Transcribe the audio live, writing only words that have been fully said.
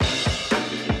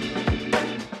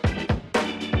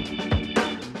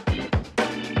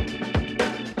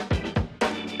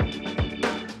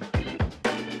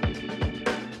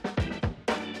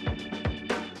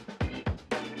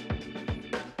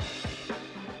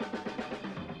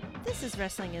This is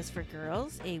Wrestling is for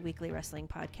Girls, a weekly wrestling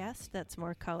podcast that's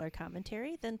more color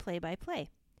commentary than play-by-play.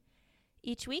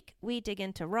 Each week, we dig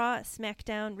into Raw,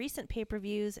 Smackdown, recent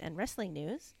pay-per-views, and wrestling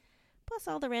news, plus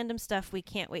all the random stuff we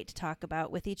can't wait to talk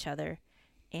about with each other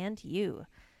and you.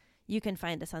 You can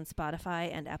find us on Spotify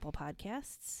and Apple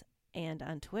Podcasts, and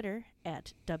on Twitter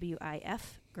at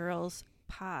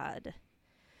WIFGirlsPod.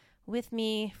 With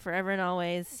me, forever and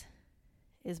always,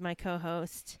 is my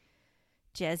co-host,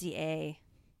 Jazzy A,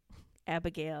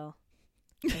 Abigail,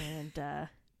 and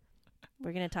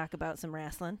we're going to talk about some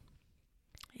wrestling.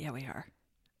 Yeah, we are.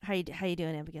 How you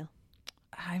doing, Abigail?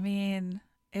 I mean,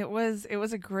 it was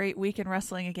a great week in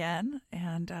wrestling again,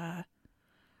 and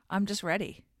I'm just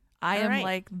ready. I am right.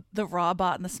 like the Raw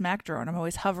bot and the Smack drone. I'm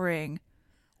always hovering,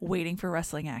 waiting for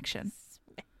wrestling action.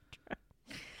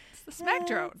 It's the Smack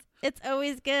drone. It's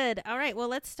always good. All right, well,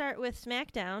 let's start with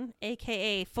SmackDown,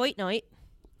 a.k.a. Fight Night.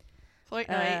 Fight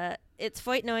night. It's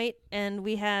Fight Night, and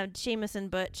we had Sheamus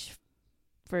and Butch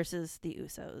versus the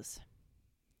Usos.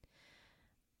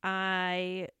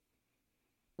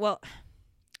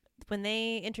 When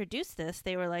they introduced this,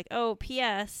 they were like, oh,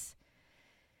 P.S.,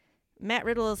 Matt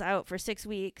Riddle is out for 6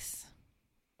 weeks.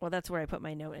 Well, that's where I put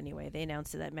my note anyway. They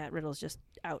announced that Matt Riddle's just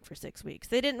out for 6 weeks.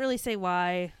 They didn't really say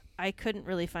why. I couldn't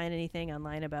really find anything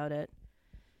online about it.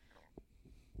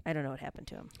 I don't know what happened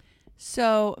to him.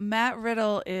 So Matt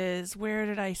Riddle is, where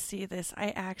did I see this? I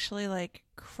actually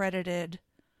credited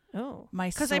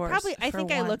my source. Because I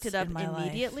think I looked it up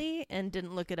immediately and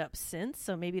didn't look it up since.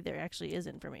 So maybe there actually is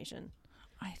information.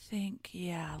 I think,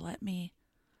 yeah, let me.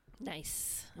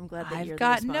 Nice. I'm glad that you're I've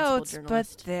got the responsible notes,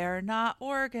 journalist. but they're not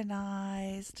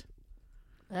organized.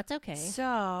 That's okay.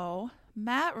 So,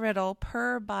 Matt Riddle,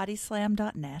 per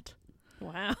bodyslam.net.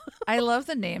 Wow. I love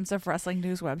the names of wrestling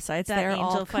news websites. They're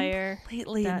all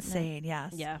completely insane.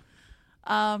 Yes. Yeah.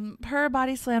 Per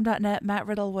bodyslam.net, Matt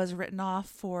Riddle was written off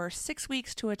for 6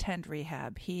 weeks to attend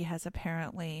rehab. He has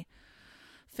apparently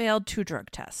failed 2 drug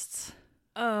tests.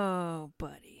 Oh,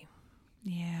 buddy.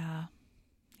 Yeah.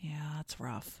 Yeah, that's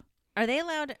rough. Are they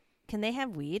allowed? Can they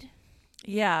have weed?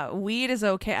 Yeah, weed is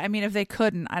okay. I mean, if they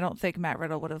couldn't, I don't think Matt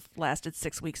Riddle would have lasted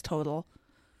 6 weeks total.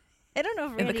 I don't know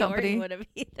if in Randy the company Orton would have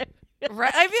either.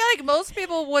 Right? I feel like most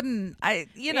people wouldn't. Randy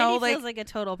feels like a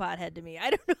total pothead to me.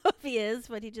 I don't know if he is,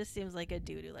 but he just seems like a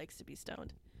dude who likes to be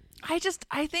stoned. I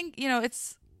think,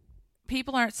 it's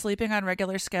people aren't sleeping on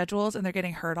regular schedules and they're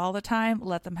getting hurt all the time.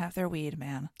 Let them have their weed,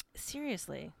 man.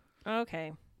 Seriously.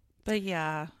 Okay. But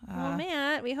yeah. Well,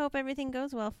 Matt, we hope everything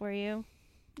goes well for you.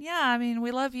 Yeah, I mean, we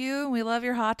love you. We love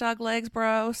your hot dog legs,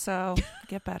 bro. So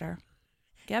get better.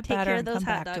 Get Take better care and of those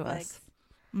come hot back dog to legs. us.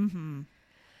 Mm-hmm.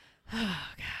 Oh,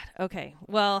 God. Okay.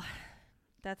 Well,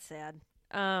 that's sad.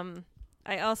 I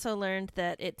also learned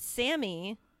that it's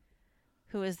Sammy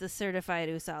who is the certified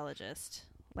usologist.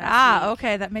 Last week,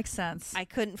 okay. That makes sense. I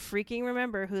couldn't freaking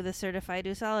remember who the certified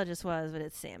usologist was, but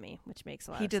it's Sammy, which makes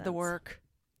a lot of sense. He did the work.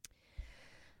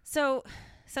 So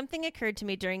something occurred to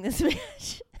me during this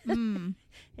match. Mm.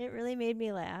 It really made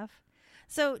me laugh.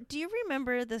 So do you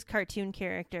remember this cartoon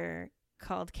character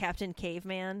called Captain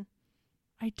Caveman?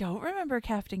 I don't remember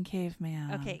Captain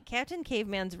Caveman. Okay, Captain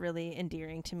Caveman's really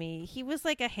endearing to me. He was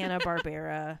like a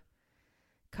Hanna-Barbera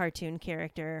cartoon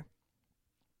character.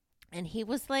 And he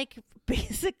was like,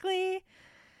 basically,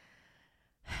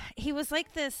 he was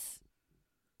like this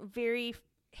very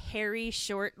hairy,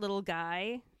 short little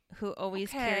guy who always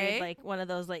carried like one of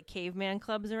those like caveman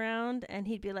clubs around. And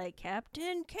he'd be like,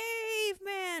 Captain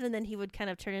Caveman. And then he would kind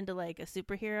of turn into like a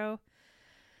superhero.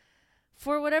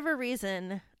 For whatever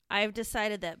reason, I've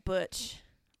decided that Butch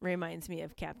reminds me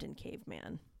of Captain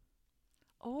Caveman.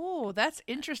 Oh, that's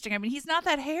interesting. I mean, he's not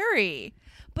that hairy.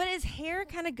 But his hair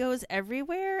kind of goes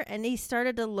everywhere, and he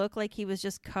started to look like he was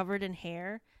just covered in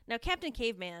hair. Now, Captain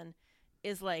Caveman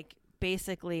is like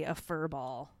basically a fur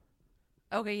ball.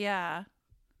 Okay, yeah.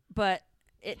 But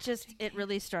it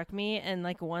really struck me. And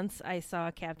like once I saw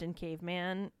Butch's Captain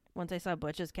Caveman,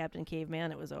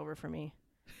 it was over for me.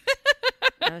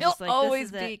 He'll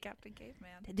always be Captain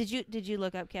Caveman. Did you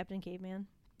look up Captain Caveman?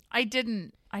 I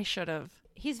didn't. I should have.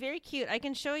 He's very cute. I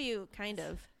can show you, kind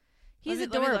of. He's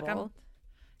Let me adorable. look.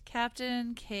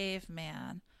 Captain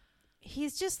Caveman.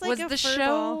 He's just like was a the fur show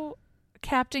ball.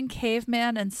 Captain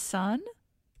Caveman and Son?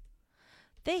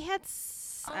 They had.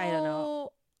 I don't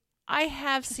know. I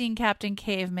have seen Captain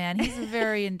Caveman. He's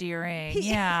very endearing. Yes,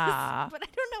 yeah. But I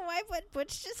don't know why, but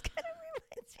Butch just kind of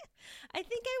reminds me. I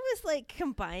think I was like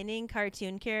combining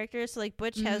cartoon characters. So like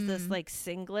Butch has this like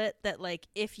singlet that like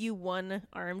if you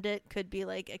one-armed it could be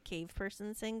like a cave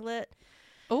person singlet.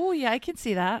 Oh yeah, I can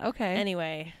see that. Okay.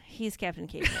 Anyway, he's Captain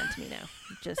Caveman to me now.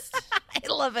 Just I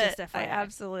love it. Just I FYI.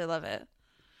 absolutely love it.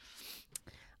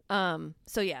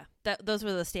 So yeah, those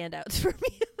were the standouts for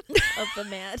me of the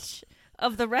match,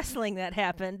 of the wrestling that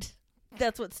happened.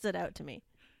 That's what stood out to me.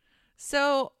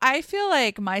 So I feel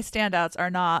like my standouts are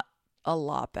not a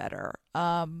lot better.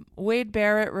 Wade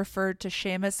Barrett referred to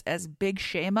Sheamus as Big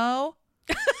Shamo.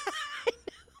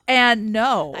 And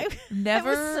no,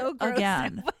 never so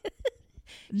again.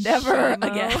 Never Shamo.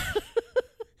 again.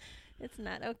 It's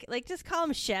not okay. Like, just call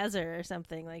him Shazzer or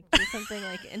something. Like, do something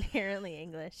like inherently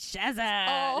English.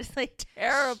 Shazza. Oh, Just like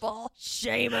terrible.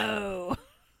 Shamo.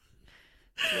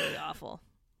 It's really awful.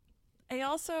 I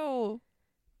also,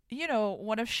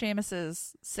 one of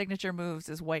Sheamus's signature moves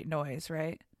is white noise,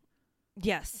 right?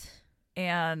 Yes.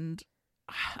 And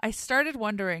I started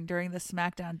wondering during the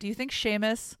SmackDown, do you think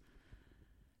Sheamus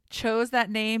chose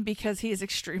that name because he is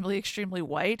extremely, extremely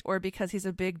white, or because he's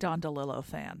a big Don DeLillo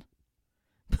fan?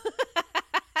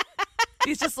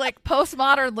 He's just like,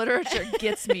 postmodern literature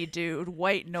gets me, dude.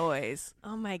 White noise.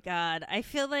 Oh my God. I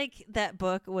feel like that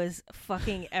book was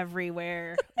fucking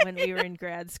everywhere when we were in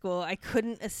grad school. I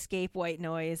couldn't escape white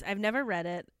noise. I've never read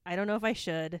it. I don't know if I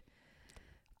should.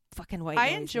 Fucking white noise. I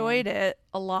enjoyed it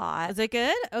a lot. Was it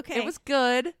good? Okay. It was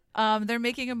good. They're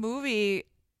making a movie,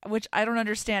 which I don't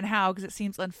understand how, because it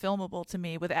seems unfilmable to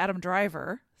me, with Adam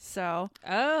Driver. So,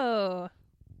 oh,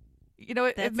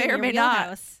 it may or may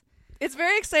not. It's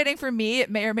very exciting for me. It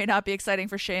may or may not be exciting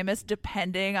for Sheamus,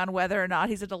 depending on whether or not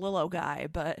he's a DeLillo guy.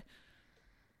 But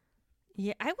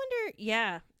yeah, I wonder.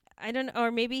 Yeah, I don't know. Or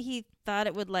maybe he thought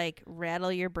it would like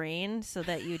rattle your brain so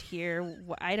that you'd hear.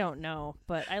 I don't know.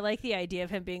 But I like the idea of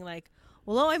him being like,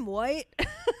 "Well, I'm white."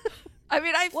 I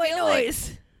mean, I white feel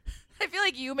noise. I feel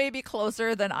like you may be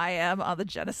closer than I am on the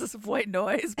genesis of white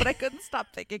noise, but I couldn't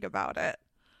stop thinking about it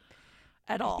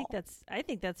at all. I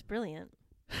think that's brilliant.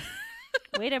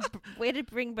 Way to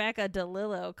bring back a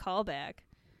DeLillo callback.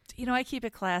 I keep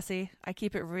it classy, I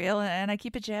keep it real, and I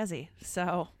keep it jazzy.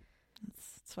 So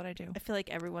that's what I do. I feel like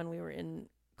everyone we were in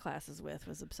classes with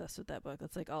was obsessed with that book.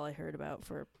 That's like all I heard about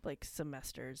for like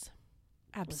semesters.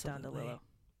 Absolutely. Was Don DeLillo.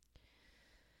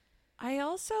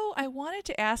 I wanted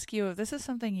to ask you if this is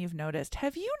something you've noticed.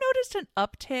 Have you noticed an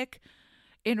uptick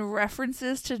in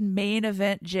references to main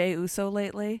event Jey Uso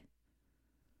lately?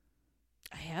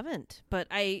 I haven't, but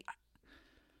I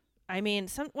mean,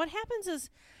 what happens is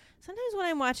sometimes when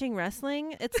I'm watching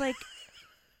wrestling, it's like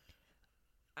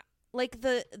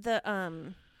the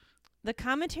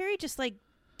commentary just like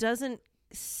doesn't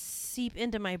seep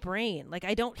into my brain. Like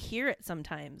I don't hear it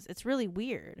sometimes. It's really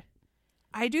weird.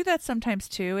 I do that sometimes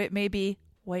too. It may be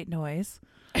white noise.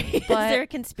 Is there a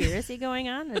conspiracy going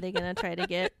on? Are they going to try to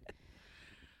get...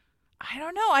 I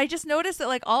don't know. I just noticed that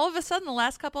like all of a sudden the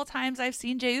last couple of times I've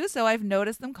seen Jey Uso, I've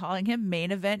noticed them calling him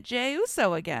main event Jey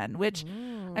Uso again, which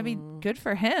I mean, good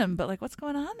for him, but like what's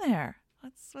going on there?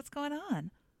 What's going on?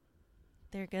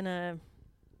 They're going to...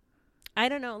 I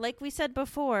don't know. Like we said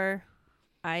before,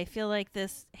 I feel like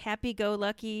this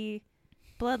happy-go-lucky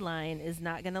bloodline is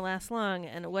not going to last long.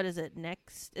 And what is it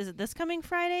next? Is it this coming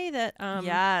Friday that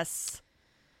yes,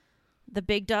 the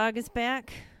big dog is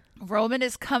back? Roman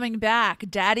is coming back.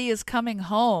 Daddy is coming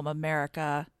home,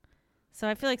 America. So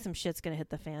I feel like some shit's going to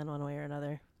hit the fan one way or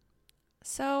another.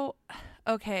 So,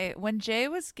 okay, when Jay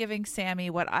was giving Sammy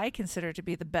what I consider to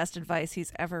be the best advice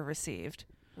he's ever received.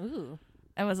 Ooh.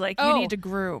 And was like, you need to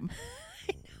groom.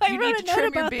 I wrote a note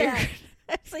about that.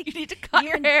 It's like, you need to cut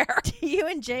your hair. You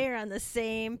and Jay are on the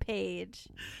same page.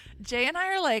 Jay and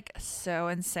I are like so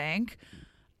in sync.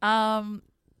 Main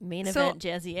event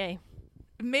Jazzy A.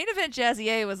 Main event Jazzy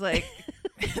A was like,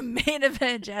 main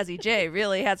event Jazzy J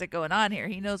really has it going on here.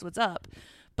 He knows what's up.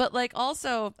 But like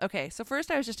also, okay, so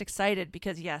first I was just excited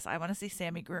because yes, I want to see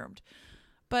Sammy groomed.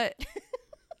 But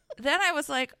then I was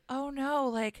like, oh no,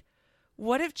 like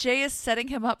what if Jay is setting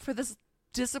him up for this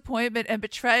disappointment and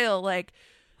betrayal? Like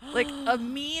a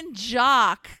mean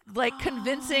jock, like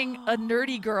convincing a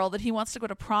nerdy girl that he wants to go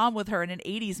to prom with her in an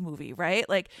 80s movie, right?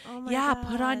 Like,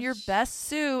 put on your best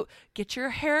suit, get your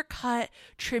hair cut,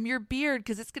 trim your beard,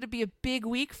 because it's going to be a big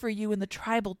week for you in the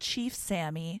tribal chief,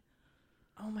 Sammy.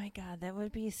 Oh my God, that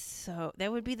would be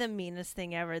the meanest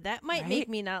thing ever. That might make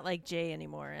me not like Jay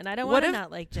anymore, and I don't want to not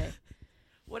like Jay.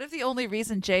 What if the only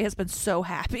reason Jay has been so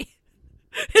happy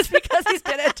is because he's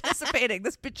been anticipating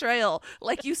this betrayal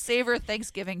like you savor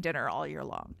Thanksgiving dinner all year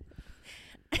long?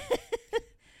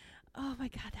 Oh my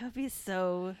God, that would be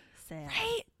so sad.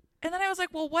 Right? And then I was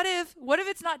like, well, what if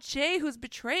it's not Jay who's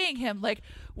betraying him? Like,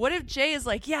 what if Jay is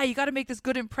like, yeah, you got to make this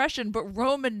good impression, but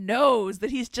Roman knows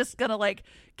that he's just going to like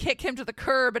kick him to the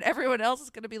curb and everyone else is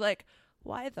going to be like,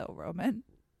 why though, Roman?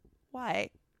 Why?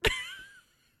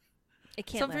 It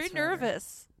can't. So I'm very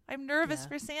nervous. I'm nervous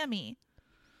for Sammy.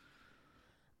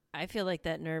 I feel like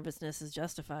that nervousness is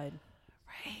justified.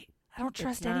 Right. I don't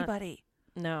trust not- anybody.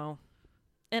 No.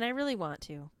 And I really want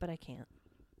to, but I can't.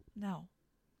 No.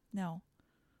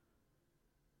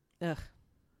 Ugh.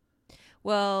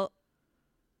 Well,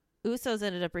 Usos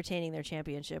ended up retaining their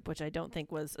championship, which I don't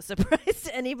think was a surprise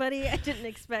to anybody. I didn't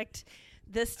expect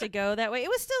this to go that way. It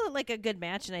was still like a good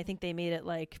match, and I think they made it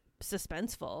like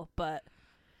suspenseful, but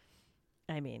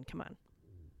I mean, come on.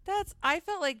 I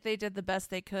felt like they did the best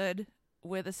they could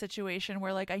with a situation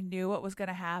where like I knew what was going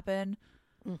to happen,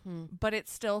 but it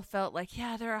still felt like,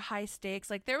 yeah, there are high stakes.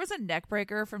 Like there was a neck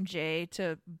breaker from Jay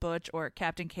to Butch or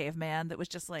Captain Caveman that was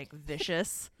just like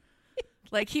vicious.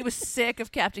 Like he was sick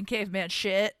of Captain Caveman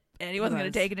shit and he wasn't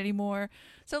going to take it anymore.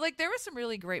 So like there were some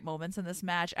really great moments in this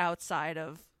match outside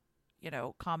of, you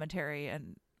know, commentary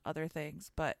and other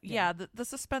things. But yeah, the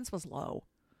suspense was low.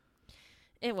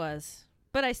 It was,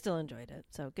 but I still enjoyed it.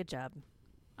 So good job.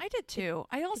 I did too.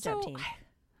 I also,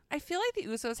 I feel like the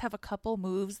Usos have a couple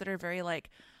moves that are very like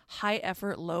high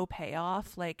effort, low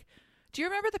payoff. Like, do you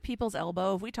remember the People's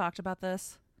Elbow? Have we talked about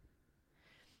this?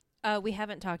 We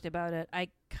haven't talked about it. I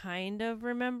kind of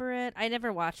remember it. I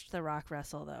never watched The Rock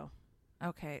wrestle though.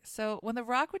 Okay, so when The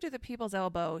Rock would do the People's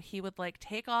Elbow, he would like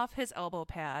take off his elbow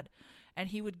pad and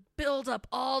he would build up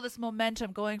all this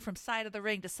momentum going from side of the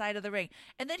ring to side of the ring.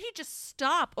 And then he'd just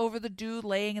stop over the dude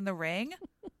laying in the ring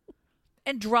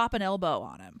and drop an elbow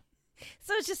on him.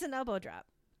 So it's just an elbow drop.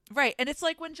 Right. And it's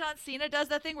like when John Cena does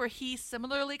that thing where he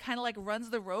similarly kind of like runs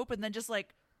the rope and then just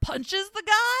like punches the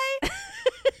guy.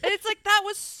 And it's like that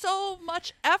was so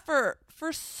much effort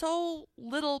for so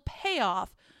little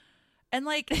payoff. And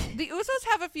like the Usos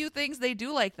have a few things they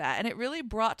do like that. And it really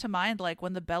brought to mind like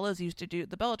when the Bella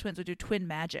Twins would do twin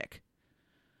magic.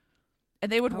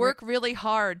 And they would work really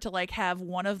hard to like have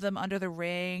one of them under the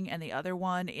ring and the other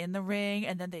one in the ring.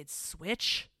 And then they'd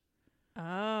switch.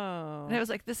 Oh. And I was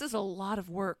like, this is a lot of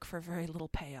work for very little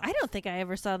payoff. I don't think I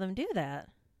ever saw them do that.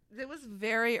 It was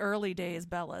very early days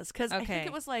Bellas. Because I think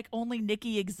it was like only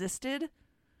Nikki existed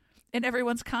in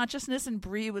everyone's consciousness. And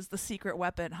Brie was the secret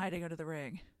weapon hiding under the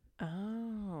ring.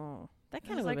 Oh. That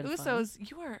kind of like, been Usos,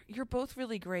 fun. you're both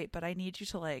really great, but I need you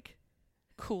to like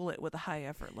cool it with a high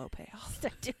effort, low payoff.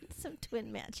 Start doing some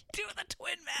twin magic. Do the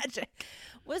twin magic.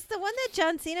 Was the one that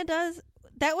John Cena does?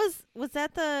 That was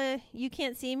that the You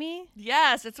Can't See Me?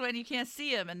 Yes, it's when you can't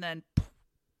see him and then.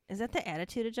 Is that the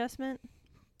attitude adjustment?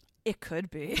 It could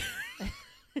be.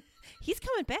 He's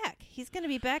coming back. He's going to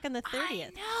be back on the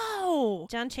 30th. I know.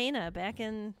 John Cena back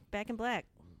in black.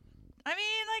 I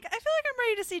mean, like, I feel like I'm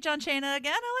ready to see John Cena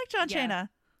again. I like John Cena.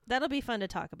 That'll be fun to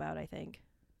talk about, I think.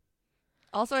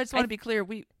 Also, I just want to be clear.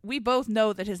 We both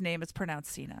know that his name is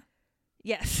pronounced Cena.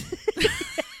 Yes.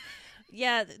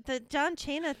 Yeah, the John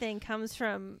Cena thing comes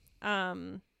from,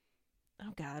 oh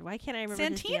God, why can't I remember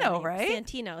his damn Santino, name? right?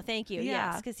 Santino, thank you.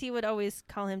 Yeah. Yes, because he would always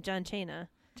call him John Cena.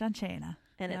 John Cena.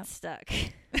 And it stuck.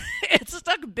 It's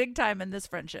stuck big time in this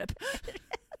friendship.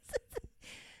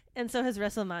 And so has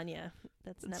WrestleMania.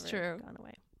 That's never true. Gone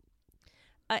away.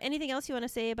 Anything else you want to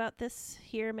say about this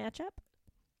here matchup?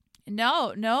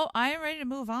 No, I am ready to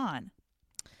move on.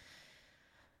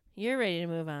 You're ready to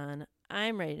move on.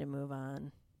 I'm ready to move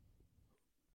on.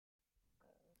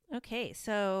 Okay,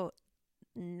 so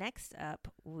next up,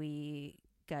 we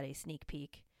got a sneak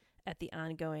peek at the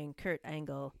ongoing Kurt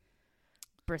Angle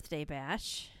birthday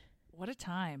bash. What a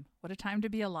time. What a time to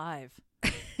be alive.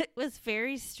 It was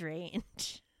very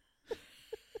strange.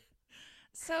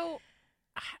 So,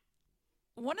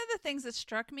 one of the things that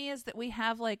struck me is that we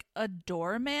have like a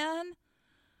doorman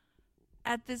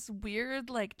at this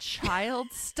weird like child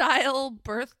style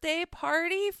birthday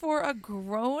party for a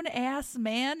grown ass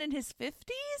man in his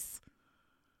 50s.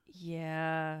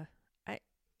 Yeah.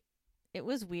 It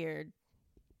was weird.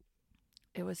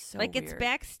 It was so like weird. It's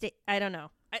backstage. I don't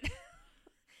know.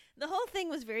 The whole thing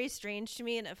was very strange to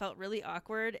me and it felt really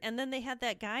awkward. And then they had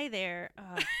that guy there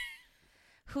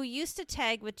who used to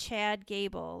tag with Chad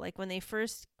Gable, like when they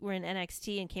first were in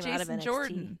NXT and came out of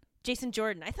NXT. Jason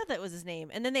Jordan. I thought that was his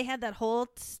name. And then they had that whole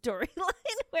storyline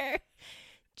where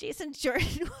Jason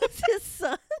Jordan was his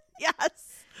son.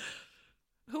 Yes.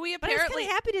 Who he apparently... But I was kind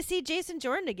of happy to see Jason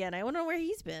Jordan again. I wonder where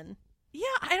he's been. Yeah,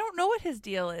 I don't know what his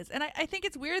deal is. And I think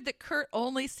it's weird that Kurt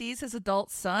only sees his adult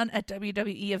son at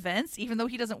WWE events, even though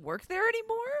he doesn't work there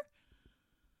anymore.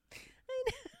 I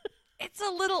know.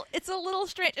 It's a little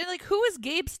strange. And like, who is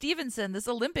Gabe Stevenson, this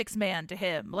Olympics man, to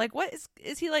him? Like, what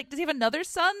is he like? Does he have another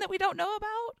son that we don't know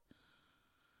about?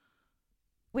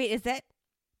 Wait, is that?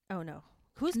 Oh no,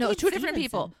 no? Gabe Two different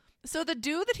people. So the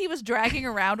dude that he was dragging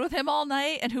around with him all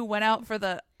night and who went out for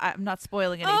I'm not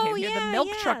spoiling anything here, the milk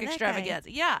truck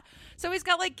extravaganza. Yeah. So he's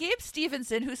got like Gabe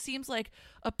Stevenson, who seems like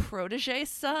a protege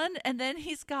son. And then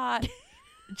he's got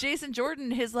Jason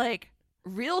Jordan, his like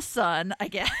real son, I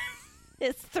guess.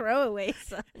 His throwaway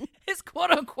son. His quote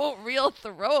unquote real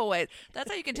throwaway. That's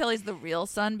how you can tell he's the real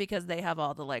son, because they have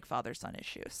all the like father son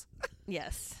issues.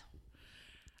 Yes.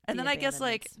 And then I guess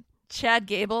like Chad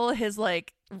Gable, his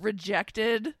like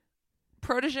rejected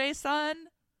protege son.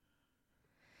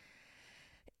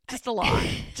 Just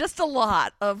a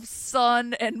lot of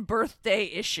son and birthday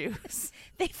issues.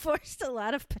 They forced a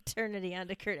lot of paternity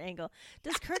onto Kurt Angle.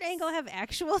 Does Kurt Angle have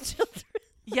actual children?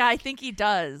 Yeah, I think he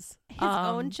does. His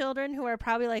own children, who are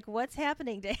probably like, what's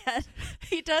happening, Dad?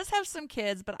 He does have some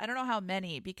kids, but I don't know how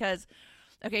many, because,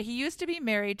 okay, he used to be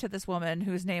married to this woman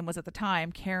whose name was at the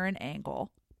time Karen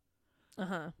Angle.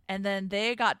 Uh-huh. And then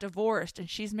they got divorced, and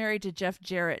she's married to Jeff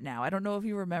Jarrett now. I don't know if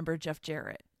you remember Jeff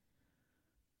Jarrett.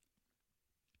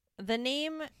 The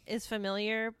name is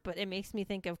familiar, but it makes me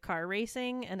think of car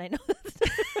racing, and I know that's not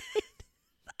right.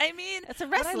 I mean, it's a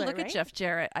wrestler. When I look right? at Jeff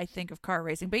Jarrett, I think of car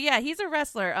racing. But yeah, he's a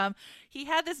wrestler. He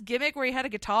had this gimmick where he had a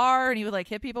guitar and he would like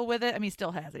hit people with it. I mean, he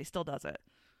still has it. He still does it.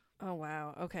 Oh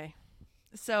wow. Okay.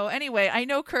 So anyway, I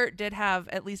know Kurt did have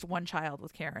at least one child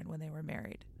with Karen when they were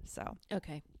married. So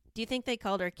okay. Do you think they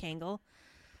called her Kangle?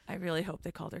 I really hope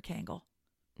they called her Kangle.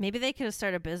 Maybe they could have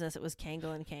started a business. It was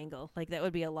Kangle and Kangle. Like that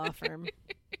would be a law firm.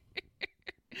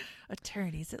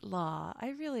 Attorneys at law. I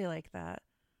really like that.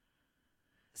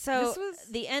 So this was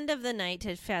the end of the night,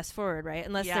 to fast forward, right?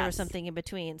 Unless there was something in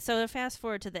between. So to fast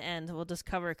forward to the end, we'll just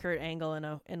cover Kurt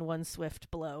Angle in one swift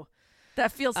blow.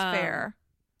 That feels fair.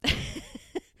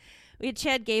 We had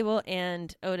Chad Gable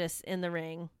and Otis in the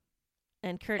ring,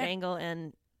 and Kurt Angle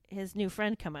and his new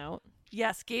friend come out.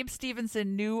 Yes, Gabe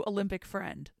Stevenson, new Olympic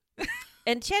friend.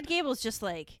 And Chad Gable's just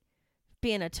like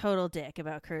being a total dick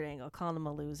about Kurt Angle, calling him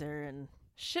a loser and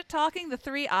shit talking the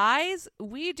three I's.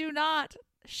 We do not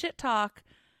shit talk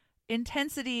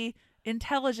intensity,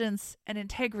 intelligence, and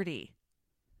integrity.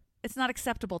 It's not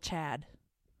acceptable, Chad.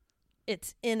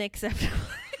 It's unacceptable.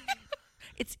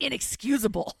 It's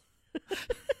inexcusable.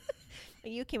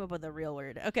 You came up with a real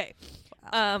word. Okay.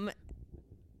 Wow.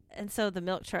 And so the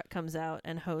milk truck comes out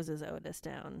and hoses Otis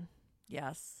down.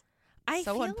 Yes. I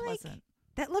so feel unpleasant. like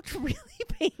that looked really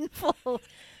painful.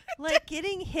 Like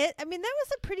getting hit. I mean, that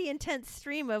was a pretty intense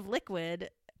stream of liquid.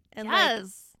 And like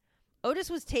Otis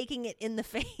was taking it in the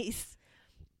face.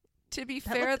 To be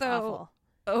fair, though, awful.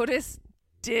 Otis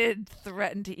did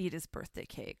threaten to eat his birthday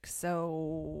cake.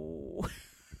 So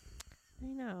I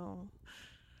know.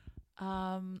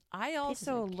 I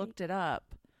also looked it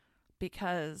up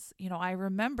because, you know, I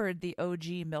remembered the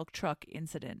OG milk truck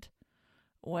incident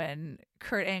when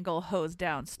Kurt Angle hosed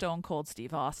down Stone Cold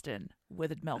Steve Austin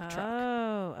with a milk truck.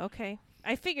 Oh, okay.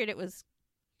 I figured it was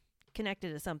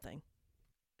connected to something.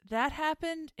 That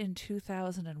happened in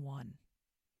 2001.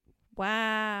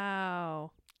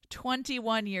 Wow.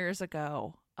 21 years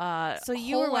ago. So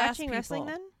you were watching wrestling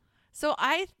then? So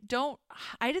I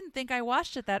didn't think I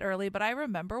watched it that early, but I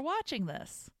remember watching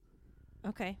this.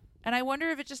 Okay. And I wonder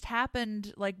if it just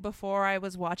happened like before I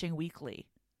was watching Weekly.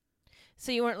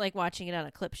 So you weren't like watching it on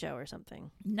a clip show or something?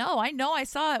 No, I know I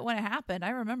saw it when it happened. I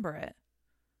remember it.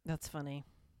 That's funny.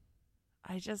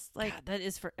 I just like... God, that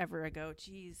is forever ago.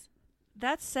 Jeez.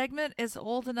 That segment is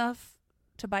old enough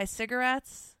to buy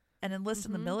cigarettes and enlist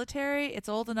in the military. It's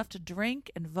old enough to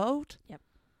drink and vote. Yep.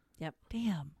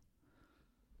 Damn.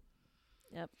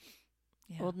 Yep.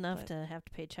 Yeah, old enough to have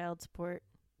to pay child support.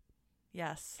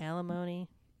 Yes. Alimony.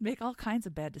 Make all kinds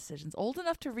of bad decisions. Old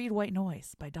enough to read White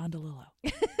Noise by Don DeLillo.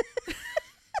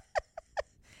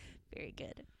 Very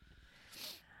good.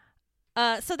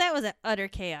 So that was utter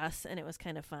chaos, and it was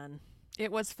kind of fun.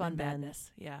 It was fun And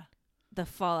badness. Yeah. The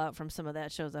fallout from some of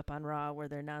that shows up on Raw, where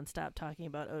they're nonstop talking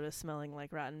about Otis smelling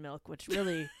like rotten milk, which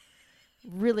really,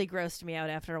 really grossed me out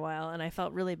after a while, and I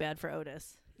felt really bad for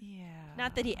Otis. Yeah.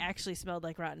 Not that he actually smelled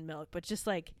like rotten milk, but just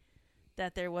like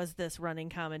that there was this running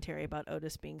commentary about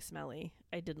Otis being smelly.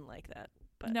 I didn't like that.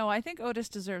 But No, I think Otis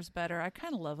deserves better. I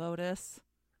kind of love Otis.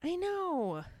 I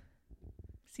know.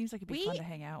 Seems like it'd be fun to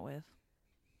hang out with.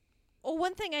 Oh,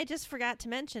 one thing I just forgot to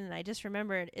mention, and I just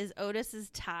remembered, is Otis's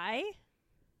tie.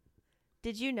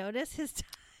 Did you notice his tie?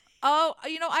 Oh,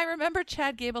 you know, I remember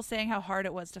Chad Gable saying how hard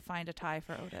it was to find a tie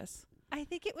for Otis. I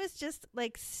think it was just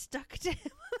like stuck to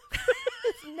him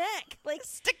his neck, like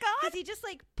stick on. Because he just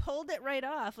like pulled it right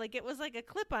off, like it was like a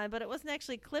clip on, but it wasn't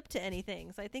actually clipped to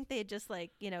anything. So I think they had just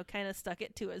like kind of stuck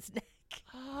it to his neck.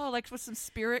 Oh, like with some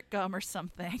spirit gum or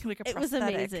something, like a prosthetic. It was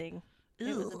amazing.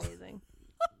 It was amazing.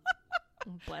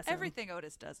 Bless him. Everything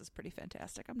Otis does is pretty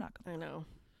fantastic. I'm not gonna. I know.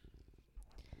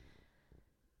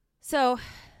 So,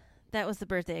 that was the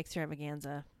birthday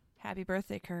extravaganza. Happy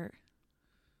birthday, Kurt.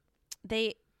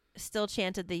 They still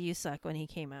chanted the "You suck" when he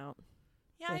came out.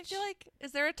 Yeah, I feel like,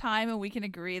 is there a time when we can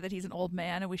agree that he's an old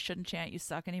man and we shouldn't chant "You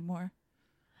suck" anymore?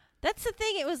 That's the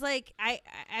thing. It was like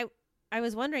I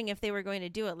was wondering if they were going to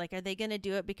do it. Like, are they going to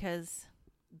do it because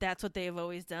that's what they've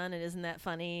always done and isn't that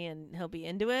funny and he'll be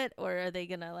into it, or are they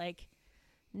going to like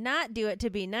not do it to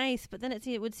be nice? But then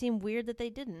it would seem weird that they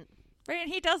didn't. Right,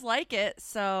 and he does like it,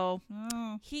 so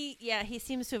he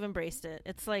seems to have embraced it.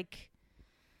 It's like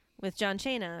with John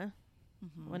Cena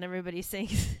when everybody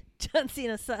sings John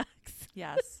Cena sucks.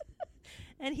 Yes.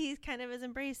 And he kind of has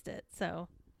embraced it. So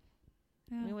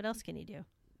yeah. I mean, what else can you do?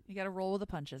 You got to roll with the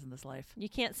punches in this life. You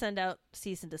can't send out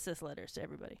cease and desist letters to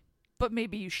everybody. But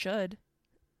maybe you should.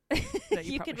 No,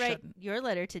 you could write your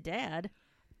letter to Dad.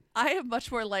 I am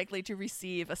much more likely to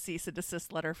receive a cease and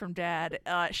desist letter from Dad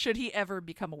should he ever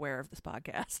become aware of this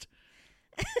podcast.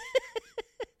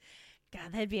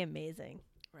 God, that'd be amazing.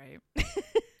 Right.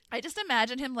 I just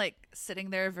imagine him like sitting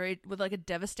there with like a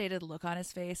devastated look on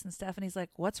his face and stuff. And he's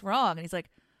like, "What's wrong?" And he's like,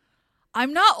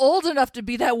 "I'm not old enough to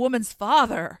be that woman's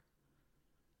father."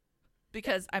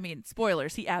 Because, I mean,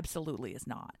 spoilers, he absolutely is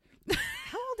not.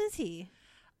 How old is he?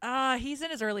 He's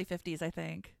in his early 50s, I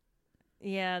think.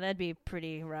 Yeah, that'd be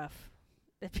pretty rough.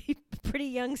 That'd be a pretty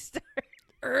young start.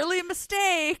 Early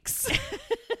mistakes.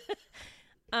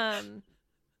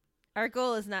 Our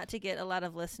goal is not to get a lot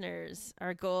of listeners.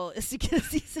 Our goal is to get a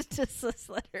cease and desist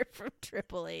letter from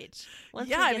Triple H. Once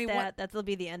we get that'll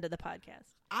be the end of the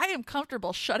podcast. I am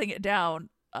comfortable shutting it down.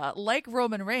 Like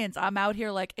Roman Reigns, I'm out here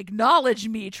like, acknowledge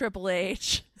me, Triple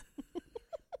H.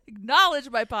 Acknowledge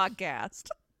my podcast.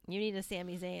 You need a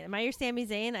Sami Zayn. Am I your Sami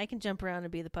Zayn? I can jump around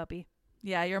and be the puppy.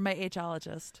 Yeah, you're my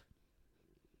H-ologist.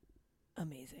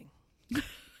 Amazing.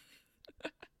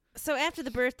 So after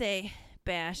the birthday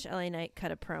bash, LA Knight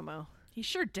cut a promo. He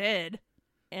sure did.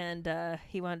 And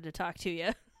he wanted to talk to you.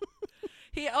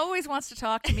 He always wants to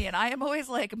talk to me, and I am always,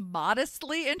 like,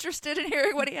 modestly interested in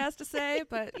hearing what he has to say.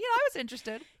 But, I was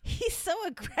interested. He's so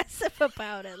aggressive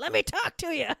about it. Let me talk to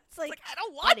you. It's like I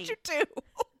don't want you to.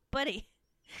 Buddy,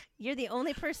 you're the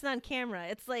only person on camera.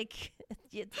 It's like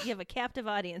you have a captive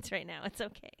audience right now. It's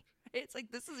okay. It's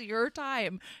like, this is your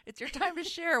time. It's your time to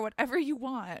share whatever you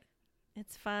want.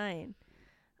 It's fine.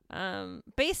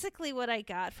 Basically what I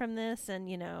got from this, and,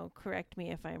 correct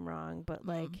me if I'm wrong, but,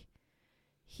 like,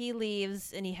 he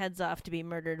leaves and he heads off to be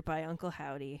murdered by Uncle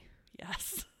Howdy.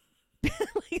 Yes.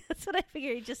 Like, that's what I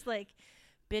figured. He just, like,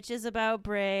 bitches about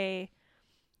Bray.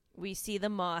 We see the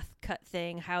moth cut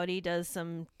thing. Howdy does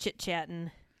some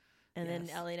chit-chatting. And then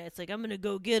LA Knight's like, I'm going to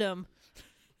go get him.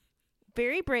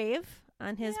 Very brave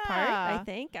on his part, I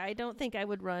think. I don't think I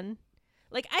would run.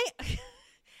 Like,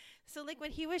 So, like,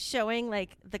 when he was showing,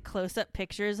 like, the close-up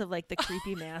pictures of, like, the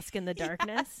creepy mask in the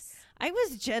darkness, I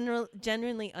was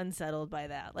genuinely unsettled by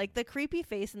that. Like, the creepy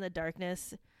face in the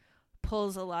darkness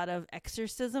pulls a lot of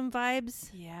exorcism vibes.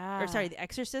 Yeah. Or, sorry, the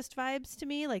Exorcist vibes to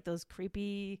me, like those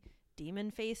creepy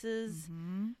demon faces.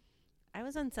 Mm-hmm. I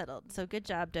was unsettled. So, good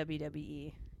job,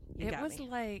 WWE.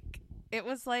 It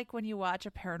was like when you watch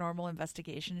a paranormal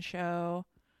investigation show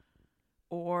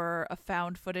or a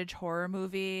found footage horror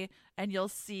movie, and you'll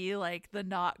see like the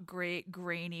not great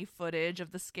grainy footage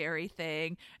of the scary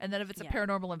thing, and then if it's a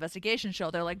paranormal investigation show,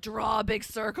 they're like, draw a big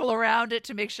circle around it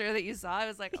to make sure that you saw. I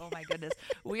was like, oh my goodness,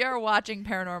 we are watching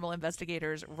Paranormal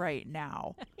Investigators right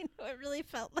now. I know, it really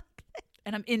felt like that.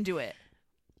 And I'm into it.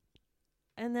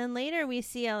 And then later we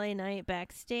see LA Knight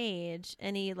backstage,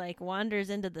 and he like wanders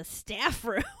into the staff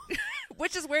room.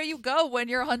 Which is where you go when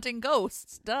you're hunting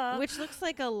ghosts. Duh. Which looks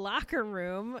like a locker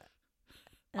room.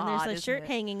 And there's a shirt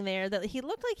hanging there that he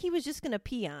looked like he was just going to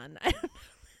pee on. I don't know.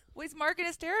 Well, he's marking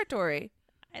his territory.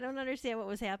 I don't understand what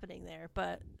was happening there.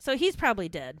 But so he's probably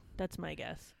dead. That's my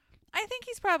guess. I think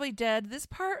he's probably dead. This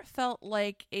part felt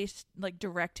like a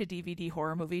direct-to-DVD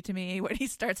horror movie to me when he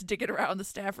starts digging around the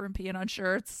staff room peeing on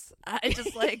shirts. I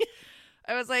just like,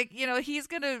 I was like, he's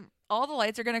going to, all the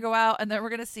lights are going to go out, and then we're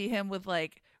going to see him with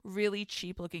like really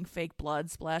cheap-looking fake blood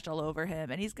splashed all over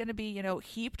him, and he's going to be,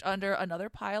 heaped under another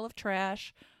pile of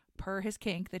trash per his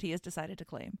kink that he has decided to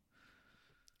claim.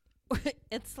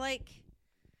 It's like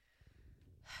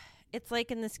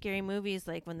in the scary movies,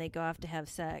 like when they go off to have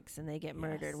sex and they get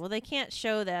murdered. Well, they can't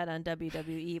show that on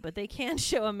WWE, but they can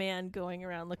show a man going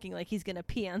around looking like he's going to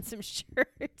pee on some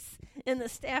shirts in the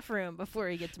staff room before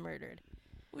he gets murdered.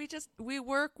 We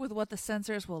work with what the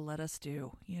censors will let us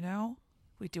do,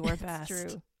 We do our best.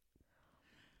 True.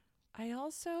 I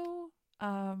also,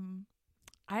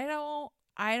 I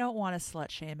I don't want to slut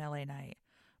shame LA Knight,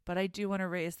 but I do want to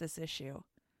raise this issue.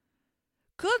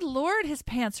 Good Lord, his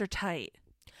pants are tight.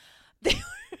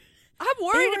 I'm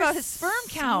worried about his sperm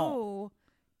count. So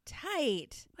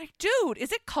tight. Like, dude,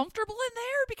 is it comfortable in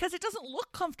there? Because it doesn't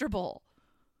look comfortable.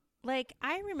 Like,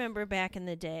 I remember back in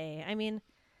the day, I mean,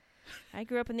 I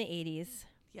grew up in the 80s.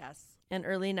 Yes. And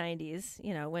early 90s,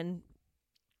 when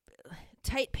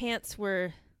tight pants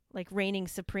were like reigning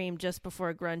supreme just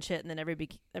before grunge hit, and then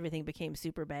everything became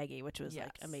super baggy, which was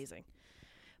like amazing.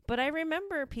 But I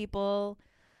remember people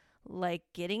like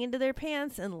getting into their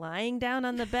pants and lying down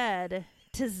on the bed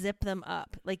to zip them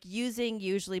up, like using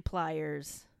usually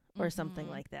pliers or something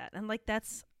like that. And like,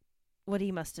 that's what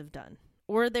he must have done.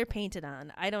 Or they're painted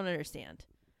on. I don't understand.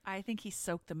 I think he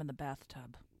soaked them in the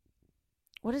bathtub.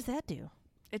 What does that do?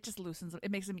 It just loosens them.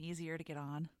 It makes them easier to get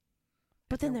on.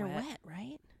 But then they're wet,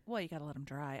 right? Well, you got to let them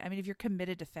dry. I mean, if you're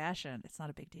committed to fashion, it's not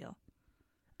a big deal.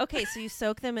 Okay, so you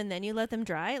soak them and then you let them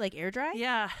dry, like air dry?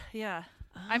 Yeah.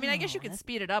 Oh, I mean, I guess you could that's...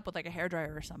 speed it up with like a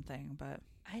hairdryer or something, but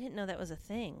I didn't know that was a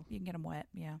thing. You can get them wet,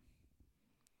 yeah.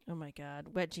 Oh my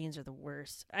God, wet jeans are the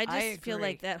worst. I just feel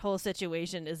like that whole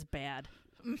situation is bad.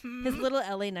 Mm-hmm. His little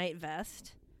LA Knight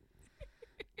vest.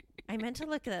 I meant to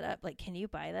look that up. Like, can you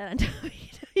buy that on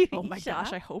WWE? Oh my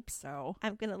gosh, I hope so.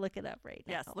 I'm going to look it up right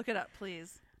now. Yes, look it up,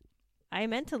 please. I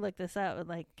meant to look this up.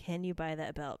 Like, can you buy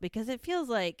that belt? Because it feels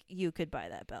like you could buy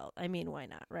that belt. I mean, why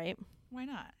not, right? Why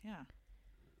not? Yeah.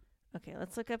 Okay,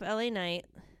 let's look up LA Knight.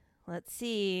 Let's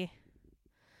see.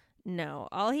 No,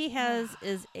 all he has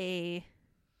is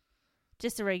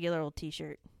just a regular old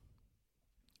t-shirt.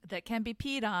 That can be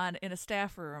peed on in a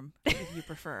staff room, if you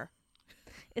prefer.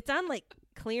 It's on, like,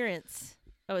 clearance.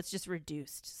 Oh, it's just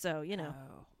reduced. So,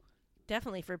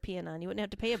 definitely for peeing on. You wouldn't have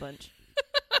to pay a bunch.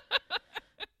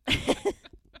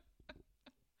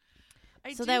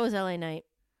 That was LA Knight.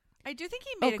 I do think he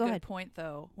made a good point,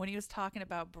 though, when he was talking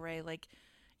about Bray. Like,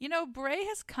 Bray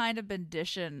has kind of been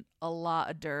dishing a lot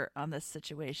of dirt on this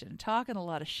situation, talking a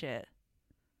lot of shit.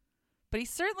 But he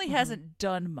certainly hasn't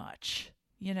done much,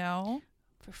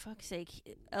 For fuck's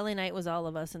sake, LA Knight was all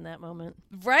of us in that moment.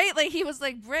 Right? Like, he was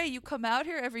like, Bray, you come out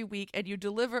here every week and you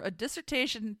deliver a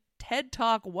dissertation, TED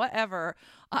Talk, whatever,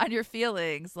 on your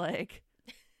feelings. Like,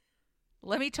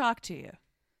 let me talk to you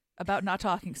about not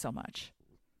talking so much.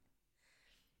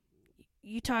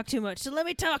 You talk too much, so let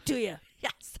me talk to you.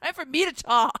 Yes, time for me to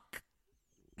talk.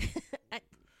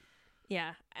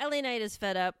 Yeah, LA Knight is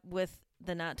fed up with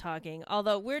the not talking,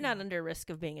 although we're not under risk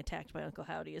of being attacked by Uncle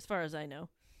Howdy, as far as I know.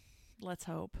 Let's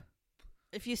hope.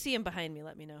 If you see him behind me,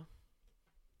 let me know.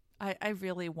 I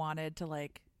really wanted to,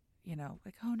 like,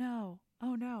 oh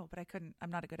no, but I couldn't.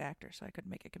 I'm not a good actor, so I couldn't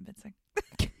make it convincing.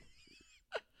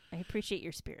 I appreciate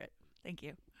your spirit. Thank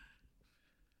you.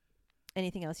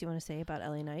 Anything else you want to say about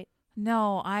LA Knight?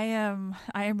 No, I am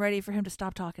ready for him to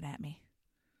stop talking at me.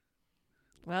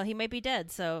 Well, he might be dead,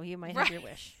 so you might have your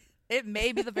wish. It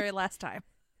may be the very last time.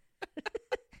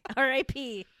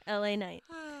 R.I.P. LA Knight.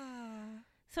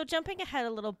 So jumping ahead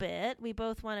a little bit, we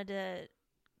both wanted to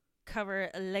cover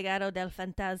Legado del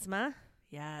Fantasma.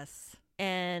 Yes.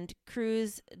 And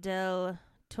Cruz del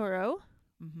Toro.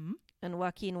 Mm-hmm. And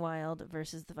Joaquin Wilde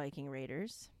versus the Viking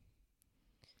Raiders.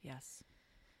 Yes.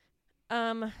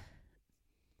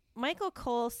 Michael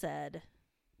Cole said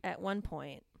at one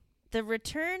point, the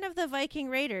return of the Viking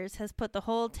Raiders has put the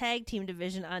whole tag team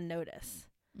division on notice.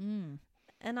 Mm.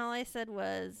 And all I said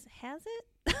was, has it?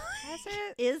 Has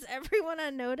it? Is everyone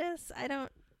on notice? I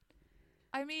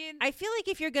feel like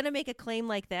if you're going to make a claim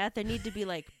like that, there need to be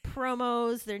like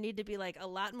promos. There need to be like a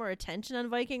lot more attention on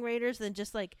Viking Raiders than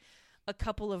just like a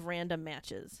couple of random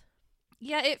matches.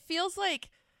 Yeah, it feels like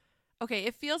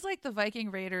the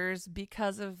Viking Raiders,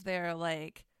 because of their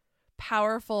like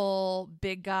powerful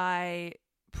big guy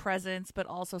presence, but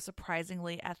also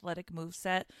surprisingly athletic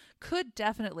moveset, could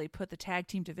definitely put the tag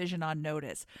team division on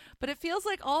notice. But it feels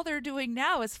like all they're doing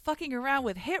now is fucking around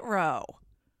with Hit Row.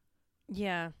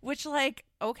 Yeah. Which, like,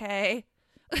 okay.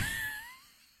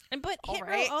 But Hit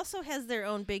Row also has their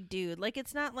own big dude. Like,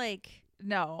 it's not like...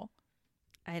 No.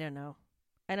 I don't know.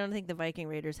 I don't think the Viking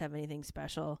Raiders have anything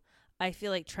special. I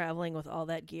feel like traveling with all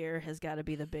that gear has got to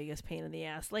be the biggest pain in the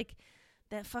ass. Like,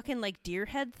 that fucking, like, deer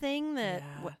head thing that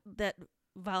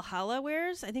Valhalla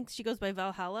wears. I think she goes by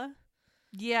Valhalla.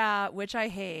 Yeah, which I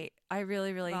hate. I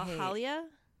really, really hate. Valhalla?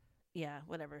 Yeah,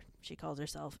 whatever she calls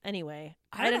herself. Anyway,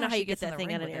 I don't know how you get that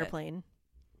thing on an airplane.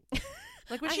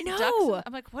 Like, when she ducks it,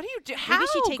 I'm like, what do you do? How, maybe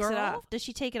she takes girl? it off. Does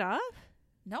she take it off?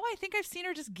 No, I think I've seen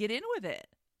her just get in with it.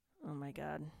 Oh, my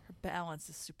God. Her balance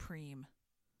is supreme.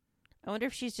 I wonder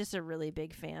if she's just a really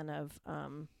big fan of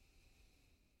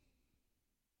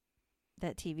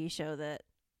that TV show that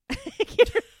I can't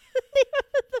remember the name of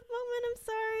it at the moment. I'm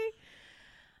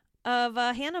sorry.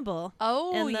 Of Hannibal.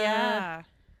 Oh, And yeah.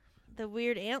 The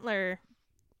weird antler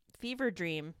fever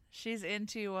dream. She's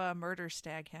into Murder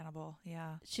Stag Hannibal.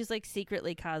 Yeah. She's like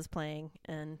secretly cosplaying,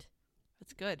 and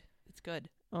It's good. It's good.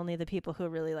 only the people who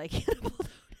really like Hannibal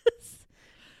notice.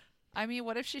 I mean,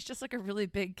 what if she's just like a really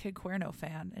big Kid Cuerno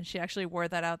fan and she actually wore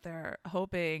that out there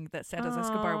hoping that Santos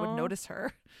Escobar would Aw. notice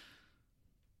her?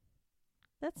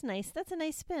 That's nice. That's a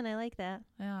nice spin. I like that.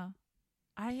 Yeah.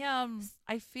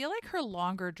 I feel like her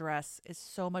longer dress is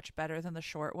so much better than the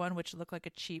short one, which looked like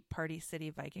a cheap Party City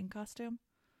Viking costume.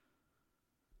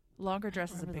 Longer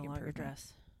dress is a big longer improvement.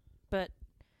 dress, but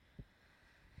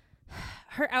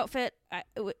her outfit, I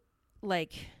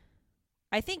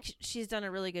think she's done a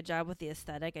really good job with the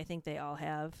aesthetic. I think they all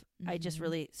have. I just Mhm.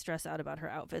 really stress out about her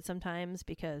outfit sometimes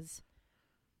because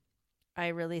I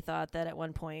really thought that at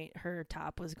one point her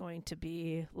top was going to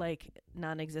be like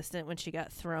non-existent when she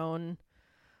got thrown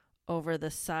over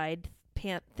the side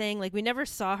pant thing. Like we never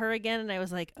saw her again, and I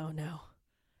was like, oh no.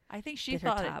 I think she Did her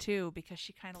thought it top too because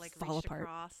she kind of like fall reached apart?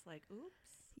 across, like,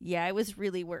 oops. Yeah, I was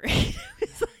really worried. I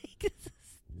was like, this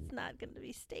is not going to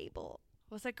be stable.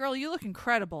 I was like, girl, you look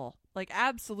incredible. Like,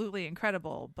 absolutely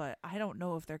incredible, but I don't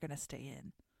know if they're going to stay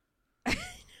in.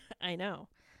 I know.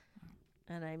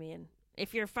 And I mean,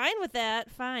 if you're fine with that,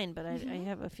 fine. But I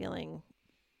have a feeling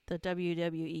the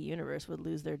WWE universe would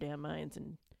lose their damn minds.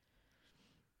 And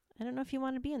I don't know if you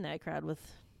want to be in that crowd with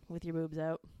your boobs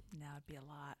out. No, it'd be a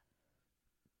lot.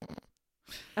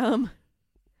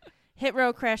 Hit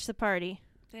Row crashed the party.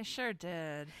 They sure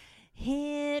did.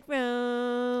 Hit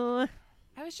Row.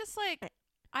 I was just like,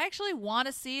 I actually want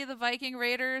to see the Viking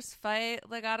Raiders fight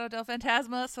Legado del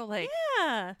Fantasma. So, like,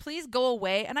 Yeah. please go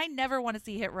away. And I never want to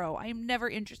see Hit Row. I'm never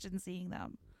interested in seeing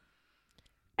them.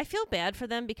 I feel bad for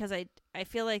them because I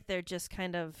feel like they're just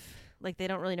kind of like they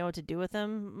don't really know what to do with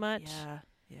them much.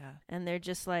 Yeah. And they're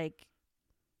just like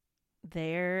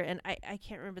there. And I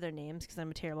can't remember their names because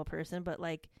I'm a terrible person, but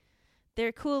like they're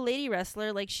a cool lady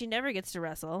wrestler. Like she never gets to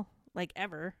wrestle, like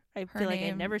ever. I Her feel like I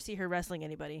name- never see her wrestling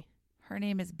anybody. Her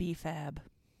name is B-Fab.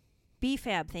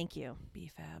 B-Fab, thank you.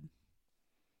 B-Fab.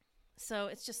 So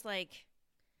it's just like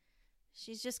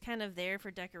she's just kind of there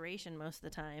for decoration most of the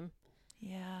time.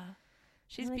 Yeah.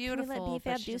 She's I'm like, beautiful. Can we let but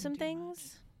B-Fab she do doesn't some much.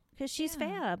 things? Because she's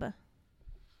Yeah. fab.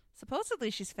 Supposedly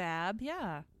she's fab.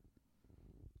 Yeah.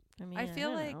 I mean, I feel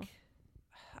don't like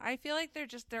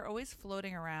know. they're always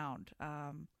floating around.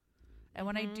 And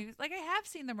when I Mhm. do, like, I have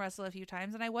seen them wrestle a few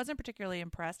times, and I wasn't particularly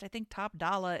impressed. I think Top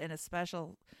Dollar in a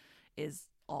special is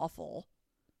awful.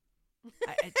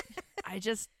 I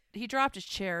just he dropped his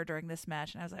chair during this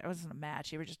match, and I was like, it wasn't a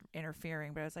match. You were just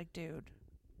interfering, but I was like, dude,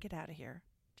 get out of here.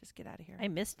 Just get out of here. I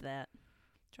missed that.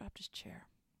 Dropped his chair.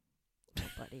 Oh,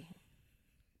 buddy.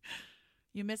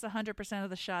 You miss 100% of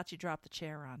the shots you drop the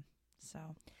chair on. So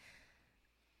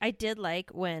I did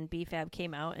like when B-Fab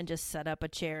came out and just set up a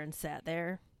chair and sat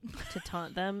there to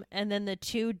taunt them. And then the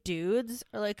two dudes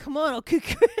are like, come on, I'll kick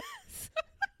your ass.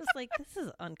 I was like, this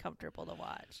is uncomfortable to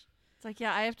watch. it's like,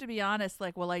 yeah, I have to be honest.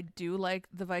 Like, while I do like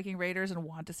the Viking Raiders and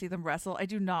want to see them wrestle, I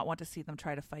do not want to see them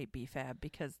try to fight B-Fab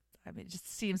because, I mean, it just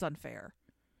seems unfair.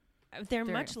 They're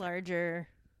Very much unfair. larger.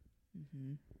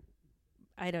 Mm-hmm.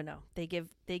 I don't know. They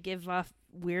give off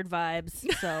weird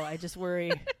vibes. So I just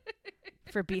worry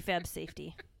for B-Fab's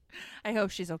safety. I hope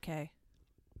she's okay.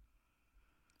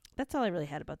 That's all I really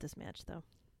had about this match, though.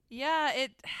 Yeah,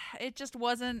 it just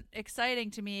wasn't exciting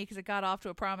to me because it got off to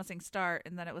a promising start,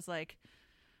 and then it was like,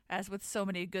 as with so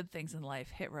many good things in life,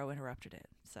 Hit Row interrupted it.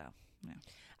 So, yeah.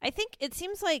 I think it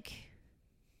seems like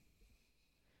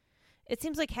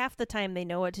half the time they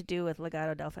know what to do with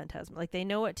Legado del Fantasma. Like they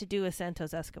know what to do with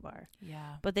Santos Escobar,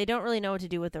 Yeah. but they don't really know what to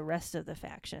do with the rest of the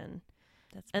faction.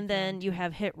 That's And then you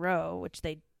have Hit Row, which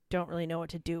they don't really know what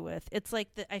to do with. It's like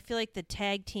I feel like the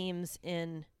tag teams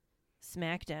in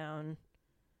Smackdown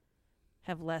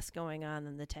have less going on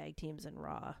than the tag teams in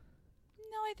Raw.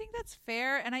 No, I think that's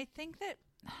fair. And I think that,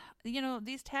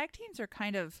 these tag teams are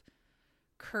kind of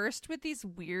cursed with these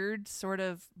weird sort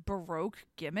of Baroque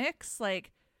gimmicks.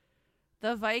 Like,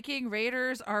 the Viking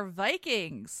Raiders are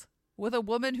Vikings with a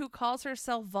woman who calls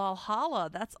herself Valhalla.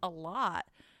 That's a lot.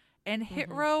 And Hit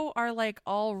Row are like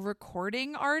all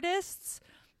recording artists,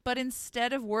 but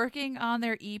instead of working on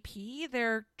their EP,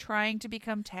 they're trying to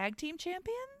become tag team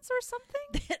champions or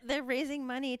something. They're raising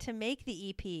money to make the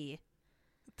EP.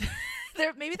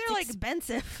 They're It's like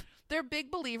expensive. they're big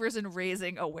believers in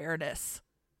raising awareness.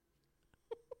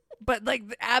 But like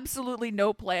absolutely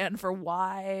no plan for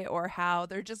why or how.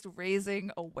 They're just raising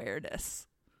awareness.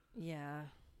 Yeah.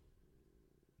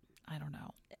 I don't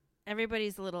know.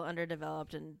 Everybody's a little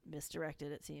underdeveloped and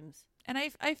misdirected, it seems. And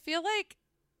I feel like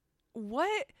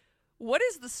what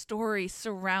is the story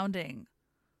surrounding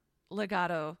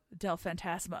Legado del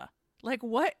Fantasma? Like,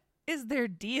 what is their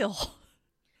deal?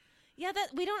 Yeah, that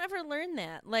we don't ever learn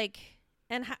that. Like,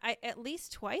 and at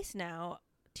least twice now,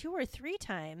 2 or 3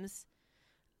 times,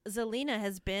 Zelina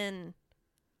has been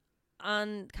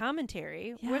on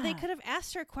commentary where they could have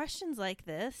asked her questions like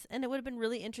this, and it would have been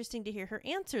really interesting to hear her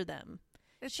answer them.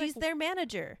 She's their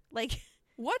manager. Like,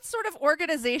 what sort of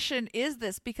organization is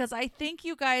this? Because I think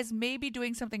you guys may be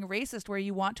doing something racist where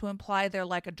you want to imply they're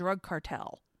like a drug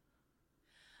cartel.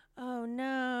 Oh,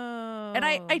 no. And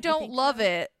I don't love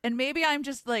it. And maybe I'm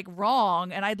just like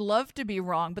wrong, and I'd love to be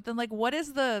wrong. But then, like, what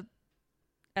is the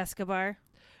Escobar?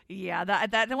 Yeah,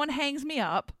 that one hangs me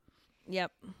up.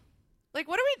 Yep. Like,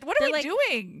 what are we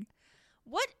doing?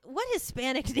 What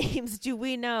Hispanic names do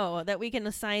we know that we can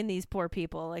assign these poor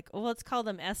people? Like, well, let's call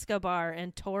them Escobar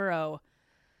and Toro.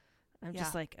 I'm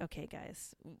just like, okay,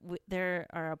 guys, there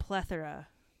are a plethora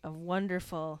of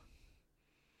wonderful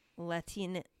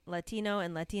Latino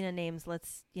and Latina names.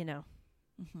 Let's,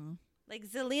 like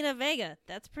Zelina Vega.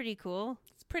 That's pretty cool.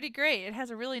 It's pretty great. It has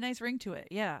a really nice ring to it.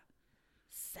 Yeah.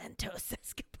 Santos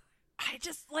Escobar.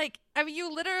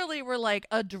 You literally were like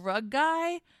a drug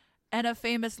guy and a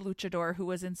famous luchador who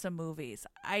was in some movies.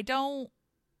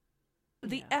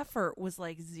 The effort was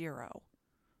like 0.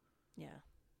 Yeah.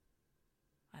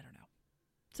 I don't know.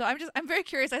 So I'm very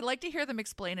curious. I'd like to hear them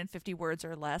explain in 50 words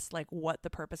or less, like what the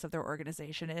purpose of their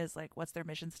organization is. Like, what's their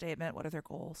mission statement? What are their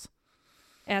goals?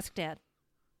 Ask Dad.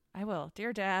 I will.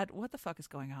 Dear Dad, what the fuck is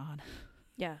going on?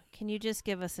 Yeah. Can you just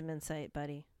give us some insight,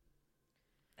 buddy?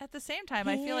 At the same time,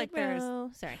 I feel like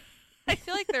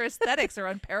their aesthetics are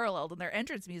unparalleled and their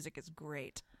entrance music is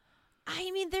great.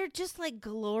 I mean, they're just like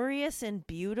glorious and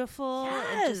beautiful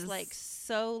and just like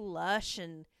so lush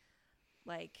and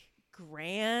like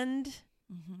grand.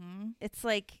 Mm-hmm. It's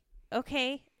like,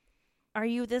 okay, are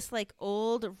you this like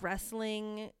old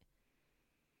wrestling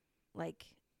like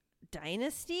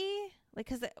dynasty? Like,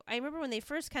 because I remember when they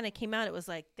first kind of came out, it was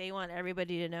like they want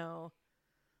everybody to know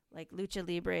like Lucha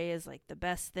Libre is like the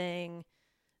best thing,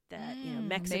 that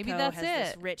Mexico has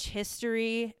this rich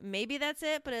history. Maybe that's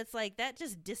it, but it's like that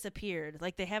just disappeared.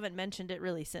 Like they haven't mentioned it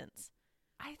really since.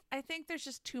 I think there's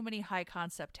just too many high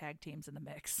concept tag teams in the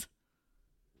mix.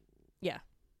 Yeah.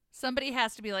 Somebody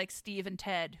has to be like Steve and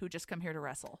Ted, who just come here to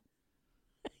wrestle.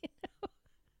 I know.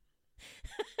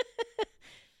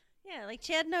 Yeah, like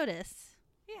Chad Notice.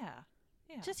 Yeah.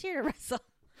 Just here to wrestle.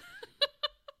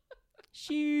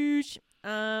 Shoosh.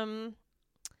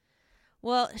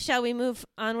 Well, shall we move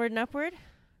onward and upward?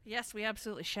 Yes, we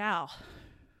absolutely shall.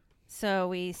 So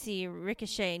we see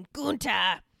Ricochet and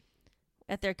Gunta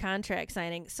at their contract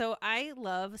signing. So I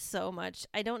love so much.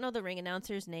 I don't know the ring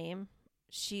announcer's name.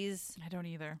 I don't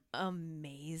either.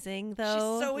 Amazing,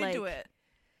 though. She's so into it.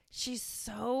 She's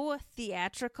so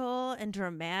theatrical and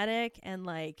dramatic, and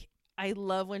like I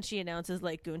love when she announces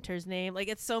like Gunter's name. Like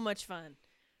it's so much fun.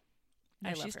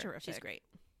 I love she's her. Terrific. She's great.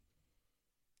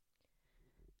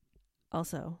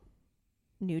 Also,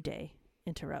 New Day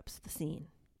interrupts the scene.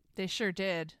 They sure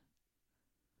did.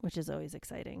 Which is always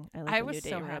exciting. I like when New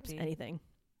Day interrupts anything.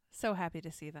 So happy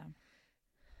to see them.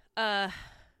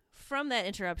 From that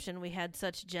interruption, we had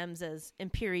such gems as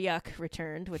Imperiuck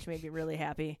returned, which made me really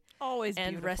happy. Always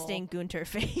and beautiful. Resting Gunter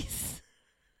face.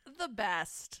 The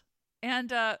best.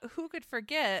 And who could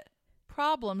forget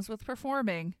problems with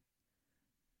performing?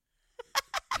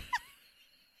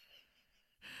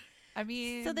 I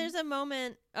mean... So there's a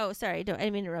moment... Oh, sorry. I didn't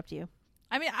mean to interrupt you.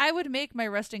 I mean, I would make my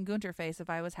Resting Gunter face if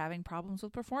I was having problems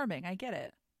with performing. I get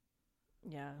it.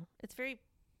 Yeah. It's very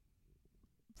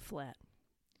flat.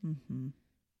 Mm-hmm.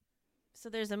 So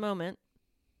there's a moment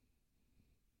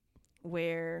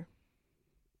where...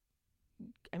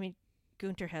 I mean,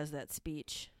 Gunter has that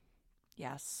speech.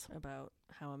 Yes. About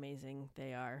how amazing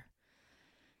they are.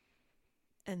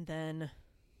 And then...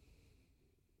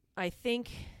 I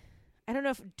think... I don't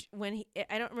know if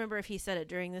I don't remember if he said it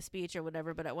during the speech or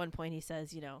whatever, but at one point he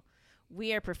says,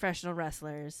 we are professional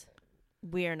wrestlers.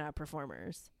 We are not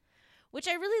performers, which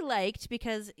I really liked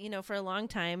because, for a long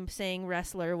time saying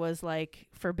wrestler was like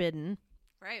forbidden.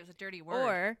 Right. It was a dirty word.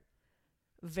 Or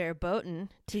verboten,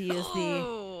 to use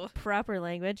the proper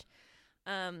language.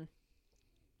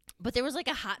 But there was like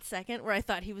a hot second where I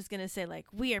thought he was going to say like,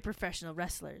 we are professional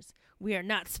wrestlers. We are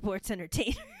not sports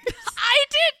entertainers. I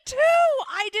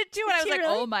did too. And I was like,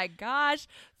 really? Oh my gosh,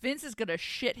 Vince is going to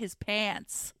shit his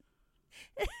pants.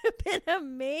 It would have been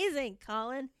amazing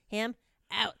calling him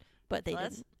out. But they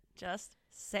didn't. Just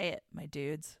say it, my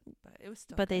dudes. But it was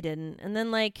still But they didn't. And then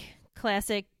like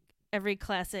classic every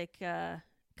classic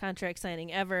contract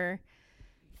signing ever,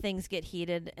 things get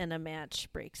heated and a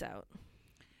match breaks out.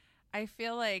 I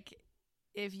feel like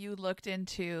if you looked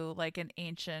into like an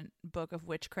ancient book of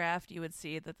witchcraft, you would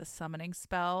see that the summoning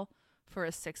spell for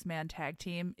a 6-man tag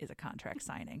team is a contract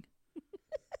signing.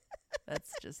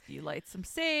 That's just, you light some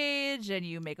sage and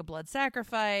you make a blood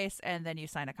sacrifice and then you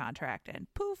sign a contract and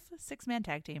poof, 6-man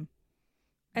tag team.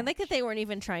 I like that they weren't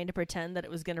even trying to pretend that it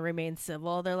was going to remain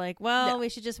civil. They're like, well, we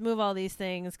should just move all these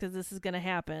things because this is going to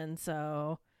happen.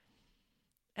 So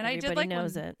and everybody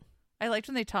knows it. I liked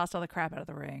when they tossed all the crap out of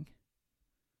the ring.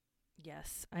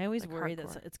 Yes. I always Like worry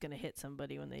hardcore. that it's going to hit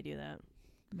somebody when they do that.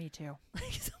 Me too.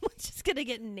 Like someone's just going to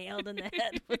get nailed in the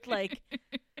head with like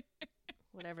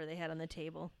whatever they had on the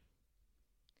table.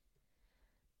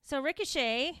 So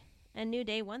Ricochet and New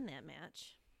Day won that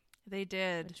match. They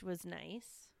did. Which was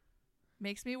nice.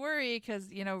 Makes me worry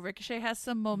because, you know, Ricochet has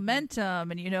some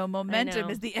momentum and, you know, momentum know.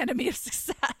 is the enemy of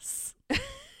success.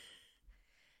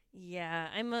 Yeah,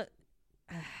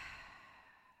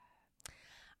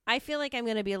 I feel like I'm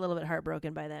going to be a little bit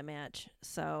heartbroken by that match.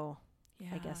 So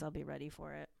I guess I'll be ready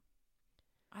for it.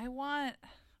 I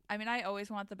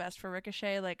always want the best for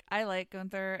Ricochet. Like, I like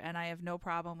Gunther and I have no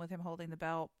problem with him holding the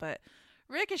belt, but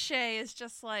Ricochet is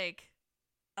just like,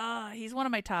 he's one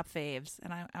of my top faves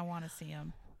and I want to see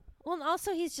him. Well, and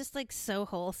also he's just like so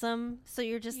wholesome. So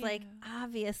you're just like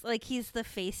obvious, like he's the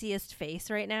faciest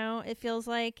face right now. It feels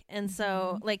like, and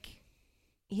so like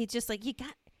he's just like you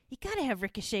got to have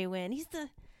Ricochet win. He's the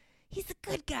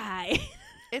good guy.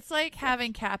 It's like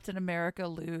having Captain America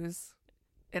lose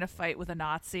in a fight with a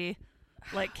Nazi.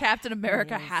 Like Captain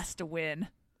America has to win.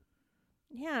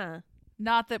 Yeah.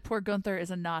 Not that poor Gunther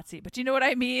is a Nazi, but you know what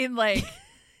I mean? Like.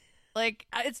 Like,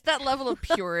 it's that level of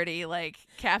purity, like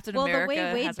Captain America. Well, the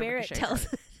way Wade has Barrett tells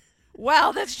it.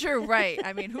 Well, that's true, right.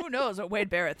 I mean, who knows what Wade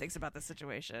Barrett thinks about this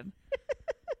situation.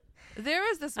 There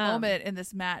was this moment in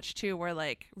this match, too, where,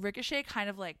 like, Ricochet kind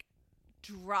of, like,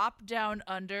 dropped down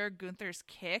under Gunther's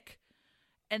kick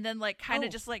and then, like, kind of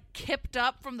just, like, kipped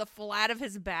up from the flat of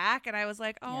his back. And I was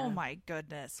like, oh, my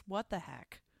goodness, what the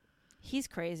heck? He's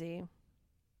crazy.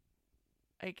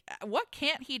 Like, what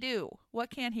can't he do? What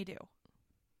can he do?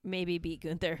 Maybe beat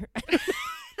Gunther.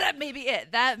 That may be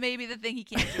it. That may be the thing he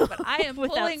can't do. But I am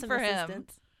pulling for him.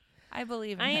 I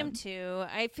believe in him. I am too.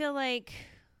 I feel like.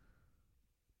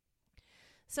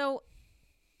 So,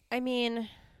 I mean,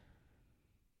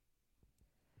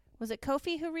 was it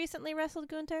Kofi who recently wrestled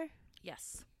Gunther?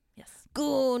 Yes.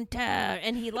 Gunther,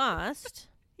 and he lost.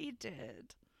 He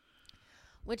did.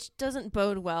 Which doesn't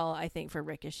bode well, I think, for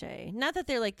Ricochet. Not that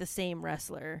they're like the same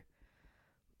wrestler,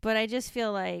 but I just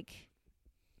feel like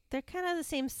they're kind of the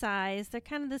same size. They're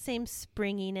kind of the same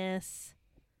springiness.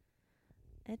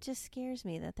 It just scares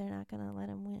me that they're not going to let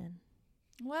him win.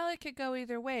 Well, it could go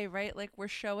either way, right? Like, we're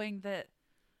showing that,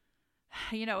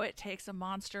 you know, it takes a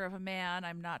monster of a man.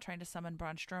 I'm not trying to summon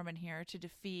Braun Strowman here to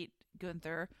defeat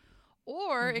Gunther.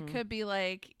 Or it could be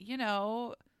like, you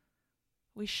know,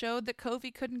 we showed that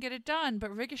Kofi couldn't get it done,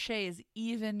 but Ricochet is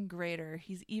even greater.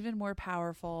 He's even more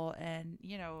powerful. And,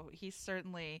 you know, he's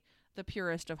certainly the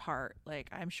purest of heart. Like,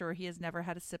 I'm sure he has never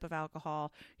had a sip of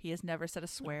alcohol. He has never said a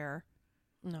swear.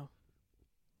 No.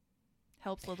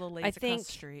 Helps little ladies across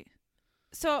the street.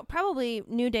 So probably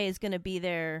New Day is going to be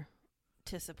there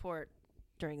to support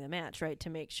during the match, right? To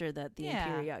make sure that the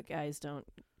Imperial guys don't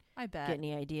get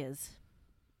any ideas.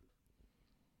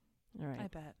 All right. I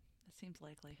bet. It seems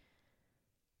likely.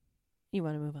 You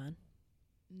want to move on?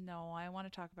 No, I want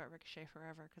to talk about Ricochet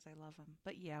forever because I love him.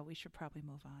 But yeah, we should probably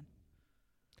move on.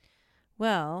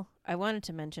 Well, I wanted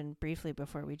to mention briefly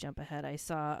before we jump ahead, I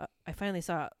finally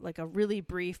saw like a really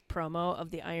brief promo of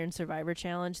the Iron Survivor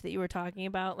Challenge that you were talking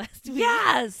about last week.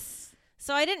 Yes!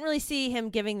 So I didn't really see him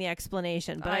giving the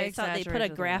explanation, but I thought they put a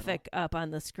exaggerated graphic up on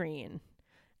the screen.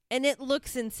 And it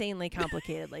looks insanely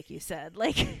complicated, like you said.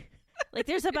 Like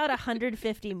there's about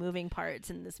 150 moving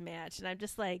parts in this match. And I'm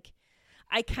just like,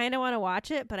 I kind of want to watch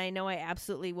it, but I know I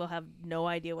absolutely will have no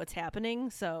idea what's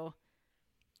happening. So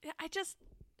yeah,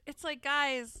 it's like,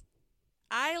 guys,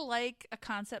 I like a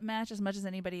concept match as much as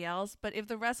anybody else, but if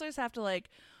the wrestlers have to like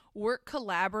work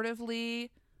collaboratively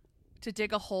to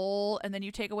dig a hole and then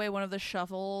you take away one of the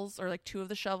shovels or like two of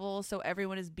the shovels so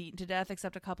everyone is beaten to death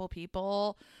except a couple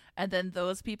people, and then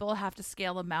those people have to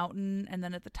scale a mountain, and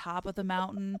then at the top of the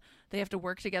mountain they have to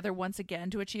work together once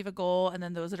again to achieve a goal, and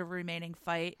then those that are remaining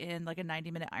fight in like a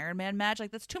 90-minute Iron Man match.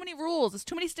 Like, that's too many rules. It's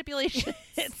too many stipulations.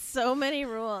 It's so many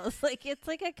rules. Like, it's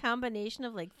like a combination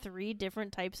of like 3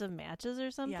 different types of matches or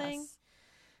something. Yes.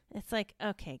 It's like,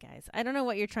 okay, guys, I don't know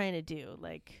what you're trying to do.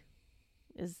 Like,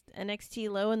 is NXT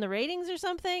low in the ratings or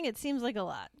something? It seems like a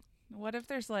lot. What if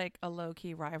there's like a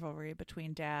low-key rivalry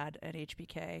between Dad and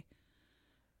HBK?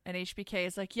 And HBK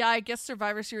is like, yeah, I guess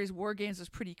Survivor Series War Games was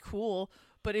pretty cool,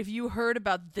 but have you heard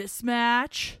about this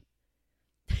match?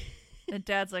 And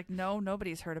Dad's like, no,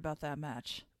 nobody's heard about that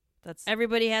match.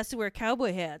 Everybody has to wear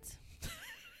cowboy hats.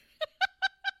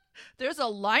 There's a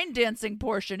line dancing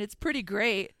portion. It's pretty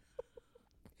great.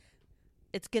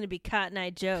 It's going to be Cotton Eye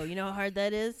Joe. You know how hard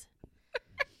that is?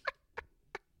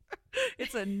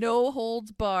 It's a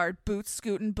no-holds-barred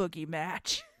boot-scootin' boogie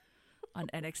match on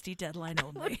NXT Deadline I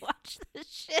only. would watch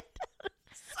this shit.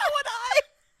 So would I.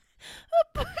 A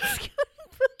boot-scootin'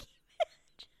 boogie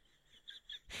match.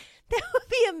 That would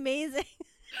be amazing.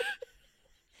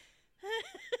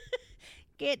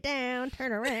 Get down,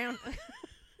 turn around.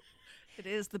 It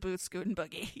is the boot-scootin'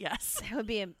 boogie, yes. That would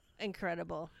be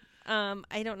incredible.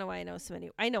 I don't know why I know so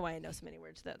many. I know why I know so many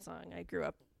words to that song. I grew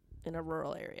up in a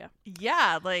rural area.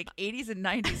 Yeah, like 80s and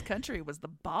 90s country was the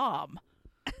bomb.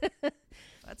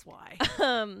 That's why.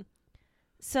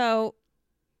 So,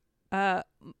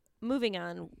 moving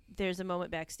on, there's a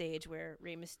moment backstage where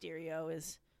Rey Mysterio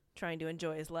is trying to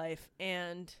enjoy his life,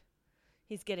 and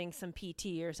he's getting some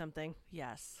PT or something.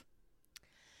 Yes.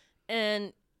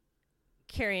 And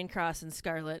Karrion Kross and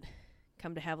Scarlett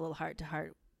come to have a little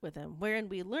heart-to-heart with him, wherein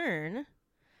we learn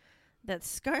that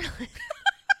Scarlett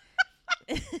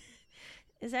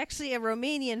is actually a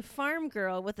Romanian farm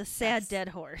girl with a sad dead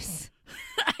horse.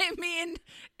 I mean,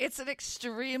 it's an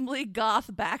extremely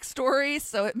goth backstory,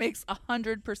 so it makes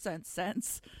 100%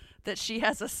 sense that she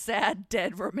has a sad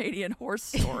dead Romanian horse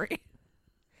story.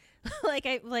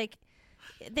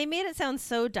 They made it sound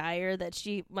so dire that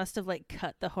she must have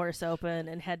cut the horse open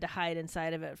and had to hide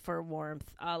inside of it for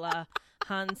warmth, a la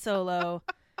Han Solo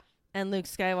and Luke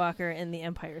Skywalker in The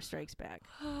Empire Strikes Back.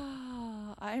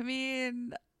 I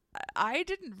mean, I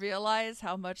didn't realize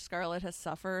how much Scarlett has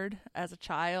suffered as a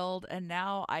child, and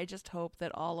now I just hope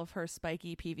that all of her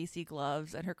spiky PVC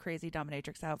gloves and her crazy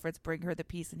dominatrix outfits bring her the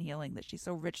peace and healing that she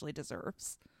so richly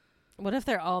deserves. What if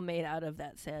they're all made out of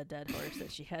that sad dead horse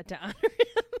that she had to honor him?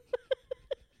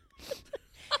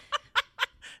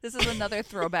 This is another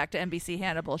throwback to NBC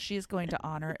Hannibal. She's going to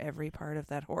honor every part of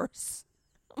that horse.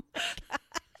 Oh my God.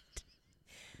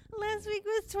 Last week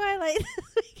was Twilight.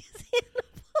 This week is Hannibal.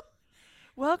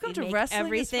 Welcome to Wrestling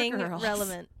Everything is for Girls.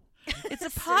 Relevant. It's a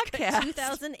podcast.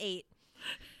 2008.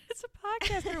 It's a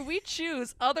podcast where we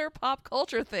choose other pop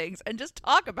culture things and just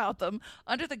talk about them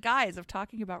under the guise of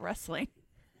talking about wrestling.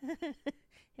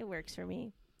 It works for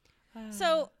me.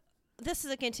 So this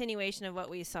is a continuation of what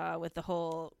we saw with the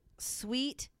whole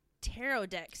sweet tarot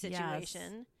deck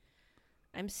situation. Yes.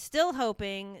 I'm still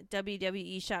hoping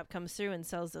WWE Shop comes through and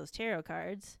sells those tarot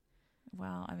cards.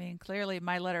 Well, I mean, clearly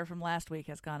my letter from last week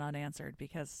has gone unanswered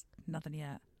because nothing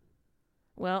yet.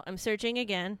 Well, I'm searching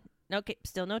again. Okay,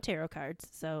 still no tarot cards,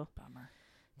 so bummer.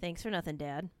 Thanks for nothing,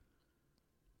 Dad.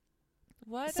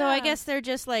 What? So I guess they're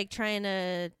just trying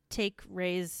to take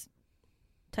Ray's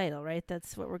title, right?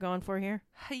 That's what we're going for here?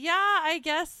 Yeah, I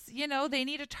guess, they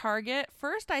need a target.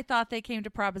 First, I thought they came to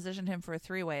proposition him for a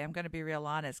three-way. I'm going to be real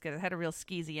honest, because it had a real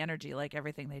skeezy energy like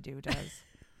everything they do does.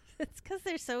 It's because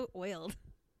they're so oiled.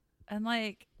 And,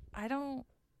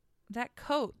 that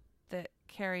coat that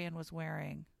Karrion was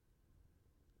wearing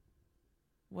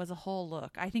was a whole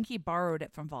look. I think he borrowed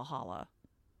it from Valhalla.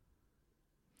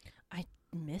 I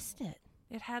missed it.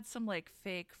 It had some,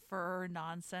 fake fur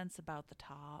nonsense about the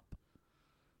top.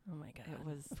 Oh my God! It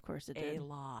was, of course, it a did.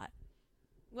 lot.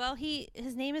 Well,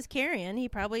 his name is Karrion. He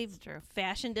probably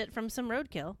fashioned it from some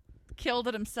roadkill. Killed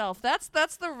it himself. That's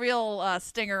the real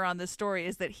stinger on this story,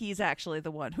 is that he's actually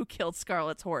the one who killed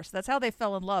Scarlett's horse. That's how they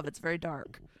fell in love. It's very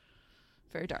dark.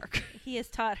 Very dark. He has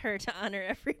taught her to honor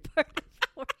every part of the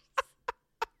horse.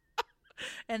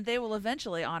 And they will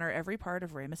eventually honor every part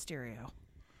of Rey Mysterio.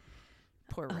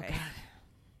 Poor Rey. God.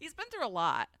 He's been through a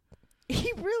lot.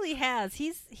 He really has.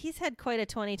 He's had quite a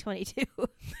 2022.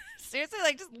 Seriously,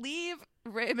 just leave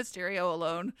Rey Mysterio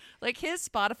alone. His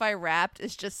Spotify Wrapped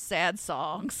is just sad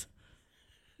songs.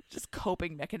 Just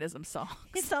coping mechanism songs.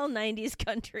 It's all 90s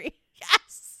country.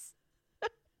 Yes!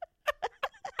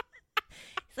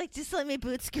 He's just let me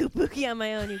boot scoop boogie on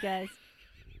my own, you guys.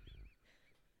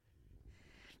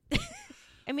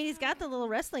 I mean, he's got the little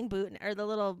wrestling boot, or the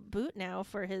little boot now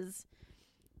for his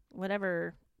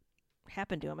whatever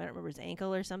happened to him. I don't remember, his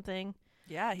ankle or something.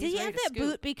 Yeah, did he have that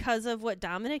boot because of what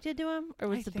Dominic did to him, or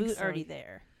was the boot already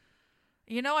there?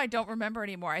 I don't remember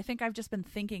anymore. I think I've just been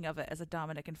thinking of it as a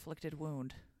Dominic inflicted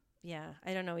wound. Yeah,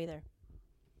 I don't know either.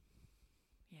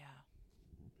 Yeah.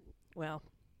 Well,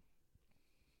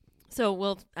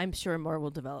 so I'm sure more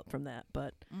will develop from that,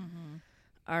 but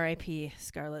R.I.P.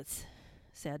 Scarlett's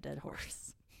sad dead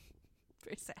horse.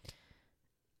 Very sad.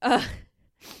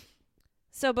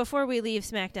 So before we leave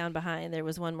SmackDown behind, there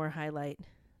was one more highlight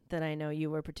that I know you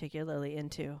were particularly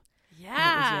into. And it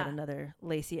was yet another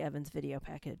Lacey Evans video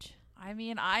package. I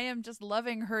mean, I am just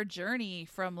loving her journey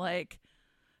from like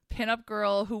pinup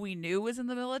girl who we knew was in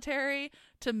the military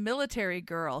to military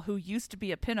girl who used to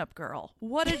be a pinup girl.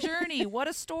 What a journey. What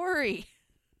a story.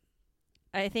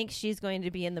 I think she's going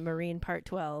to be in the Marine Part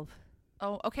 12.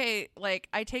 Oh, okay. Like,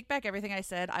 I take back everything I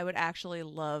said. I would actually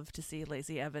love to see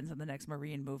Lacey Evans in the next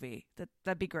Marine movie.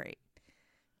 That'd be great.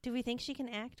 Do we think she can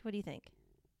act? What do you think?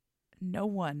 No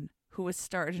one who has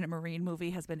starred in a Marine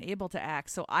movie has been able to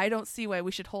act, so I don't see why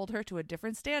we should hold her to a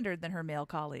different standard than her male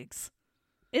colleagues.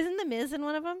 Isn't The Miz in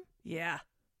one of them? Yeah.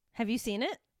 Have you seen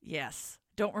it? Yes.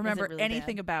 Don't remember really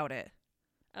anything bad? about it.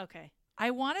 Okay.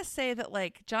 I want to say that,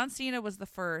 like, John Cena was the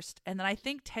first, and then I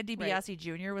think Ted DiBiase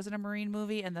Jr. was in a Marine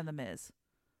movie, and then The Miz.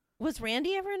 Was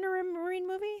Randy ever in a Marine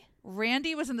movie?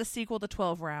 Randy was in the sequel to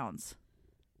 12 Rounds.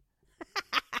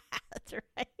 That's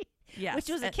right. Yes. Which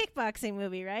was a kickboxing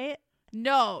movie, right?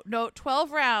 No.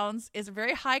 12 Rounds is a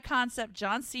very high-concept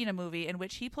John Cena movie in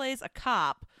which he plays a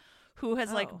cop who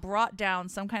has, like, brought down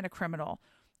some kind of criminal.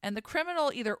 And the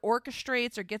criminal either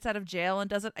orchestrates or gets out of jail and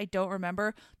does it. I don't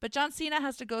remember. But John Cena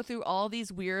has to go through all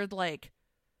these weird, like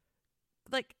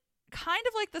kind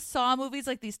of like the Saw movies,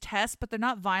 like these tests, but they're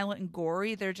not violent and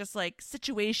gory. They're just like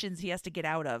situations he has to get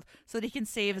out of so that he can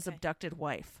save his abducted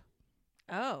wife.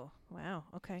 Oh, wow.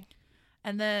 Okay.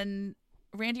 And then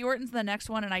Randy Orton's the next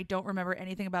one, and I don't remember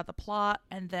anything about the plot.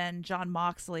 And then John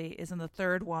Moxley is in the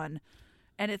third one,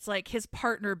 and it's like his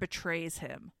partner betrays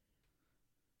him.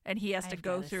 And he has to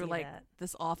go through, like,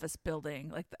 this office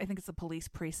building. Like, I think it's a police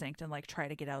precinct and, like, try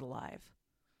to get out alive.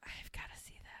 I've got to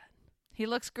see that. He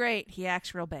looks great. He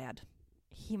acts real bad.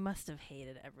 He must have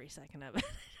hated every second of it.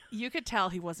 You could tell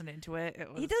he wasn't into it.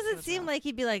 He doesn't seem like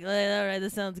he'd be like, all right,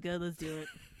 this sounds good. Let's do it.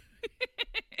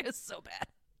 It was so bad.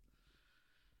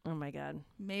 Oh, my God.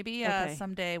 Maybe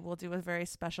someday we'll do a very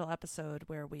special episode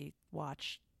where we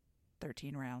watch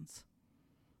 13 rounds.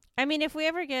 I mean, if we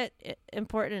ever get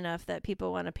important enough that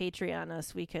people want to Patreon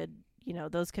us, we could,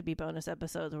 those could be bonus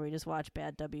episodes where we just watch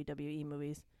bad WWE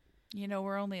movies.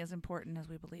 We're only as important as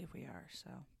we believe we are, so.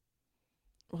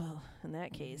 Well, in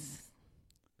that case,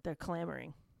 they're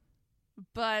clamoring.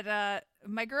 But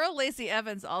my girl Lacey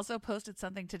Evans also posted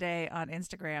something today on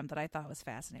Instagram that I thought was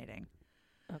fascinating.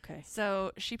 Okay.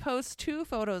 So she posts 2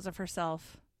 photos of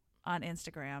herself on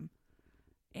Instagram,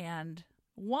 and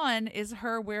one is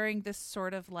her wearing this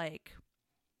sort of like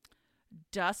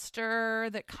duster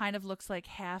that kind of looks like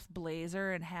half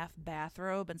blazer and half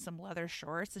bathrobe and some leather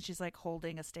shorts, and she's like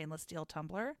holding a stainless steel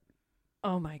tumbler.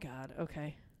 Oh my God.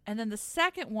 Okay. And then the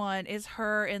second one is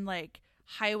her in like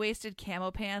high-waisted camo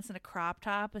pants and a crop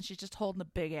top, and she's just holding a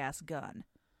big ass gun.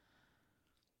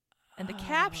 And the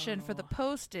caption for the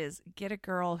post is, "Get a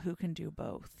girl who can do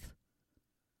both."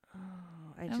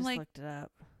 Oh, I just looked it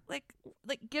up. Like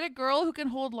get a girl who can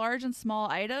hold large and small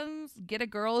items. Get a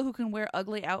girl who can wear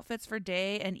ugly outfits for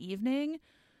day and evening.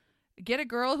 Get a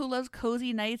girl who loves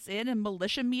cozy nights in and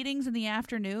militia meetings in the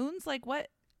afternoons. Like what?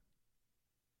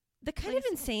 The kind of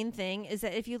insane thing is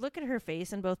that if you look at her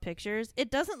face in both pictures, it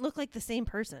doesn't look like the same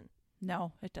person.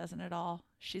 No, it doesn't at all.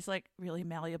 She's like really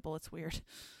malleable. It's weird.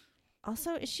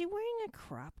 Also, is she wearing a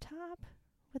crop top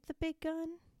with the big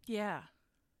gun? Yeah.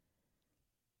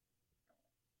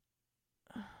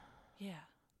 Yeah.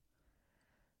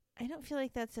 I don't feel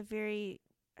like that's I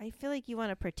feel like you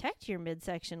want to protect your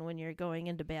midsection when you're going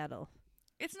into battle.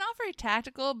 It's not very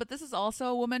tactical, but this is also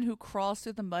a woman who crawls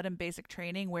through the mud in basic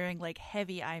training wearing like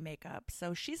heavy eye makeup.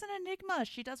 So she's an enigma.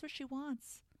 She does what she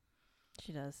wants.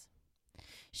 She does.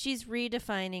 She's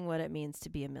redefining what it means to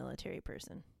be a military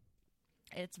person.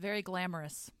 It's very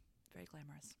glamorous. Very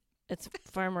glamorous. It's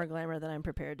far more glamour than I'm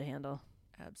prepared to handle.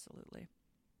 Absolutely.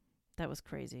 That was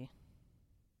crazy.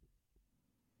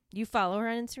 You follow her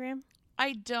on Instagram?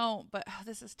 I don't, but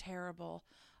this is terrible.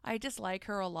 I dislike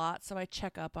her a lot, so I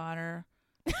check up on her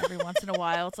every once in a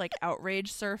while. It's like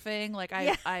outrage surfing. Like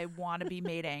I want to be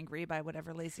made angry by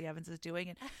whatever Lacey Evans is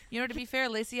doing. And to be fair,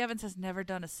 Lacey Evans has never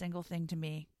done a single thing to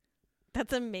me.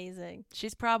 That's amazing.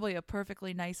 She's probably a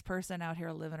perfectly nice person out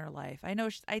here living her life.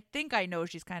 I think I know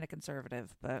she's kind of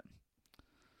conservative, but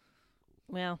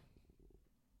well,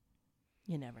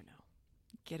 you never know.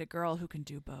 Get a girl who can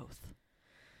do both.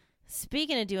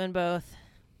 Speaking of doing both,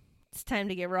 it's time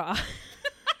to get raw.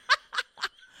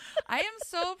 I am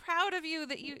so proud of you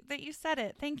that you said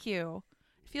it. Thank you.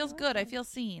 It feels good. I feel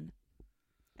seen.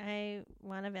 I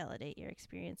want to validate your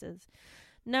experiences.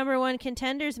 Number 1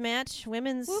 contenders match,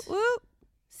 women's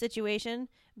situation,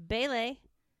 Bayley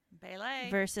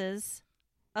versus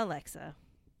Alexa.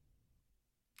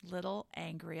 Little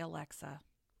angry Alexa.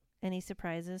 Any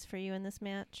surprises for you in this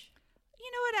match?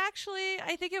 You know what? Actually,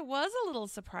 I think it was a little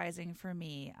surprising for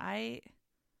me. I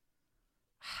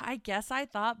guess I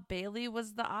thought Bailey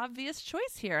was the obvious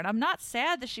choice here, and I'm not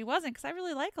sad that she wasn't because I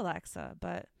really like Alexa.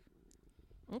 But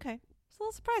okay, it's a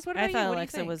little surprised. What about I thought you? What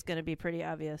Alexa do you think? was going to be pretty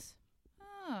obvious.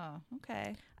 Oh,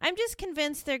 okay. I'm just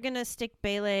convinced they're going to stick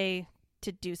Bailey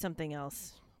to do something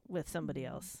else with somebody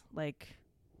else. Like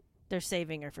they're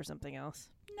saving her for something else.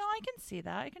 No, I can see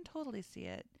that. I can totally see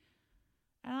it.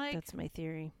 And that's my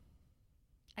theory.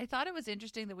 I thought it was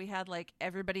interesting that we had like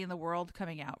everybody in the world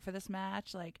coming out for this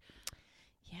match. Like,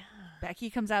 yeah, Becky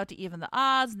comes out to even the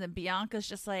odds, and then Bianca's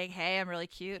just like, "Hey, I'm really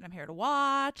cute, and I'm here to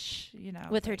watch." You know,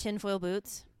 with her tinfoil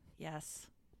boots. Yes,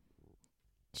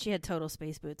 she had total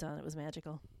space boots on. It was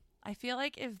magical. I feel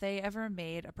like if they ever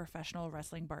made a professional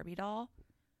wrestling Barbie doll,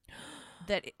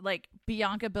 that like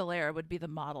Bianca Belair would be the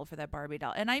model for that Barbie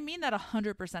doll. And I mean that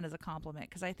 100% as a compliment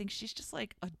because I think she's just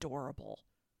like adorable.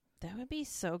 That would be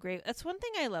so great. That's one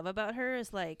thing I love about her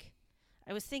is like,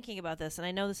 I was thinking about this and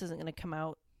I know this isn't going to come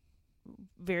out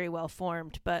very well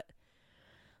formed, but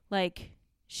like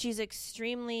she's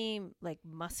extremely like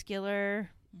muscular,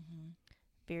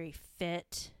 very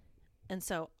fit. And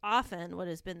so often what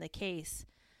has been the case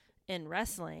in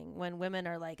wrestling when women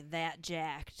are like that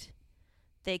jacked,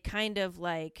 they kind of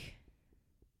like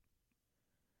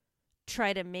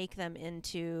try to make them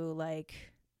into like,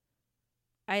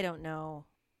 I don't know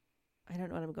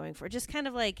what I'm going for. Just kind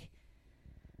of like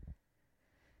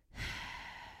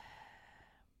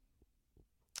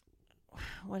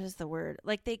what is the word?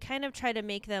 Like they kind of try to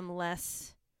make them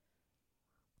less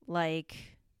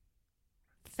like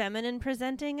feminine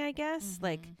presenting, I guess.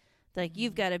 Like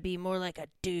you've got to be more like a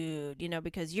dude, you know,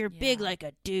 because you're big like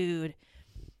a dude.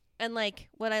 And like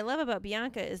what I love about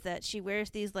Bianca is that she wears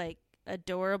these like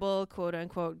adorable quote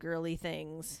unquote girly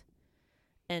things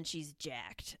and she's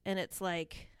jacked. And it's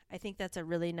like, I think that's a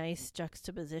really nice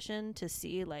juxtaposition to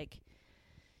see like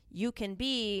you can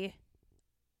be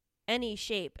any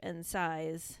shape and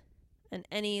size and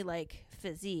any like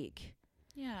physique.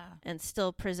 Yeah. And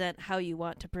still present how you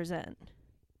want to present.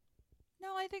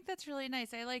 No, I think that's really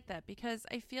nice. I like that because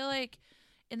I feel like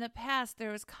in the past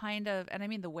there was kind of, and I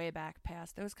mean the way back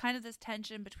past, there was kind of this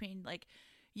tension between like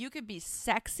you could be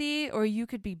sexy or you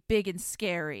could be big and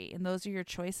scary, and those are your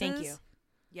choices. Thank you.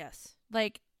 Yes.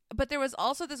 Like, but there was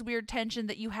also this weird tension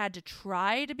that you had to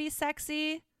try to be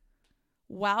sexy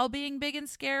while being big and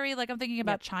scary. Like I'm thinking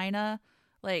about China.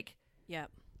 Like,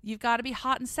 you've got to be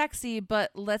hot and sexy,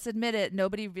 but let's admit it,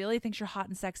 nobody really thinks you're hot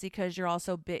and sexy because you're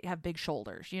also big, have big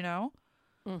shoulders, you know?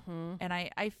 And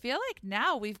I feel like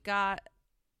now we've got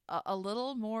a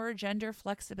little more gender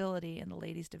flexibility in the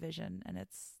ladies division, and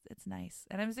it's nice.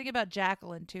 And I was thinking about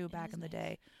Jacqueline too back in the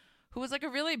day, who was like a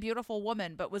really beautiful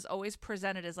woman, but was always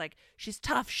presented as like, she's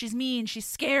tough, she's mean, she's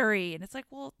scary. And it's like,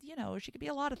 well, you know, she could be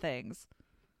a lot of things.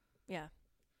 Yeah.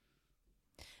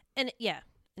 And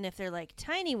and if they're like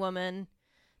tiny woman,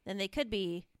 then they could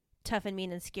be tough and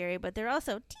mean and scary, but they're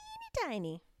also teeny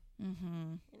tiny.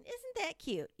 And isn't that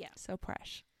cute? Yeah. So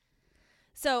fresh.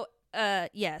 So,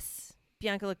 yes,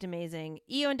 Bianca looked amazing.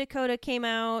 Io and Dakota came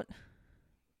out.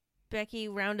 Becky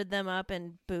rounded them up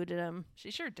and booted them.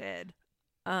 She sure did.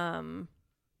 And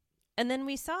then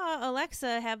we saw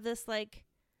Alexa have this like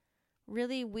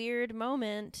really weird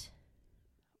moment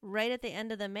right at the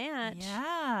end of the match.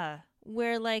 Yeah.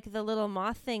 Where like the little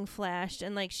moth thing flashed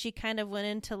and like she kind of went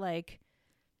into like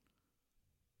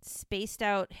spaced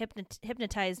out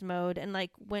hypnotized mode and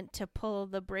like went to pull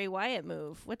the Bray Wyatt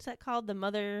move. What's that called? The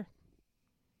mother?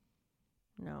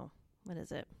 No. What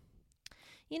is it?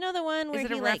 You know the one where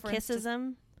he like kisses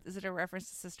him? Is it a reference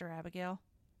to Sister Abigail?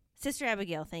 Sister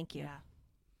Abigail, thank you. Yeah.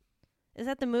 Is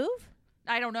that the move?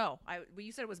 I don't know.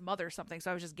 You said it was mother something, so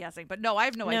I was just guessing. But no, I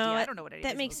have no idea. I don't know what it is.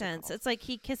 That makes sense. It's like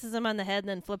he kisses him on the head and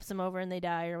then flips him over and they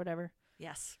die or whatever.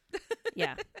 Yes.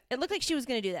 Yeah. It looked like she was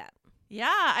going to do that. Yeah,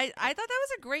 I thought that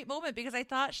was a great moment because I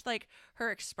thought like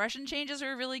her expression changes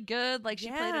were really good. Like she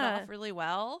played it off really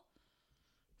well.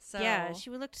 So yeah, she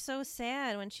looked so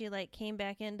sad when she like came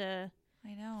back into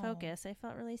I focus. I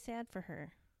felt really sad for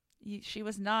her. She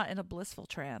was not in a blissful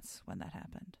trance when that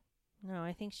happened. No,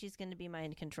 I think she's going to be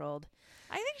mind controlled.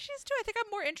 I think she's too. I think I'm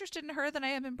more interested in her than I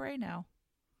am in Bray now.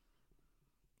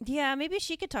 Yeah, maybe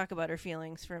she could talk about her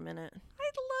feelings for a minute.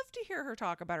 I'd love to hear her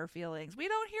talk about her feelings. We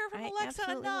don't hear from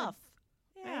Alexa enough.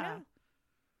 Would. Yeah.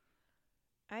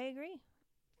 I agree.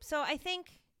 So I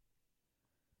think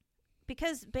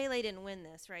because Bayley didn't win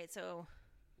this, right? So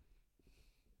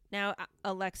now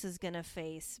Alexa's going to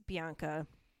face Bianca.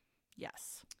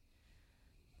 Yes.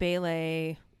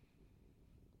 Bayley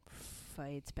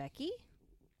fights Becky?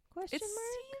 Question It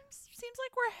mark? seems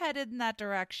like we're headed in that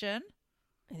direction.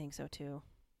 I think so too.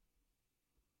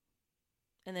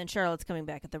 And then Charlotte's coming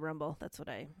back at the Rumble. That's what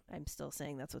I'm still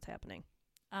saying. That's what's happening.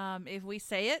 If we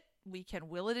say it, we can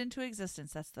will it into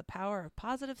existence. That's the power of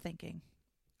positive thinking.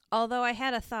 Although I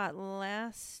had a thought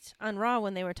last on Raw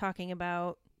when they were talking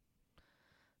about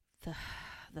the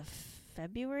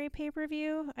February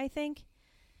pay-per-view, I think.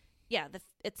 Yeah,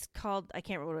 it's called, I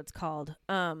can't remember what it's called.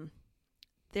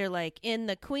 They're like in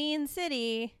the Queen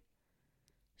City,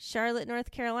 Charlotte,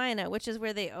 North Carolina, which is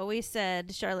where they always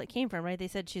said Charlotte came from, right? They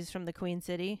said she's from the Queen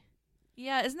City.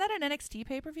 Yeah, isn't that an NXT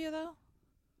pay-per-view though?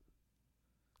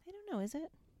 I don't know, is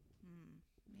it?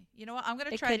 You know what? I'm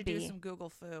going to try to do some Google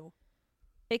foo.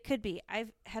 It could be.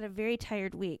 I've had a very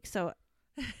tired week, so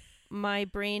my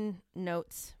brain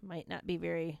notes might not be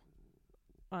very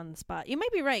on the spot. You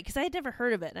might be right, because I had never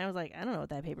heard of it, and I was like, I don't know what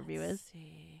that pay-per-view is.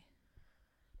 See.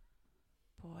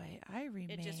 Boy, I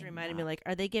remember. It just reminded me, like,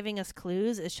 are they giving us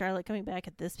clues? Is Charlotte coming back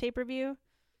at this pay-per-view?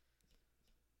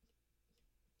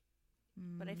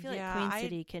 But I feel like Queen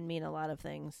City can mean a lot of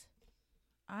things.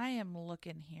 I am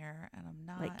looking here, and I'm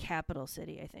not. Like Capital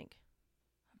City, I think.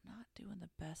 I'm not doing the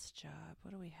best job.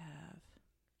 What do we have?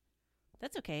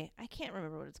 That's okay. I can't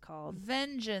remember what it's called.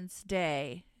 Vengeance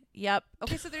Day. Yep.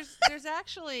 Okay, so there's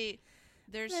actually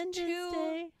Vengeance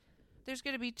Day. There's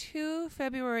going to be 2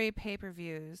 February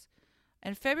pay-per-views.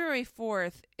 And February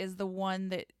 4th is the one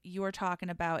that you were talking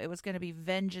about. It was going to be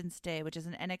Vengeance Day, which is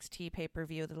an NXT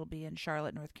pay-per-view that'll be in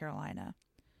Charlotte, North Carolina.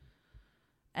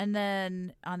 And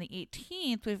then on the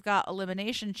 18th, we've got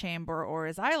Elimination Chamber, or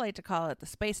as I like to call it, the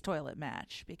Space Toilet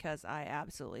match, because I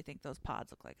absolutely think those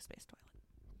pods look like a space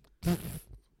toilet.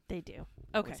 They do.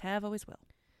 Okay. Always have, always will.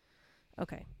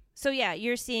 Okay. So, yeah,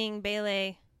 you're seeing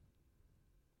Bayley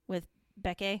with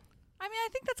Becky. I mean, I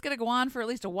think that's going to go on for at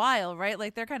least a while, right?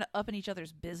 Like, they're kind of up in each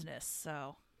other's business,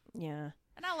 so. Yeah.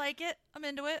 And I like it. I'm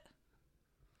into it.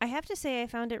 I have to say I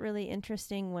found it really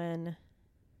interesting when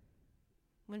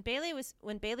Bayley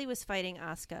was fighting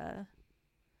Asuka.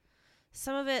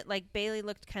 Some of it, like, Bayley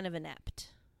looked kind of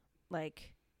inept.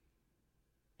 Like,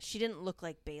 she didn't look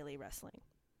like Bayley wrestling.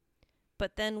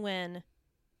 But then when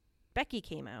Becky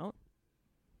came out,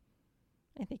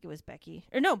 I think it was Becky.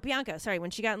 Or no, Bianca. Sorry,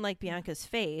 when she got in, like, Bianca's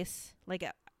face, like,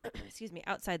 excuse me,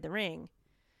 outside the ring,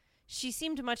 she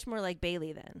seemed much more like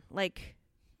Bayley then. Like,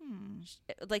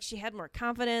 like she had more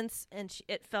confidence, and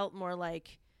it felt more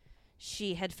like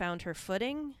she had found her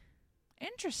footing.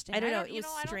 Interesting. I don't know. It was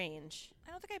strange.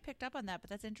 I don't think I picked up on that, but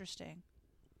that's interesting.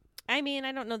 I mean,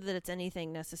 I don't know that it's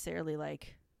anything necessarily,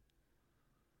 like,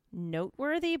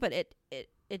 noteworthy, but it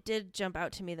did jump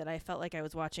out to me that I felt like I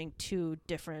was watching 2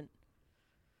 different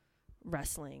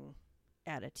wrestling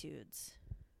attitudes,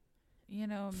 you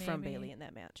know, maybe, from Bayley in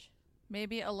that match.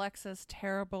 Maybe Alexa's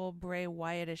terrible Bray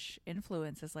Wyatt-ish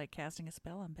influence is like casting a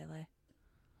spell on Bayley.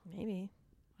 Maybe.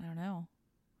 I don't know.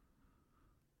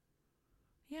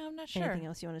 Yeah, I'm not sure. Anything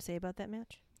else you want to say about that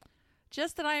match?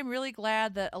 Just that I am really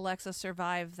glad that Alexa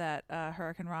survived that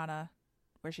Hurricane Rana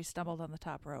where she stumbled on the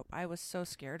top rope. I was so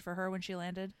scared for her when she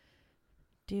landed.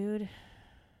 Dude.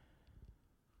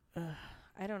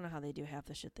 I don't know how they do half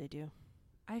the shit they do.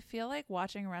 I feel like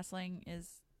watching wrestling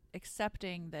is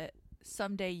accepting that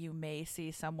someday you may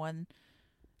see someone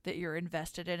that you're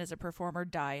invested in as a performer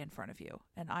die in front of you.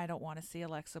 And I don't want to see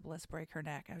Alexa Bliss break her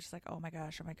neck. I was just like, oh my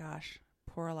gosh,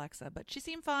 poor Alexa. But she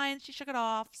seemed fine. She shook it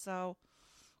off. So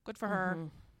good for her.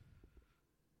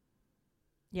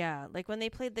 Yeah, like when they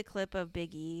played the clip of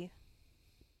Big E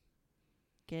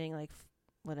getting, like,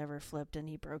 whatever flipped and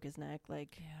he broke his neck.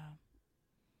 Like, yeah.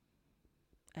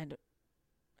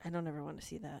 I don't ever want to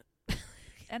see that.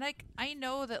 And I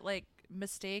know that, like,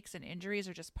 mistakes and injuries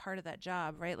are just part of that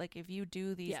job, right? Like, if you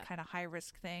do these kind of high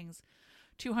risk things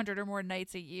 200 or more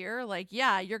nights a year, like,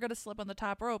 yeah, you're going to slip on the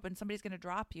top rope and somebody's going to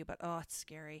drop you, but oh, it's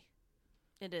scary.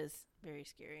 It is very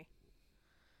scary.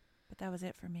 But that was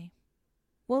it for me.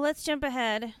 Well, let's jump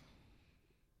ahead.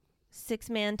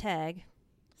 6-man tag.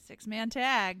 6-man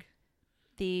tag.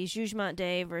 The Judgment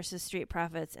Day versus Street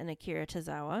Profits and Akira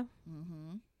Tozawa.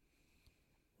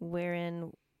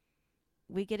 Wherein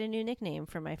we get a new nickname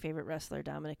for my favorite wrestler,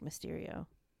 Dominic Mysterio.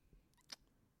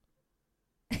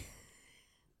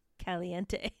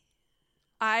 Caliente.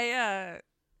 I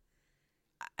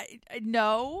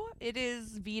no, it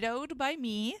is vetoed by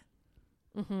me.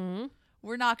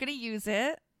 We're not going to use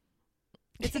it.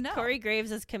 It's a no. Corey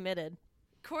Graves is committed.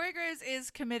 Corey Graves is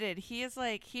committed. He is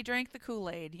like, he drank the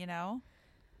Kool-Aid, you know?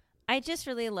 I just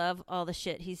really love all the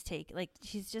shit he's taking. Like,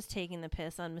 he's just taking the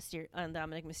piss on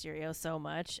Dominic Mysterio so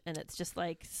much, and it's just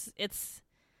like, it's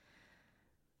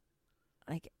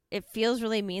like, it feels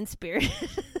really mean-spirited.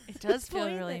 It does feel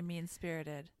really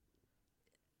mean-spirited.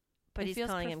 But he's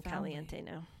calling him profoundly. Caliente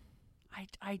now.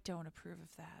 I don't approve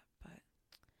of that, but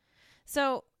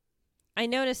So I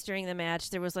noticed during the match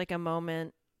there was like a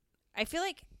moment. I feel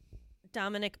like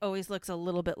Dominic always looks a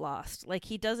little bit lost. Like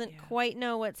he doesn't quite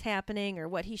know what's happening or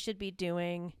what he should be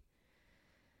doing.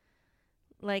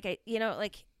 Like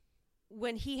like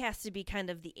when he has to be kind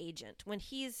of the agent. When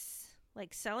he's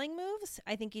like selling moves,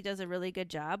 I think he does a really good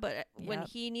job. But when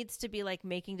he needs to be like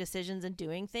making decisions and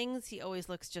doing things, he always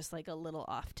looks just like a little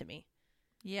off to me.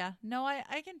 yeah, no, I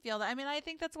can feel that. I mean, I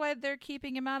think that's why they're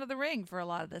keeping him out of the ring for a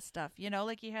lot of this stuff. You know,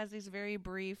 like he has these very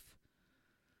brief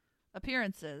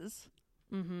appearances,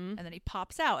 and then he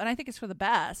pops out, and I think it's for the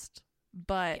best.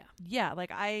 But yeah,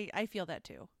 like I feel that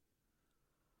too.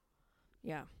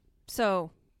 Yeah.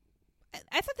 So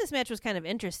I thought this match was kind of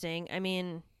interesting. I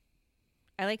mean,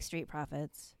 I like Street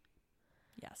Profits.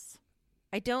 Yes.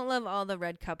 I don't love all the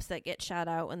red cups that get shot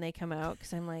out when they come out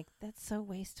because I'm like, that's so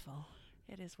wasteful.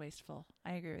 It is wasteful.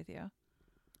 I agree with you.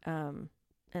 And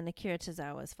Akira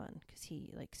Tozawa is fun because he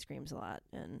like screams a lot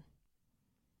and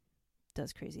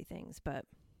does crazy things. But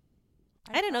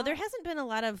I don't know. There hasn't been a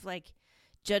lot of like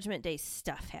Judgment Day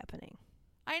stuff happening.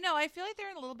 I know. I feel like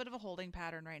they're in a little bit of a holding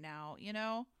pattern right now. You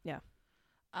know. Yeah.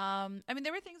 I mean,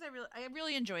 there were things I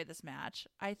really enjoyed this match.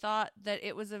 I thought that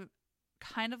it was a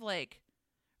kind of like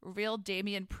real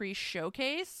Damian Priest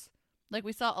showcase. Like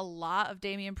we saw a lot of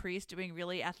Damian Priest doing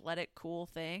really athletic, cool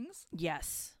things.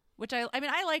 Yes. Which I mean,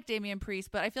 I like Damian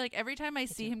Priest, but I feel like every time I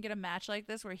see him get a match like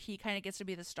this where he kind of gets to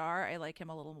be the star, I like him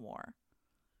a little more.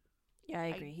 Yeah, I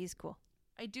agree. He's cool.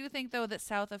 I do think, though, that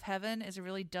South of Heaven is a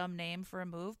really dumb name for a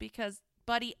move because,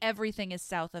 buddy, everything is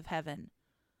South of Heaven.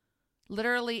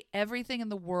 Literally everything in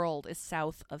the world is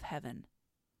South of Heaven.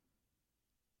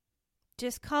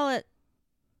 Just call it...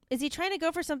 Is he trying to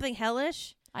go for something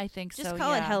hellish? I think so, Just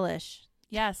call it hellish.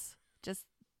 Yes. Just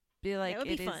be like, that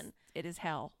would be fun. It is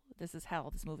hell. This is hell.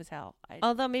 This move is hell.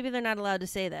 Although maybe they're not allowed to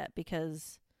say that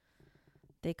because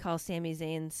they call Sami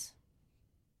Zayn's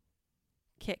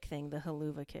kick thing the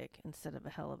haluva kick instead of a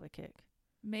hell of a kick.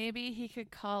 Maybe he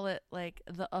could call it like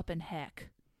the up and heck.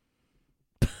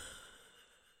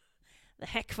 The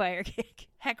heckfire kick.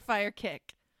 Heckfire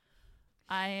kick.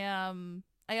 I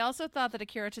also thought that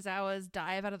Akira Tozawa's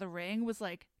dive out of the ring was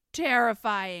like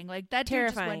terrifying. Like that dude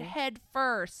just went head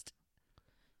first.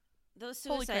 Those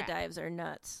suicide dives are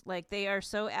nuts. Like they are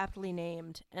so aptly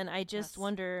named, and I just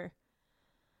wonder,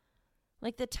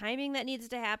 like the timing that needs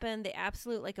to happen, the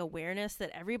absolute like awareness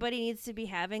that everybody needs to be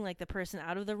having, like the person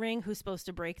out of the ring who's supposed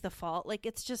to break the fault. Like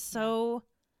it's just so.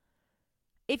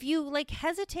 If you like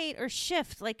hesitate or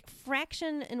shift like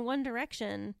fraction in one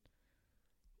direction,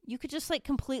 you could just like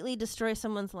completely destroy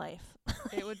someone's life.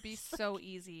 It would be so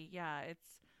easy. Yeah,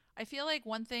 I feel like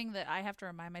one thing that I have to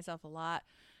remind myself a lot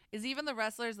is even the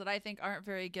wrestlers that I think aren't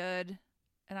very good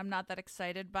and I'm not that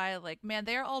excited by, like, man,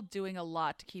 they're all doing a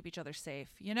lot to keep each other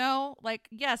safe. You know? Like,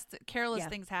 yes, careless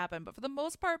things happen, but for the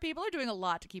most part, people are doing a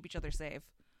lot to keep each other safe.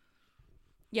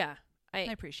 Yeah. I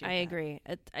appreciate that. I agree.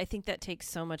 I think that takes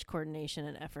so much coordination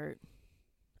and effort.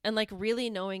 And like really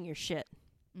knowing your shit.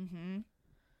 Mm-hmm.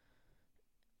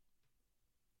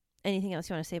 Anything else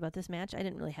you want to say about this match? I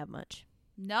didn't really have much.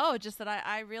 No, just that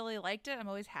I really liked it. I'm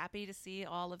always happy to see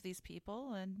all of these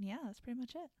people. And yeah, that's pretty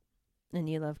much it. And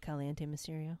you love Caliente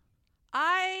Mysterio?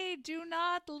 I do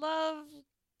not love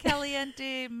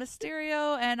Caliente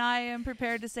Mysterio, and I am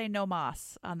prepared to say no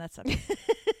mas on that subject.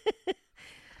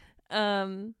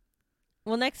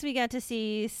 Well, next we got to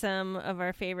see some of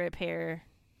our favorite pair,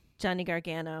 Johnny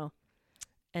Gargano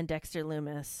and Dexter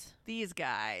Lumis. These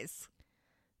guys.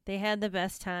 They had the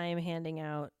best time handing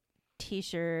out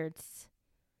T-shirts,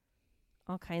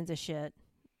 all kinds of shit.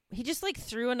 He just like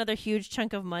threw another huge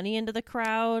chunk of money into the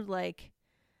crowd. Like,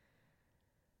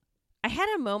 I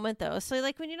had a moment though. So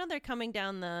like when they're coming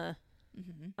down the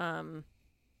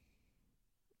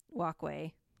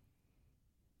walkway,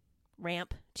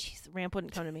 ramp. Jeez, ramp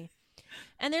wouldn't come to me.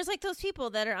 And there's like those people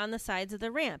that are on the sides of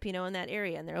the ramp, in that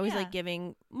area, and they're always like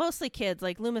giving mostly kids.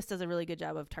 Like Loomis does a really good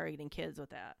job of targeting kids with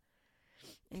that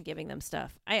and giving them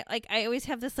stuff. I always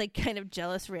have this like kind of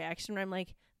jealous reaction where I'm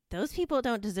like, those people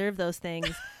don't deserve those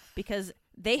things because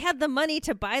they had the money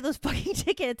to buy those fucking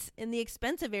tickets in the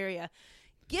expensive area.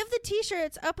 Give the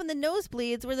T-shirts up in the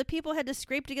nosebleeds where the people had to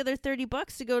scrape together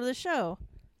 $30 to go to the show.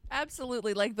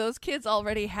 Absolutely. Like those kids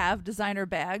already have designer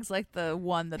bags like the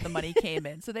one that the money came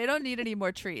in. So they don't need any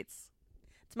more treats.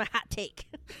 It's my hot take.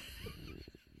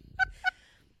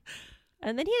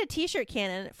 And then he had a T-shirt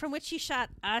cannon from which he shot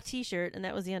a T-shirt, and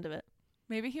that was the end of it.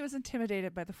 Maybe he was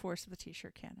intimidated by the force of the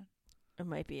T-shirt cannon. It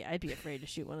might be. I'd be afraid to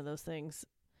shoot one of those things.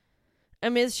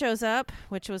 Miz shows up,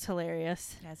 which was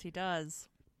hilarious. Yes, he does.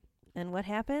 And what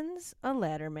happens? A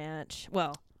ladder match.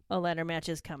 Well, a ladder match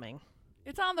is coming.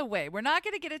 It's on the way. We're not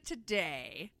going to get it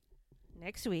today.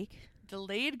 Next week.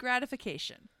 Delayed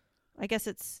gratification. I guess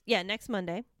it's, next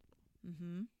Monday.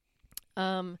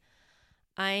 Mm-hmm.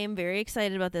 I am very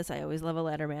excited about this. I always love a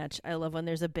ladder match. I love when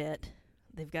there's a bit.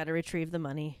 They've got to retrieve the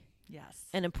money. Yes.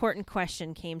 An important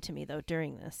question came to me, though,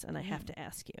 during this, and I have to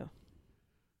ask you.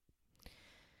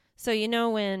 So,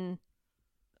 when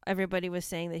everybody was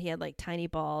saying that he had, like, tiny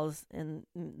balls, and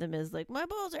the Miz, like, my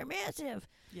balls are massive.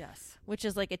 Yes. Which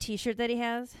is, like, a T-shirt that he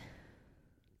has.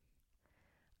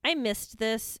 I missed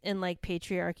this in, like,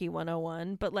 Patriarchy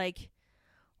 101, but, like,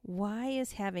 why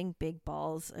is having big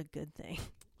balls a good thing?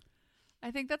 I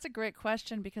think that's a great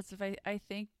question because I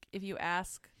think if you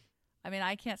ask, I mean,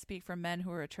 I can't speak for men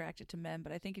who are attracted to men,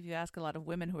 but I think if you ask a lot of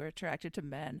women who are attracted to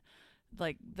men,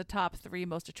 like the top 3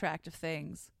 most attractive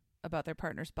things about their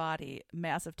partner's body,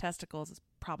 massive testicles is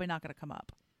probably not going to come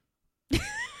up.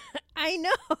 I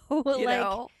know. You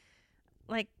know?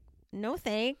 Like, no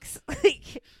thanks.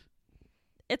 Like,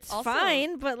 it's Also,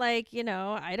 fine, but like,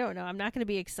 I don't know. I'm not going to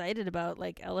be excited about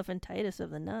like elephantitis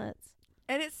of the nuts.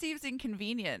 And it seems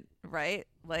inconvenient, right?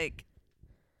 Like,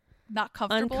 not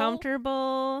comfortable.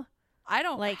 Uncomfortable. I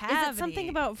don't like. have Is it something any.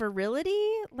 about virility?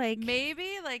 Like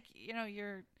Maybe, like,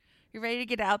 you're ready to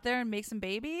get out there and make some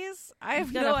babies. I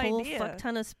have got no a whole idea. fuck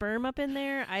ton of sperm up in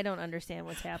there. I don't understand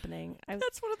what's happening.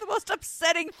 That's one of the most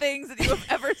upsetting things that you have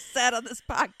ever said on this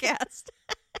podcast.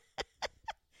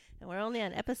 And we're only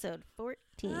on episode 14.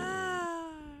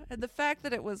 And the fact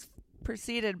that it was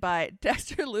preceded by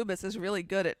Dexter Loomis is really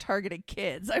good at targeting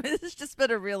kids. I mean, this has just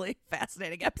been a really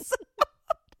fascinating episode.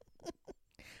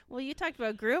 Well, you talked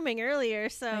about grooming earlier,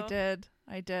 so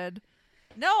I did.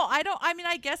 No, I don't. I mean,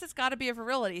 I guess it's got to be a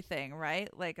virility thing, right?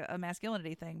 Like a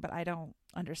masculinity thing, but I don't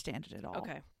understand it at all.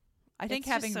 Okay. I think It's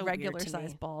just having so regular weird to me.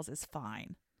 sized balls is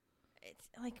fine. It's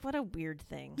like, what a weird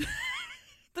thing.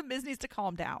 The Miz needs to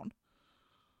calm down.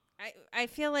 I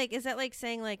feel like, is that like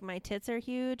saying like my tits are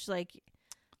huge? Like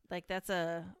that's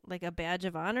a badge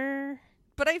of honor?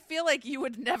 But I feel like you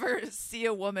would never see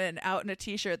a woman out in a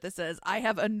t-shirt that says, I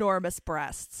have enormous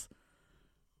breasts.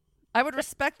 I would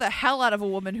respect the hell out of a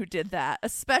woman who did that,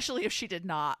 especially if she did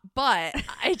not. But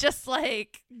I just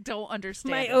like don't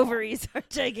understand. My ovaries are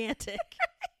gigantic.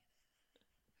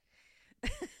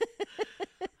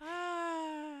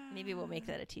 Maybe we'll make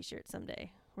that a t-shirt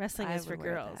someday. Wrestling I is for would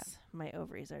wear girls. that. My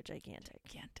ovaries are gigantic.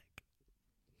 Gigantic.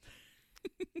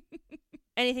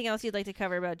 Anything else you'd like to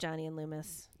cover about Johnny and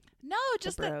Loomis? No,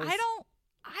 just that bros. I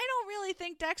don't really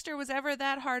think Dexter was ever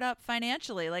that hard up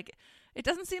financially. Like, it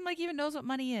doesn't seem like he even knows what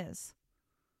money is.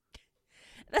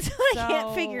 That's what I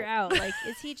can't figure out. Like,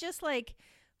 is he just like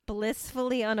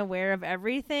blissfully unaware of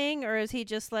everything, or is he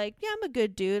just like, yeah, I'm a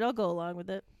good dude, I'll go along with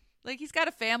it? Like, he's got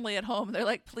a family at home. They're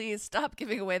like, please stop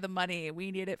giving away the money.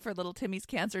 We need it for little Timmy's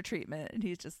cancer treatment. And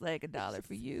he's just like, $1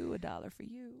 for you, $1 for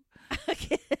you.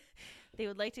 They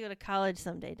would like to go to college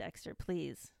someday, Dexter,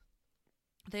 please.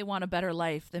 They want a better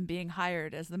life than being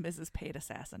hired as the Mrs. Paid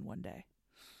assassin one day.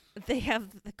 They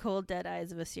have the cold, dead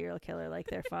eyes of a serial killer like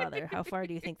their father. How far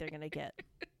do you think they're going to get?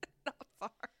 Not far.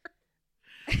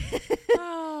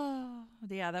 Oh,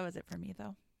 yeah, that was it for me,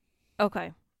 though.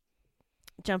 Okay.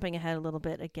 Jumping ahead a little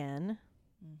bit again,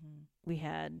 we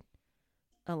had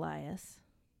Elias.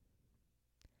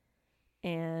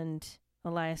 And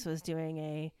Elias was doing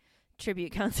a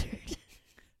tribute concert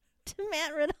to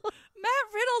Matt Riddle.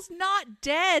 Matt Riddle's not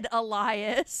dead,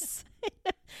 Elias.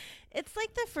 It's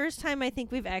like the first time I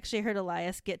think we've actually heard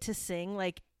Elias get to sing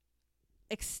like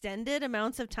extended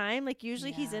amounts of time. Like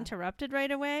usually he's interrupted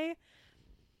right away.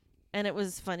 And it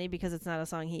was funny because it's not a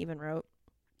song he even wrote.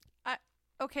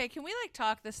 Okay, can we like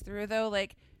talk this through though?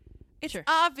 Like, it's Sure.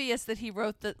 obvious that he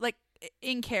wrote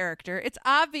in character. It's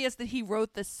obvious that he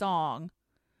wrote this song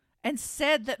and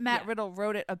said that Matt Riddle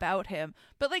wrote it about him.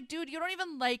 But like, dude, you don't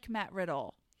even like Matt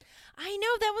Riddle. I know,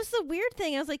 that was the weird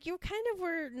thing. I was like, you kind of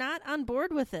were not on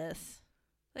board with this.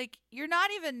 Like, you're not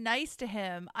even nice to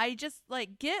him. I just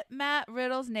like, get Matt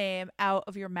Riddle's name out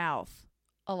of your mouth,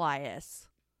 Elias.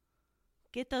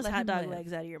 Get those Let hot him dog live.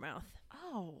 legs out of your mouth.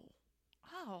 Oh.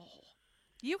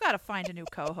 You got to find a new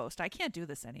co-host. I can't do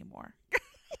this anymore.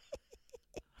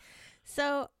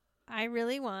 So I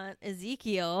really want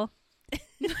Ezekiel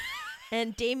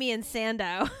and Damian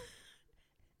Sandow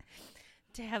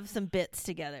to have some bits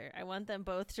together. I want them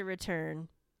both to return.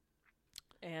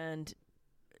 And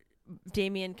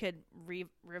Damian could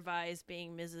revise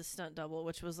being Mrs. Stunt Double,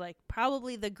 which was like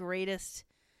probably the greatest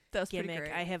That was pretty gimmick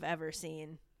great. I have ever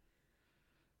seen.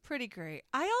 Pretty great.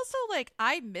 I also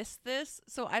I missed this,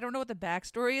 so I don't know what the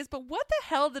backstory is, but what the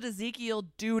hell did Ezekiel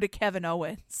do to Kevin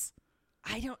Owens?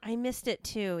 I missed it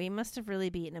too. He must have really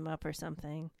beaten him up or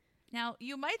something. Now,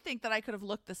 you might think that I could have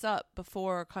looked this up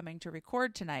before coming to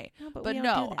record tonight, but but we don't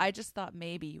no, do that. I just thought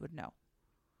maybe you would know.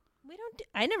 We don't.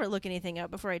 I never look anything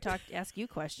up before I ask you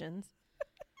questions.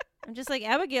 I'm just like,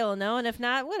 Abigail will know, and if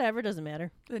not, whatever, doesn't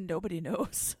matter. Then nobody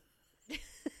knows.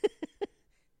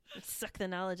 Suck the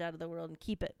knowledge out of the world and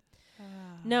keep it.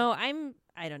 No, I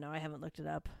don't know. I haven't looked it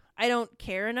up. I don't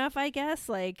care enough, I guess.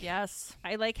 Yes.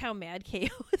 I like how mad KO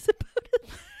is about it.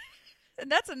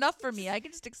 And that's enough for me. I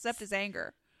can just accept his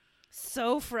anger.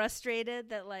 So frustrated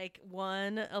that,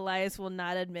 Elias will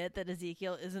not admit that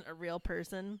Ezekiel isn't a real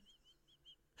person.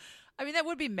 I mean, that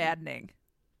would be maddening.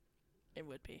 It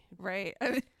would be. Right?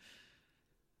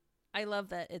 I love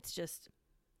that it's just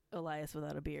Elias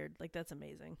without a beard. That's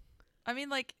amazing. I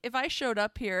mean, if I showed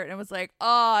up here and it was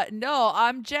no,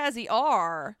 I'm Jazzy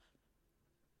R.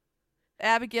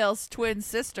 Abigail's twin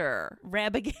sister.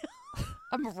 Rabigail.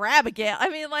 I'm Rabigail. I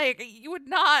mean, you would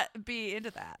not be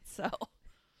into that, so.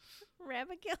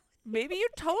 Rabigail? Maybe you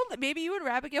and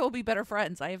Rabigail will be better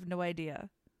friends. I have no idea.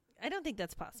 I don't think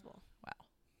that's possible.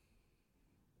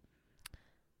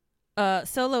 Wow.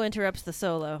 Solo interrupts the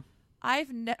solo.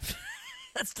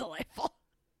 That's delightful.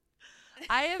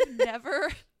 I have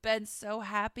never been so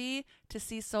happy to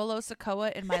see Solo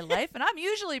Sikoa in my life, and I'm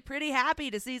usually pretty happy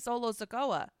to see Solo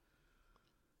Sikoa.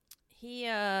 He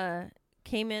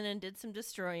came in and did some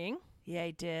destroying. Yeah,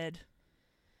 he did.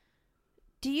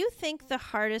 Do you think the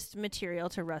hardest material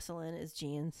to wrestle in is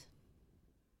jeans?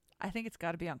 I think it's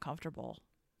got to be uncomfortable.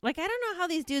 I don't know how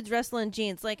these dudes wrestle in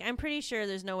jeans. I'm pretty sure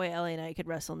there's no way LA Knight could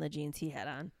wrestle in the jeans he had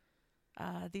on.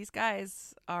 These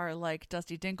guys are like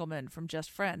Dusty Dinkelman from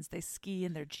Just Friends. They ski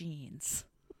in their jeans.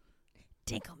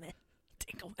 Dinkelman.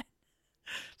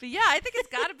 But yeah, I think it's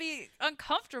got to be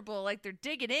uncomfortable. They're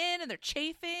digging in and they're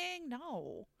chafing.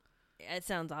 No. It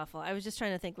sounds awful. I was just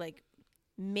trying to think,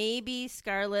 maybe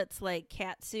Scarlett's,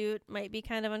 cat suit might be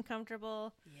kind of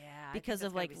uncomfortable. Yeah. Because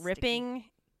of, ripping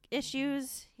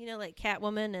issues. You know,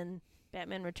 Catwoman and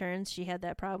Batman Returns. She had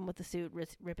that problem with the suit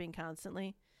ripping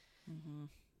constantly. Mm-hmm.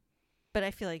 But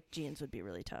I feel like jeans would be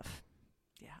really tough.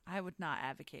 Yeah, I would not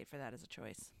advocate for that as a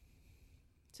choice.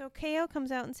 So KO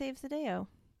comes out and saves the day-o.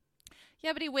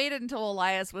 Yeah, but he waited until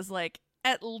Elias was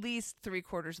at least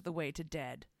 3/4 of the way to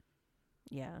dead.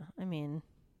 Yeah, I mean,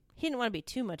 he didn't want to be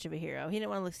too much of a hero. He didn't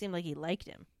want to seem like he liked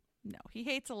him. No, he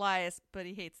hates Elias, but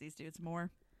he hates these dudes more.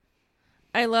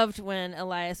 I loved when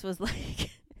Elias was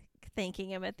thanking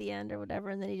him at the end or whatever,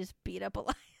 and then he just beat up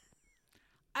Elias.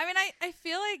 I mean, I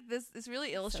feel like this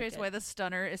really illustrates why the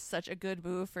stunner is such a good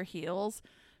move for heels,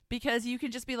 because you can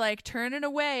just be turning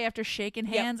away after shaking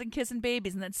hands and kissing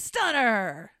babies, and then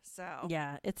stunner. So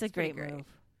yeah, it's a great move.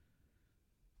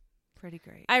 Pretty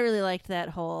great. I really liked that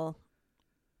whole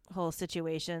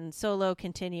situation. Solo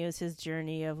continues his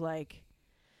journey of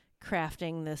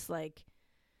crafting this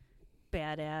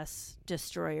badass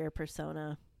destroyer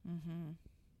persona,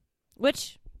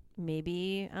 which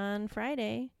maybe on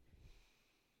Friday.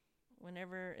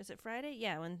 Whenever is it Friday?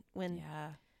 Yeah, when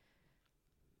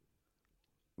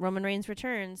Roman Reigns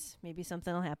returns, maybe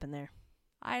something will happen there.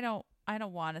 I don't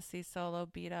want to see Solo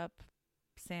beat up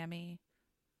Sammy.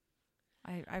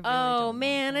 I really don't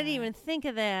man, I didn't even think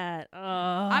of that. Oh.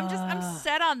 I'm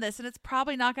set on this, and it's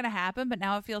probably not going to happen. But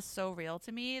now it feels so real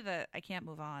to me that I can't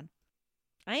move on.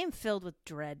 I am filled with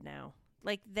dread now,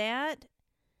 that.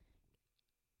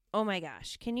 Oh my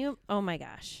gosh! Can you? Oh my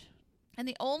gosh! And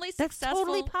the only That's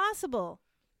totally possible.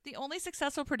 The only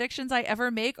successful predictions I ever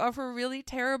make are for really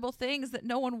terrible things that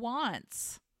no one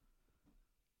wants.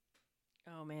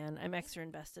 Oh man, I'm extra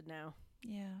invested now.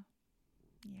 Yeah.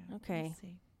 Okay. Let's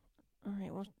see. All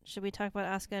right. Well, should we talk about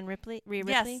Asuka and Ripley?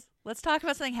 Yes. Let's talk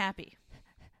about something happy.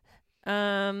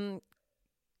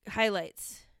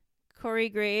 Highlights. Corey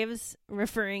Graves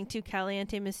referring to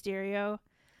Caliente Mysterio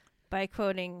by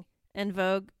quoting En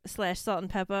Vogue / Salt and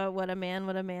Pepper, what a man,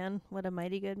 what a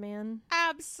mighty good man.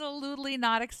 Absolutely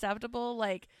not acceptable.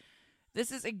 This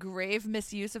is a grave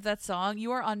misuse of that song.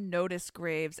 You are on notice,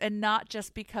 Graves, and not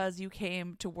just because you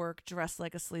came to work dressed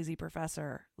like a sleazy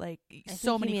professor.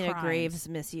 So many crimes. A Graves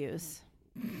misuse.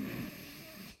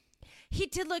 He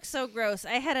did look so gross.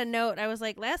 I had a note. I was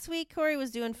like, last week Corey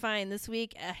was doing fine. This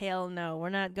week, hell no. We're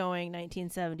not going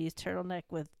 1970s turtleneck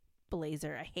with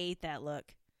blazer. I hate that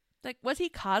look. Was he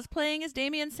cosplaying as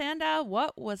Damien Sandow?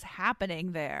 What was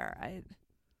happening there?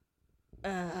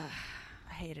 I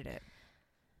hated it.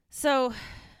 So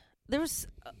there was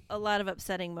a lot of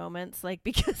upsetting moments,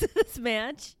 because of this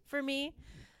match for me.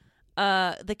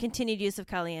 The continued use of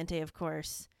Caliente, of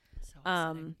course.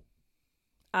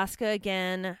 Asuka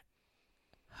again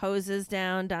hoses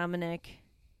down Dominic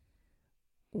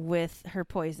with her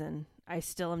poison. I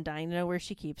still am dying to know where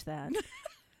she keeps that.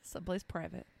 Someplace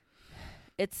private.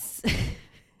 It's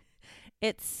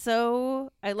it's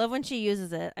so, I love when she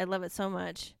uses it. I love it so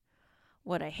much.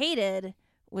 What I hated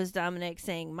was Dominic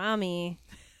saying mommy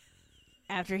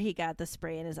after he got the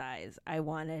spray in his eyes. I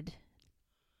wanted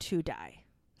to die.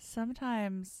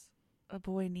 Sometimes a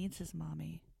boy needs his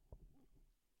mommy.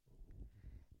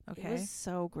 Okay. It was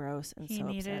so gross and He so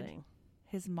needed upsetting.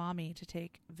 his mommy to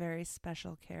take very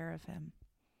special care of him.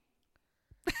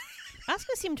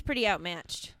 Asuka seemed pretty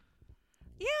outmatched.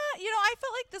 Yeah, I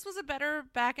felt like this was a better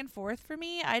back and forth for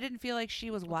me. I didn't feel like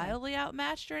she was wildly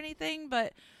outmatched or anything,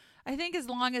 but I think as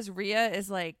long as Rhea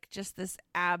is like just this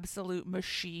absolute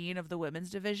machine of the women's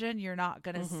division, you're not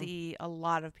going to see a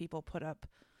lot of people put up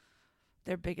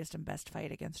their biggest and best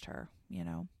fight against her,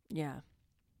 Yeah.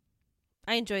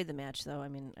 I enjoyed the match though. I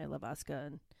mean, I love Asuka,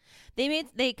 and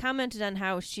they commented on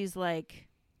how she's like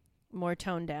more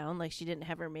toned down, like she didn't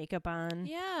have her makeup on.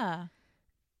 Yeah.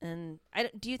 And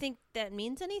do you think that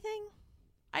means anything?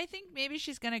 I think maybe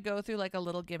she's going to go through like a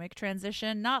little gimmick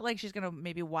transition. Not like she's going to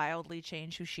maybe wildly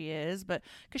change who she is, but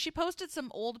because she posted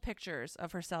some old pictures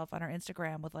of herself on her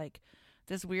Instagram with like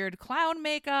this weird clown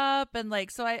makeup. And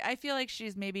like, so I feel like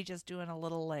she's maybe just doing a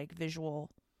little like visual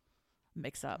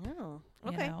mix up. Oh,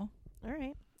 okay. All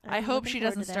right. I hope she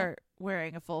doesn't start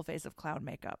wearing a full face of clown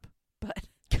makeup, but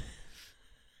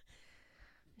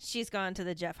she's gone to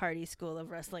the Jeff Hardy School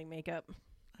of Wrestling Makeup.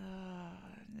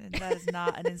 That is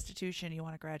not an institution you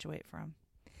want to graduate from.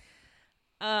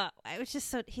 I was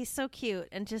just he's so cute,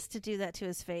 and just to do that to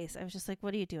his face, I was just like,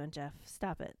 what are you doing, Jeff?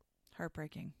 Stop it.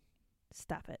 Heartbreaking.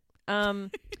 Stop it. So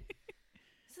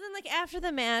then like after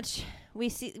the match, we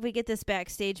get this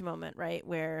backstage moment, right,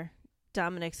 where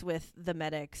Dominic's with the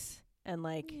medics and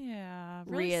like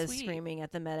really Rhea's sweet. screaming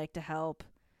at the medic to help,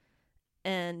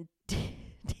 and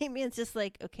Damien's just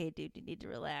like, okay, dude, you need to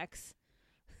relax.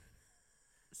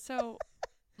 So,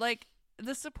 like,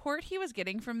 the support he was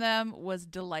getting from them was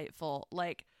delightful.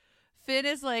 Like, Finn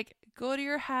is like, go to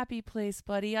your happy place,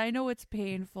 buddy. I know it's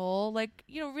painful. Like,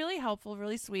 really helpful,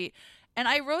 really sweet. And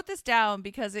I wrote this down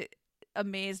because it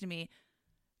amazed me.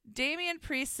 Damian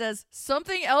Priest says,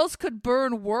 something else could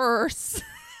burn worse.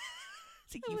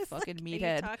 It's like, you fucking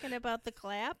meathead. Are you talking about the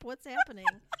clap? What's happening?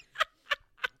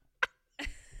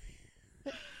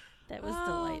 That was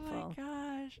delightful. Oh my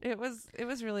gosh. It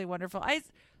was really wonderful. I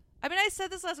mean, I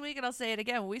said this last week and I'll say it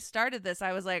again. When we started this,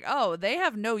 I was like, oh, they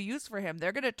have no use for him.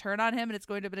 They're going to turn on him and it's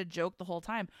going to be a joke the whole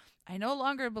time. I no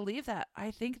longer believe that.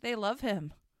 I think they love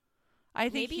him. I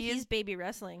think maybe he's baby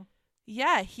wrestling.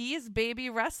 Yeah, he is baby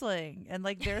wrestling. And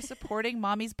like they're supporting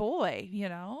mommy's boy,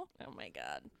 Oh my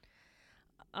God.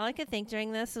 All I could think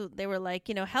during this, they were like,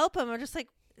 help him. I'm just like,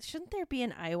 shouldn't there be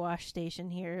an eye wash station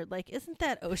here? Like, isn't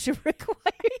that OSHA required?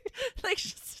 Like,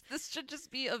 this should just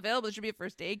be available. It should be a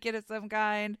first aid kit of some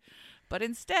kind. But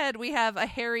instead, we have a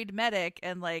harried medic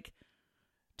and, like,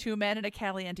 2 men and a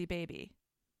caliente baby.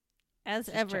 As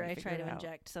Just ever, trying to I figure try it to out.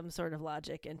 inject some sort of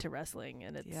logic into wrestling,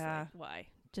 and it's like, why?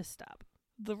 Just stop.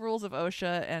 The rules of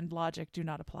OSHA and logic do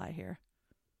not apply here.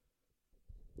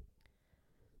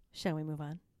 Shall we move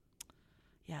on?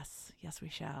 Yes, we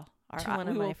shall. To one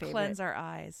of we my will favorite. cleanse our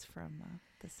eyes from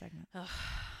this segment.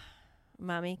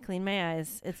 Mommy, clean my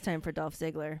eyes. It's time for Dolph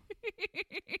Ziggler.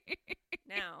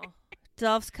 Now,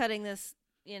 Dolph's cutting this,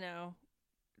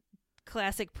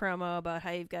 classic promo about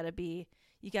how you got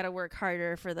to work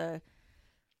harder for the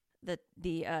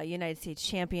United States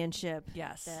Championship.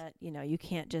 Yes. That, you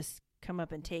can't just come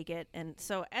up and take it. And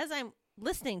so as I'm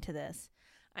listening to this,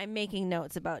 I'm making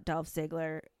notes about Dolph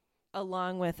Ziggler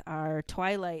along with our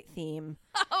Twilight theme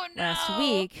last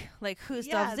week. Like, who's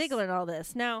Dolph Ziggler and all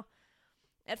this? Now,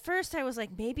 at first I was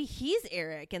like, maybe he's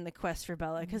Eric in the quest for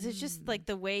Bella, because it's just like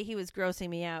the way he was grossing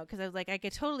me out, because I was like, I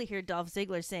could totally hear Dolph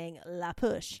Ziggler saying La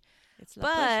Push. It's La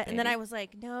Push, And then baby. I was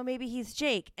like, no, maybe he's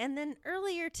Jake. And then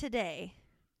earlier today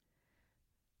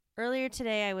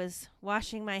I was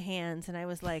washing my hands and I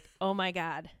was like, oh my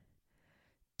God,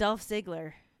 Dolph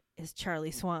Ziggler is Charlie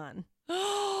Swan.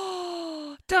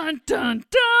 Dun, dun,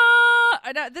 dun!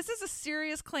 I know, this is a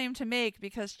serious claim to make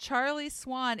because Charlie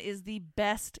Swan is the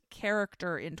best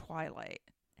character in Twilight.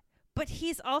 But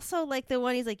he's also like the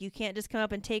one, he's like, you can't just come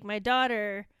up and take my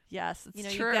daughter. Yes,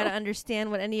 it's true. You've got to understand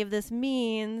what any of this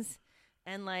means.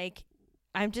 And like,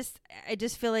 I just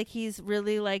feel like he's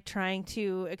really like trying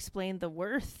to explain the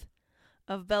worth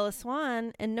of Bella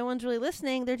Swan, and no one's really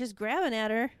listening. They're just grabbing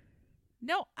at her.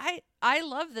 No, I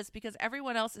love this because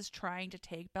everyone else is trying to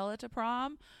take Bella to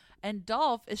prom. And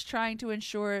Dolph is trying to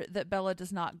ensure that Bella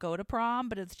does not go to prom,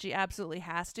 but if she absolutely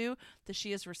has to, that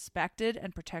she is respected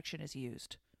and protection is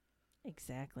used.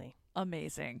 Exactly.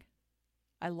 Amazing.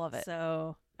 I love it.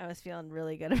 So I was feeling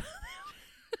really good about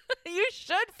You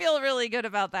should feel really good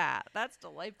about that. That's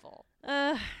delightful.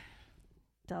 Dolph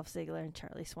Ziggler and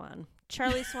Charlie Swan.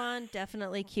 Charlie Swan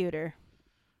definitely cuter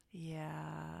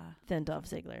Yeah. than Dolph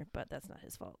Ziggler, but that's not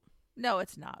his fault. No,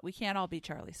 it's not. We can't all be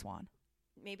Charlie Swan.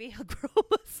 Maybe he'll grow a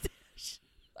mustache.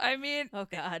 I mean, Oh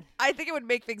God, I think it would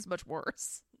make things much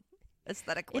worse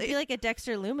aesthetically. it'd be like a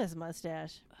Dexter Loomis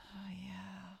mustache. Oh,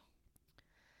 yeah.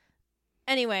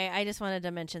 Anyway, I just wanted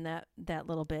to mention that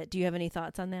little bit. Do you have any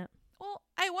thoughts on that? Well,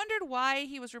 I wondered why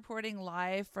he was reporting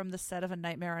live from the set of a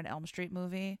Nightmare on Elm Street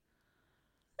movie.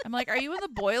 I'm like, are you in the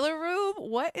boiler room?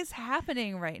 What is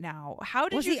happening right now? How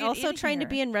did Was you he get also in trying to here?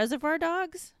 be in Reservoir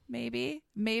Dogs? Maybe.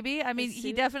 I mean, His he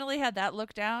suit? definitely had that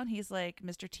look down. He's like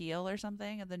Mr. Teal or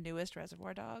something of the newest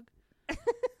Reservoir Dog.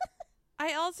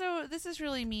 I also, this is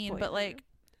really mean, but Boiler like,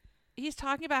 he's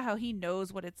talking about how he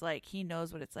knows what it's like. He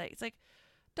knows what it's like. It's like,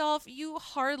 Dolph, you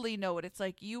hardly know what it's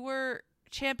like. You were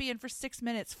champion for 6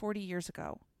 minutes 40 years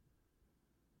ago.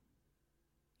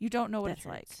 You don't know what That it's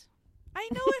like. hurts. I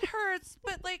know it hurts,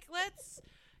 but like,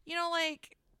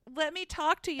 let me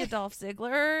talk to you, Dolph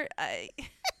Ziggler.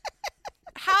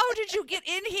 How did you get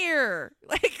in here?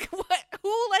 Like, what?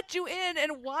 Who let you in,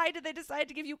 and why did they decide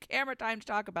to give you camera time to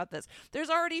talk about this? There's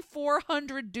already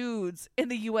 400 dudes in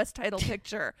the U.S. title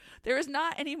picture. There is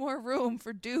not any more room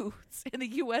for dudes in the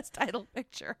U.S. title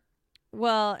picture.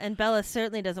 Well, and Bella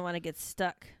certainly doesn't want to get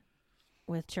stuck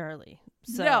with Charlie.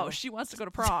 So. No, she wants to go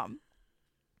to prom.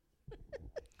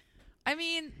 I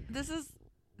mean, this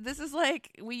is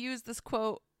like, we used this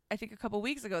quote, I think, a couple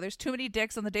weeks ago. There's too many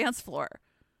dicks on the dance floor.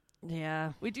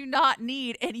 Yeah. We do not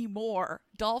need any more.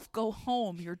 Dolph, go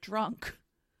home. You're drunk.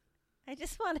 I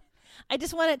just want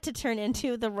it to turn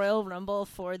into the Royal Rumble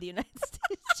for the United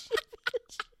States.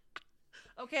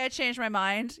 Okay, I changed my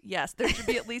mind. Yes, there should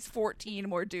be at least 14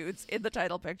 more dudes in the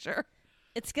title picture.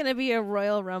 It's going to be a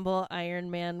Royal Rumble Iron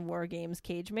Man War Games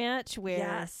cage match where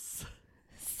Yes.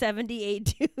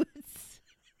 78 dudes,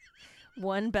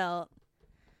 1 belt,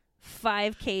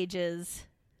 5 cages,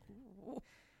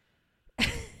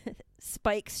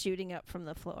 spikes shooting up from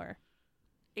the floor.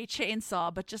 A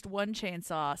chainsaw, but just one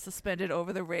chainsaw suspended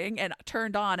over the ring and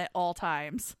turned on at all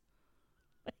times.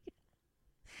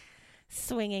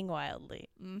 Swinging wildly.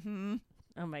 Mm-hmm.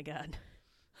 Oh my God.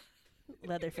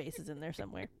 Leatherface is in there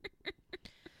somewhere.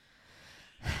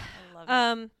 I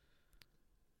love it.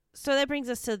 So that brings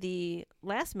us to the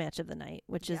last match of the night,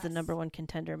 which is the Yes. number 1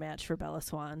 contender match for Bella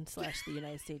Swan / the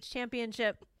United States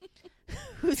Championship.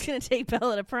 Who's going to take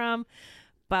Bella to prom?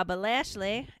 Bobby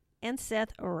Lashley and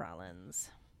Seth Rollins.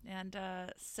 And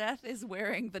Seth is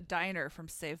wearing the diner from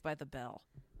Saved by the Bell.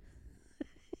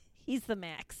 He's the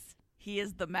max. He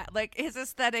is the like, his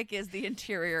aesthetic is the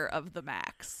interior of the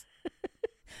Max.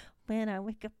 When I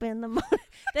wake up in the morning.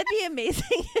 That'd be amazing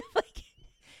if, like,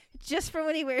 just for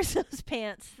when he wears those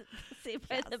pants, the Saved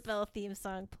by the Bell theme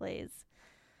song plays.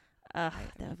 That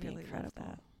would be really love incredible.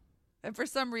 that. And for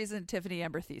some reason, Tiffany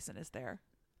Amber Thiessen is there.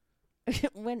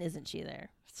 When isn't she there?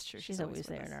 It's true. She's always with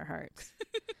there us. in our hearts.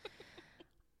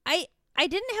 I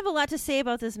didn't have a lot to say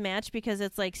about this match because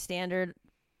it's like standard,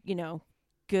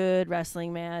 good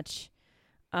wrestling match.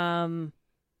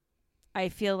 I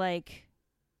feel like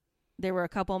there were a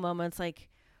couple moments like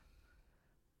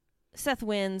Seth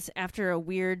wins after a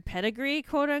weird pedigree,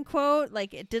 quote unquote.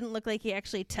 Like, it didn't look like he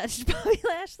actually touched Bobby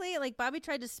Lashley. Like, Bobby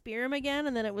tried to spear him again,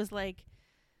 and then it was like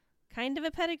kind of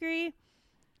a pedigree.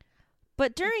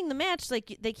 But during the match,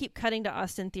 like, they keep cutting to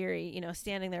Austin Theory,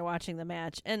 standing there watching the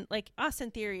match. And, like,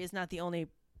 Austin Theory is not the only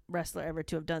wrestler ever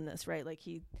to have done this, right? Like,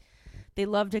 they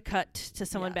love to cut to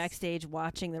someone backstage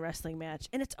watching the wrestling match.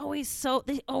 And it's always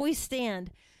they always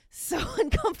stand so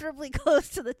uncomfortably close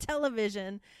to the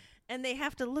television. And they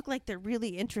have to look like they're really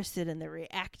interested and they're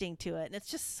reacting to it. And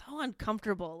it's just so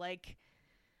uncomfortable. Like,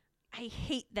 I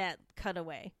hate that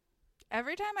cutaway.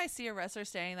 Every time I see a wrestler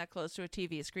standing that close to a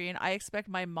TV screen, I expect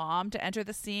my mom to enter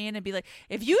the scene and be like,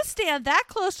 if you stand that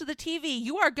close to the TV,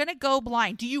 you are going to go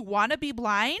blind. Do you want to be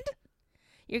blind?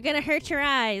 You're going to hurt your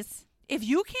eyes. If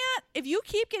you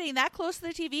keep getting that close to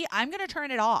the TV, I'm going to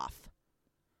turn it off.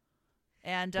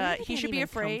 And he should be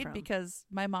afraid because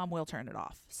my mom will turn it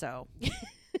off. So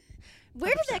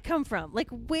where did that come from? Like,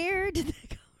 where did that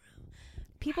come from?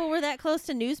 People were that close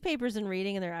to newspapers and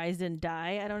reading and their eyes didn't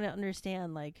die. I don't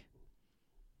understand. Like,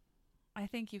 I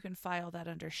think you can file that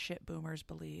under shit boomers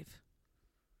believe.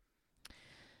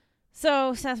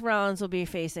 So Seth Rollins will be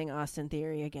facing Austin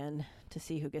Theory again to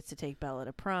see who gets to take Bella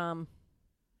to prom.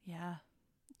 Yeah.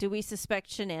 Do we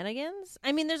suspect shenanigans?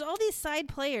 I mean, there's all these side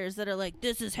players that are like,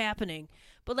 this is happening.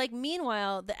 But, like,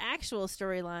 meanwhile, the actual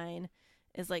storyline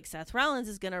is, like, Seth Rollins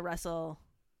is going to wrestle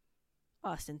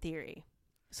Austin Theory.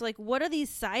 So, like, what are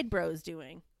these side bros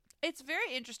doing? It's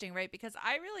very interesting, right? Because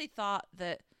I really thought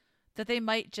that they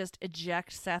might just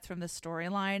eject Seth from the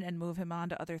storyline and move him on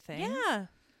to other things. Yeah.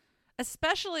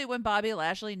 Especially when Bobby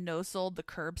Lashley no-sold the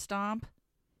curb stomp.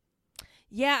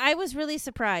 Yeah, I was really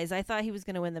surprised. I thought he was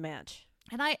going to win the match.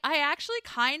 And I actually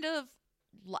kind of,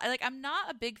 like, I'm not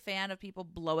a big fan of people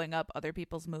blowing up other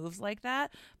people's moves like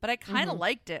that, but I kind of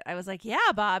liked it. I was like,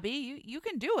 yeah, Bobby, you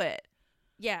can do it.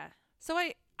 Yeah. So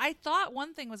I thought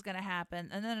one thing was going to happen,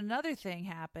 and then another thing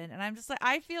happened, and I'm just like,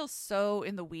 I feel so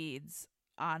in the weeds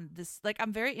on this. Like,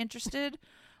 I'm very interested.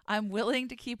 I'm willing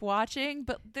to keep watching,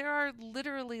 but there are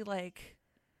literally, like,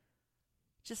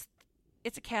 just,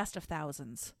 it's a cast of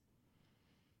thousands.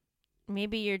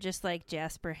 Maybe you're just like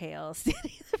Jasper Hale.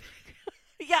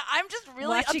 Yeah, I'm just really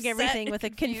watching everything with a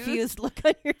confused look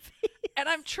on your face. And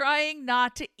I'm trying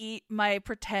not to eat my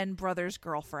pretend brother's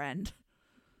girlfriend.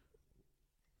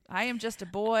 I am just a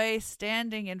boy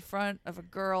standing in front of a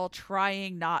girl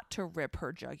trying not to rip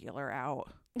her jugular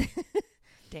out.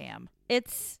 Damn.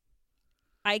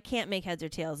 I can't make heads or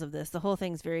tails of this. The whole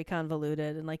thing's very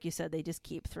convoluted. And like you said, they just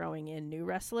keep throwing in new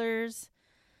wrestlers.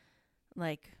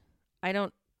 Like, I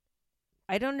don't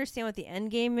understand what the end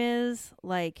game is.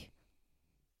 Like,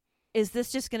 is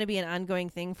this just going to be an ongoing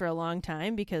thing for a long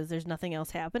time because there's nothing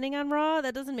else happening on Raw?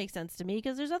 That doesn't make sense to me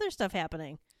because there's other stuff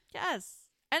happening. Yes.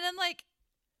 And then, like,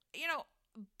 you know,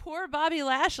 poor Bobby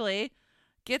Lashley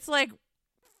gets, like,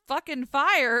 fucking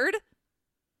fired.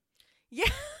 Yeah.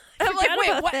 And I'm like,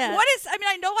 wait, what is, I mean,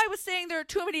 I know I was saying there are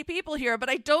too many people here, but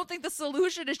I don't think the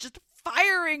solution is just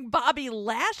firing Bobby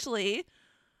Lashley.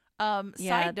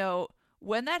 Side note,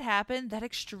 when that happened, that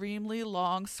extremely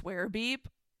long swear beep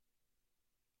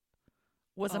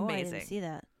was amazing. I didn't see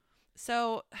that.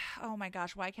 So, oh my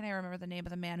gosh, why can't I remember the name of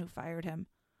the man who fired him?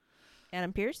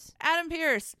 Adam Pearce? Adam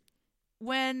Pearce.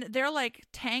 When they're, like,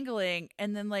 tangling,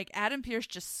 and then, like, Adam Pearce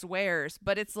just swears,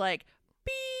 but it's like,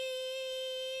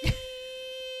 beep,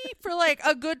 for, like,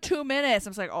 a good 2 minutes. I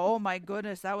was like, oh my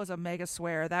goodness, that was a mega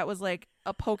swear. That was, like,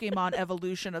 a Pokemon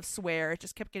evolution of swear. It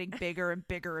just kept getting bigger and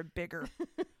bigger and bigger.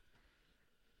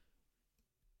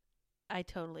 I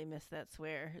totally missed that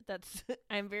swear.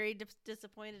 I'm very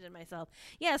disappointed in myself.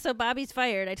 Yeah, so Bobby's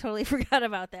fired. I totally forgot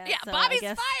about that. Yeah, so Bobby's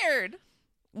fired.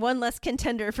 One less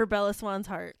contender for Bella Swan's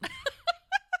heart.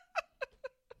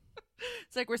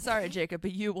 It's like, we're sorry, Jacob,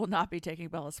 but you will not be taking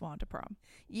Bella Swan to prom.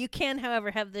 You can,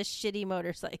 however, have this shitty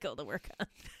motorcycle to work on.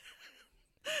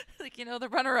 Like, you know, the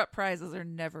runner-up prizes are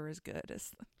never as good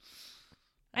as...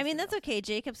 I mean, that's okay.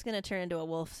 Jacob's going to turn into a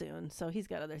wolf soon, so he's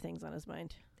got other things on his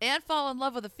mind. And fall in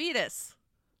love with a fetus.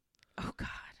 Oh, God.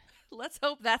 Let's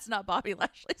hope that's not Bobby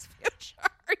Lashley's future.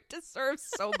 He deserves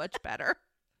so much better.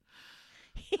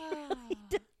 He really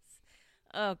does.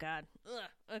 Oh, God.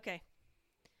 Ugh. Okay.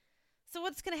 So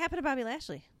what's going to happen to Bobby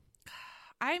Lashley?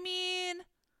 I mean,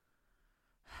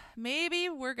 maybe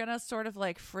we're going to sort of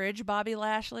like fridge Bobby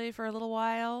Lashley for a little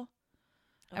while.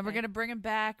 Okay. And we're going to bring him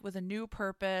back with a new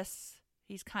purpose.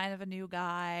 He's kind of a new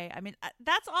guy. I mean,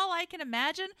 that's all I can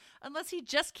imagine, unless he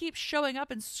just keeps showing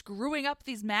up and screwing up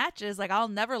these matches. Like, I'll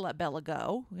never let Bella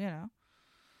go, you know?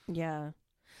 Yeah.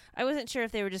 I wasn't sure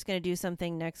if they were just going to do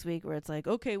something next week where it's like,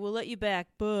 okay, we'll let you back,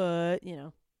 but, you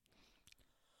know.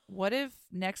 What if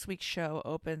next week's show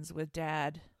opens with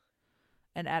Dad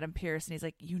and Adam Pearce, and he's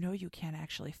like, you know you can't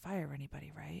actually fire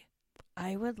anybody, right?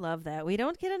 I would love that. We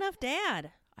don't get enough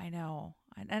Dad. I know.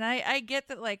 And I get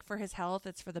that, like, for his health,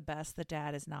 it's for the best that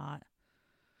Dad is not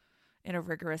in a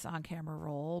rigorous on-camera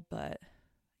role, but,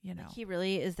 you know. Like he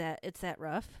really is that, it's that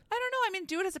rough? I don't know. I mean,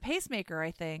 dude is a pacemaker,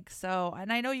 I think. So,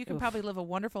 and I know you can probably live a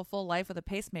wonderful, full life with a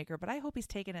pacemaker, but I hope he's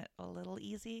taking it a little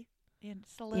easy.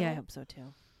 Just a little. Yeah, I hope so,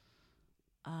 too.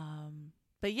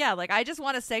 But yeah, like, I just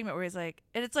want a segment where he's like,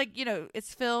 and it's like, you know,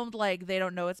 it's filmed like they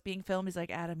don't know it's being filmed. He's like,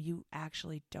 Adam, you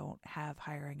actually don't have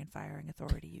hiring and firing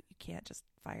authority. You can't just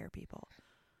fire people.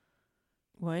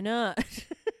 Why not?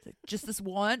 Like, just this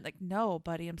one? Like, no,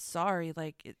 buddy, I'm sorry.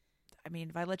 Like, I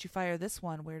mean, if I let you fire this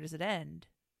one, where does it end?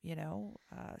 You know,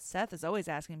 Seth is always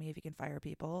asking me if he can fire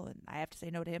people, and I have to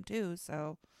say no to him too.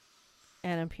 So,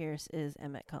 Adam Pearce is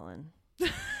Emmett Cullen.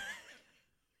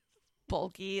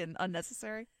 Bulky and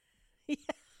unnecessary. Yeah.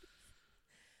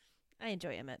 I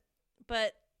enjoy Emmett,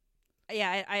 but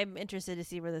yeah, I'm interested to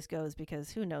see where this goes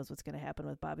because who knows what's going to happen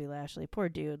with Bobby Lashley. Poor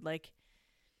dude. Like,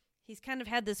 he's kind of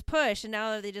had this push, and now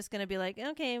are they just going to be like,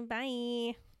 okay,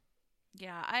 bye?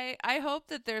 Yeah, I hope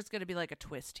that there's going to be like a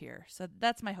twist here. So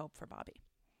that's my hope for Bobby.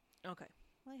 Okay.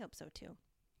 Well, I hope so too.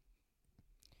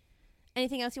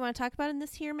 Anything else you want to talk about in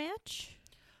this here match?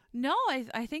 No,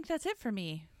 I think that's it for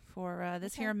me for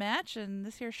this here match and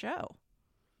this here show.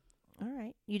 All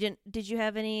right. Did you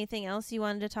have anything else you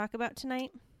wanted to talk about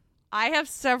tonight? I have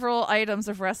several items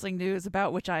of wrestling news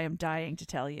about which I am dying to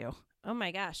tell you. Oh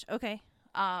my gosh. Okay.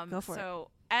 Go for it.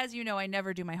 So, as you know, I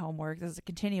never do my homework. This is a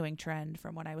continuing trend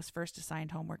from when I was first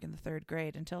assigned homework in the 3rd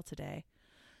grade until today.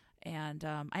 And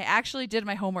I actually did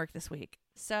my homework this week.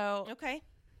 So, okay.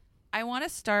 I want to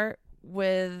start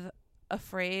with a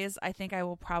phrase I think I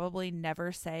will probably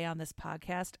never say on this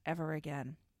podcast ever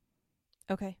again.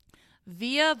 Okay.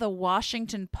 Via the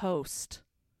Washington Post.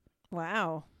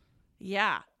 Wow.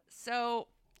 Yeah. So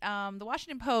the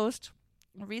Washington Post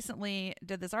recently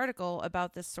did this article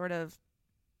about this sort of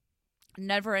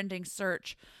never-ending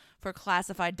search for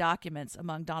classified documents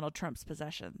among Donald Trump's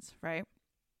possessions, right?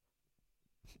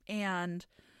 And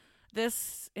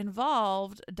this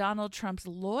involved Donald Trump's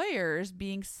lawyers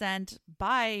being sent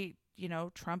by,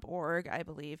 Trump.org, I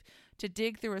believe, to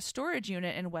dig through a storage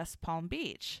unit in West Palm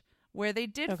Beach, where they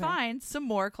did find some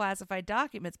more classified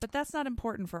documents, but that's not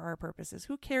important for our purposes.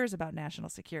 Who cares about national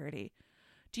security?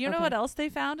 Do you know what else they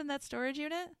found in that storage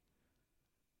unit?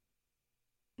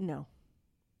 No.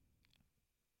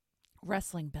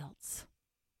 Wrestling belts.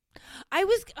 I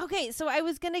was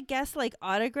going to guess like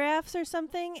autographs or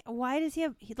something. Why does he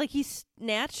have, he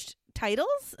snatched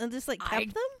titles and just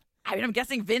kept them? I mean, I'm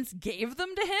guessing Vince gave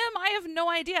them to him. I have no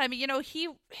idea. I mean,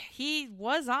 he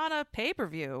was on a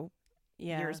pay-per-view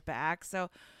years back. So,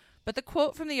 but the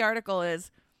quote from the article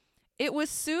is, "It was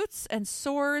suits and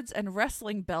swords and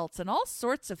wrestling belts and all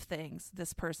sorts of things,"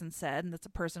 this person said, and that's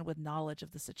a person with knowledge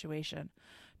of the situation.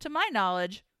 To my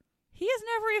knowledge, he has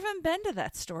never even been to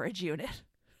that storage unit.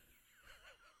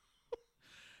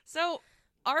 So,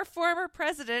 our former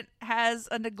president has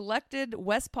a neglected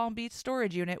West Palm Beach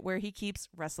storage unit where he keeps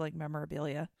wrestling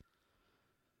memorabilia.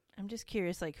 I'm just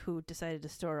curious, who decided to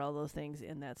store all those things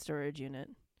in that storage unit?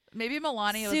 Maybe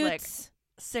Melania was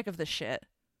sick of the shit.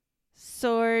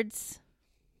 Swords,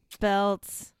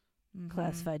 belts,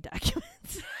 classified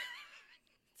documents.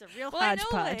 It's a real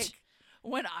hodgepodge.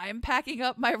 When I'm packing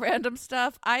up my random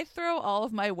stuff, I throw all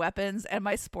of my weapons and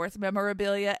my sports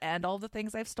memorabilia and all the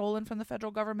things I've stolen from the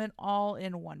federal government all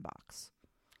in one box.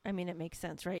 I mean, it makes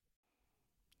sense, right?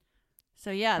 So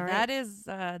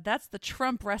yeah, that's the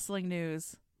Trump wrestling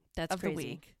news of the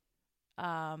week.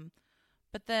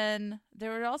 But then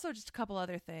there were also just a couple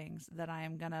other things that I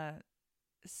am gonna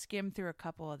skim through a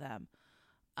couple of them.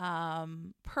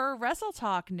 Per Wrestle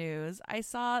Talk News, I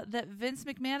saw that Vince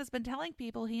McMahon has been telling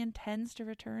people he intends to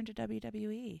return to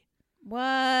WWE.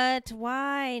 What?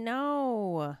 Why?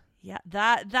 No. Yeah,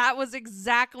 that was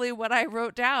exactly what I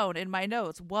wrote down in my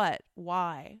notes. What?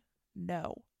 Why?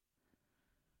 No.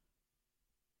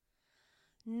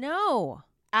 No.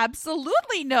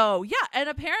 Absolutely no. Yeah, and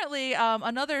apparently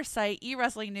another site,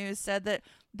 eWrestling News, said that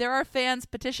there are fans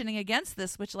petitioning against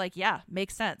this, which,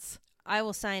 makes sense. I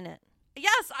will sign it.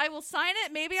 Yes, I will sign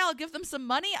it. Maybe I'll give them some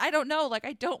money. I don't know.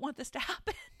 I don't want this to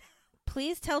happen.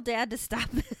 Please tell Dad to stop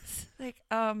this.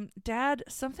 Dad,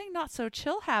 something not so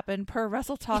chill happened per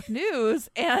Wrestle Talk News,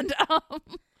 and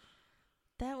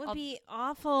that would be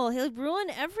awful. He'll ruin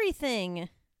everything.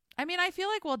 I mean, I feel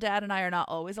like while Dad and I are not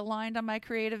always aligned on my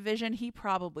creative vision, he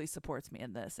probably supports me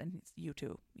in this, and you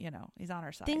too. He's on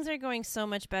our side. Things are going so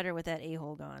much better with that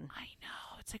a-hole gone. I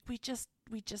know. It's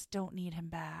we just don't need him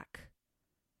back.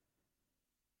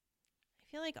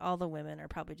 I feel like all the women are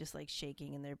probably just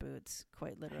shaking in their boots,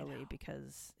 quite literally,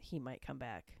 because he might come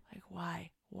back. Why?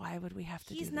 Why would we have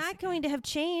to do this? He's not going to have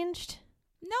changed.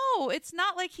 No, it's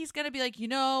not like he's going to be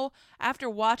after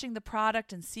watching the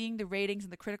product and seeing the ratings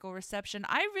and the critical reception,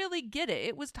 I really get it.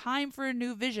 It was time for a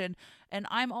new vision, and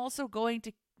I'm also going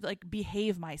to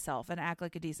behave myself and act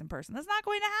like a decent person. That's not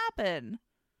going to happen.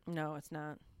 No, it's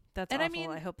not. That's awful. I mean,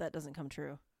 I hope that doesn't come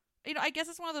true. I guess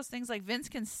it's one of those things Vince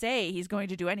can say he's going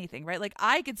to do anything, right?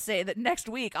 I could say that next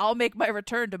week I'll make my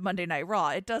return to Monday Night Raw.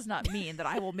 It does not mean that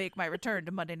I will make my return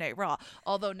to Monday Night Raw.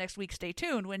 Although next week, stay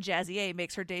tuned when Jazzy A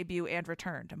makes her debut and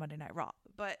return to Monday Night Raw.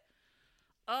 But,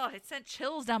 it sent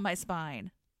chills down my spine.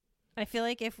 I feel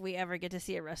like if we ever get to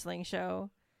see a wrestling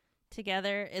show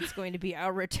together, it's going to be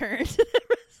our return to the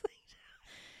wrestling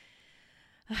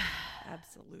show.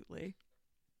 Absolutely.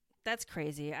 That's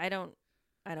crazy. I don't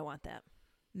want that.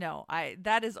 No,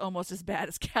 that is almost as bad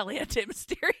as Caliente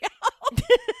Mysterio.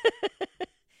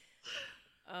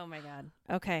 Oh my God.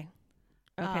 Okay.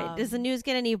 Does the news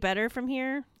get any better from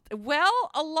here?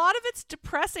 Well, a lot of it's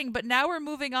depressing, but now we're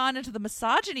moving on into the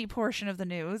misogyny portion of the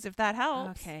news, if that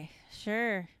helps. Okay,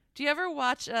 sure. Do you ever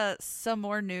watch Some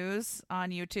More News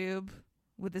on YouTube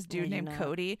with this dude you're named not.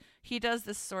 Cody. He does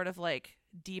this sort of like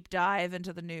deep dive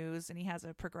into the news, and he has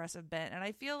a progressive bent. And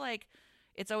I feel like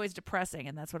it's always depressing,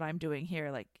 and that's what I'm doing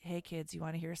here. Like, hey, kids, you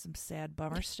want to hear some sad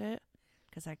bummer shit?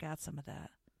 Because I got some of that.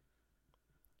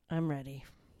 I'm ready.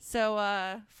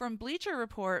 So from Bleacher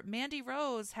Report, Mandy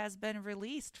Rose has been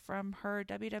released from her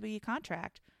WWE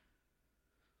contract.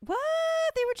 What?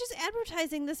 They were just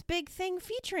advertising this big thing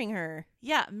featuring her.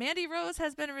 Yeah, Mandy Rose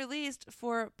has been released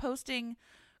for posting,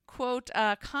 quote,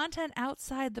 content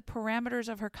outside the parameters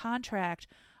of her contract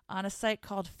on a site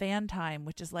called Fantime,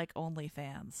 which is like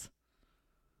OnlyFans.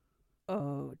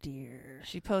 Oh, dear.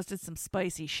 She posted some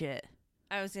spicy shit.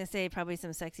 I was going to say probably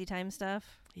some sexy time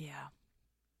stuff. Yeah.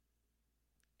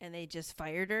 And they just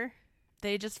fired her?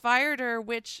 They just fired her,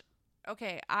 which,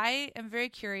 okay, I am very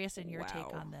curious in your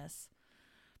take on this.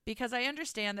 Because I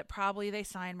understand that probably they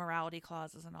sign morality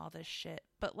clauses and all this shit.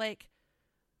 But, like,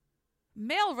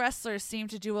 male wrestlers seem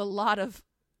to do a lot of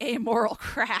amoral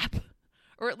crap.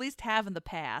 Or at least have in the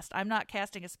past. I'm not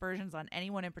casting aspersions on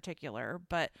anyone in particular.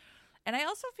 And I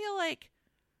also feel like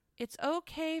it's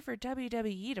okay for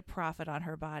WWE to profit on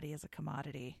her body as a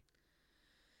commodity.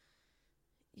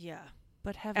 Yeah.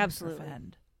 But heaven Absolutely.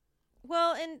 forfend.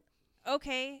 Well, and,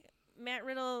 okay, Matt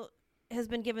Riddle has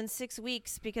been given 6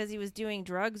 weeks because he was doing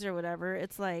drugs or whatever.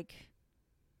 It's like,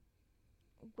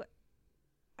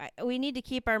 we need to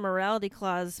keep our morality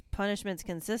clause punishments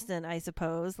consistent, I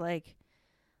suppose. Like,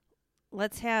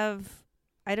 let's have,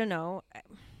 I don't know.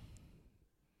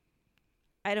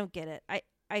 I don't get it.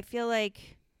 I feel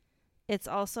like it's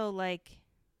also like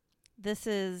this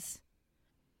is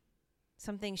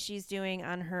something she's doing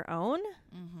on her own.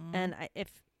 Mm-hmm. And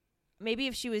if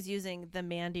she was using the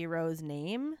Mandy Rose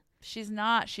name. She's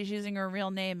not. She's using her real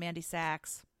name, Mandy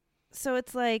Sachs. So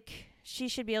it's like she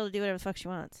should be able to do whatever the fuck she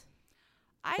wants.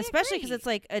 Especially Especially because it's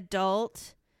like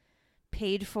adult,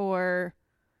 paid for.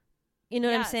 You know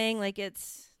what I'm Yes. saying? Like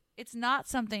it's not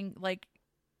something like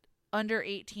under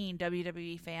 18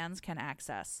 WWE fans can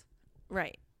access.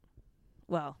 right.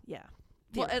 Well, yeah.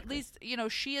 Well, at least,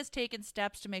 she has taken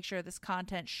steps to make sure this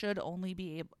content should only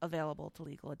be available to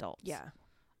legal adults. Yeah.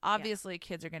 Obviously,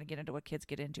 kids are going to get into what kids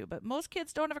get into, but most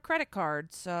kids don't have a credit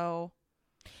card, so.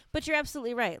 But you're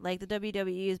absolutely right. Like the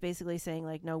WWE is basically saying,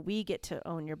 like, no, we get to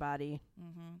own your body,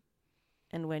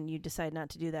 and when you decide not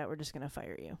to do that, we're just going to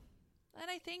fire you. And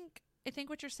I think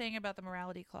what you're saying about the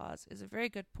morality clause is a very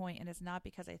good point, and it's not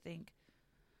because I think,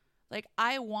 like,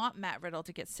 I want Matt Riddle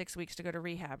to get 6 weeks to go to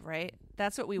rehab, right?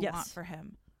 That's what we want for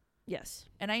him. Yes.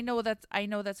 And I know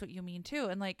that's what you mean too.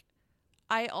 And like,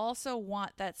 I also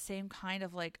want that same kind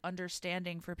of like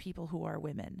understanding for people who are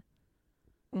women.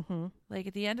 Mm-hmm. Like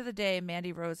at the end of the day,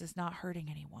 Mandy Rose is not hurting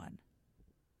anyone.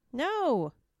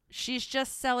 No. She's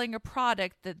just selling a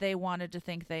product that they wanted to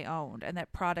think they owned, and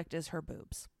that product is her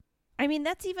boobs. I mean,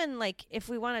 that's even like, if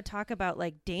we want to talk about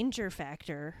like danger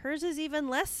factor, hers is even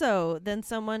less so than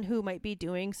someone who might be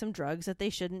doing some drugs that they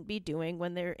shouldn't be doing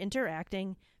when they're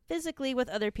interacting physically with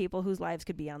other people whose lives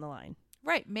could be on the line.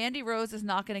 Right. Mandy Rose is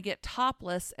not going to get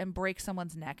topless and break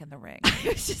someone's neck in the ring.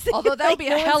 Thinking, although that would be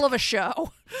a hell of a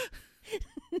show.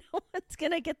 No one's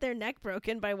going to get their neck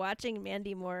broken by watching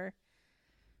Mandy Moore.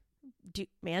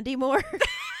 Mandy Moore?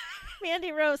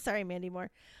 Mandy Rose. Sorry, Mandy Moore.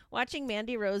 Watching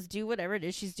Mandy Rose do whatever it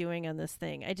is she's doing on this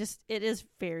thing. It is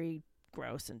very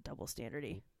gross and double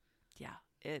standardy. Yeah,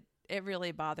 it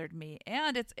really bothered me.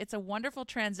 And it's a wonderful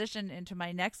transition into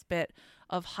my next bit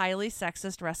of highly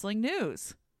sexist wrestling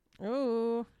news.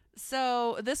 Ooh.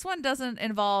 So this one doesn't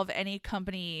involve any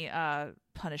company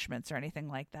punishments or anything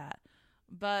like that.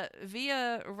 But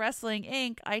via Wrestling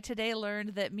Inc., I today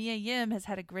learned that Mia Yim has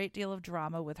had a great deal of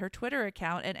drama with her Twitter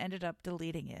account and ended up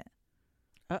deleting it.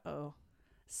 Uh-oh.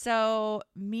 So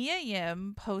Mia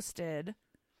Yim posted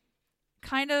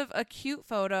kind of a cute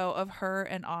photo of her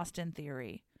and Austin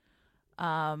Theory.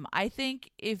 I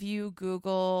think if you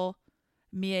Google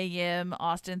Mia Yim,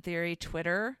 Austin Theory,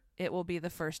 Twitter, it will be the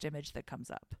first image that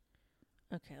comes up.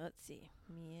 Okay, let's see.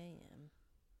 Mia Yim.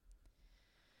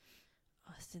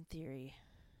 Austin Theory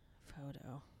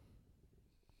photo.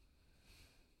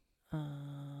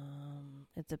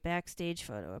 It's a backstage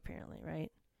photo, apparently,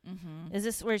 right? Mm-hmm. Is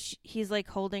this where he's like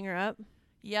holding her up?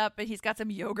 Yep, and he's got some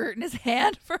yogurt in his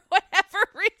hand for whatever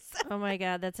reason. Oh my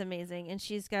God, that's amazing. And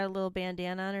she's got a little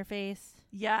bandana on her face.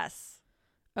 Yes.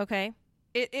 Okay.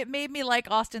 It made me like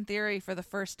Austin Theory for the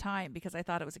first time because I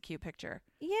thought it was a cute picture.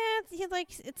 Yeah,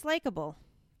 it's likable.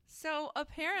 So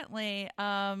apparently,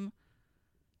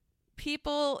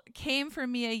 people came for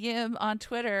Mia Yim on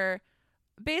Twitter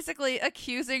basically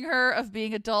accusing her of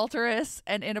being adulterous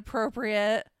and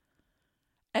inappropriate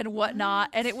and whatnot.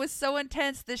 And it was so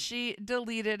intense that she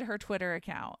deleted her Twitter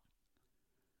account.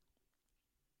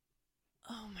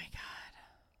 Oh my God.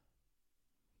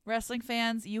 Wrestling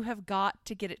fans, you have got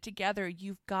to get it together.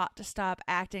 You've got to stop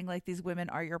acting like these women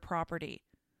are your property.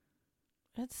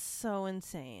 That's so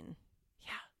insane.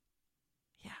 Yeah.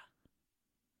 Yeah.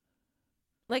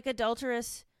 Like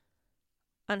adulterous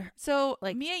on her, So,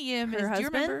 like Mia Yim her is,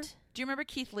 husband? do you remember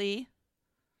Keith Lee?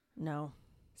 No.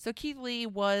 So Keith Lee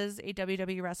was a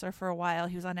WWE wrestler for a while.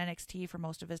 He was on NXT for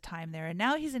most of his time there, and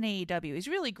now he's in AEW. He's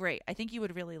really great. I think you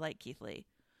would really like Keith Lee.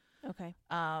 Okay.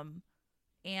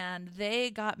 And they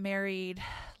got married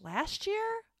last year,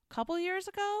 a couple years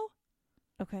ago.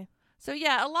 Okay. So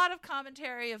yeah, a lot of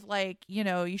commentary of like, you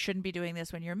know, you shouldn't be doing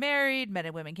this when you're married. Men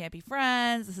and women can't be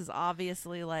friends. This is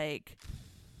obviously like,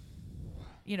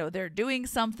 you know, they're doing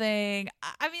something.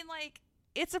 I mean, like,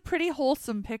 it's a pretty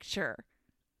wholesome picture.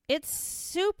 It's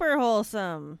super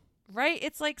wholesome. Right?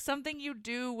 It's like something you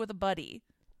do with a buddy.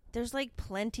 There's like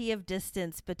plenty of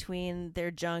distance between their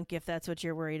junk if that's what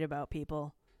you're worried about,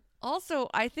 people. Also,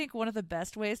 I think one of the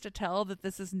best ways to tell that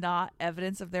this is not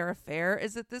evidence of their affair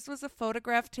is that this was a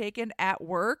photograph taken at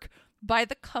work by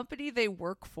the company they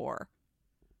work for.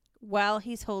 While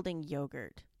he's holding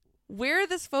yogurt. Where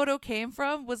this photo came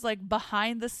from was like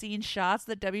behind the scenes shots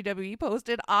that WWE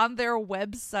posted on their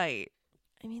website.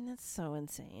 I mean, that's so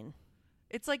insane.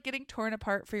 It's like getting torn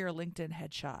apart for your LinkedIn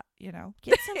headshot, you know?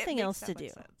 Get something else to do.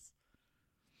 Sense.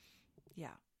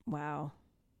 Yeah. Wow.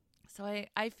 So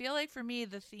I feel like for me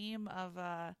the theme of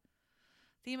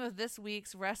this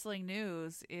week's wrestling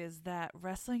news is that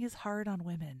wrestling is hard on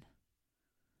women.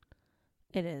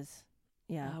 It is.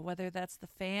 Yeah. Whether that's the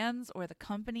fans or the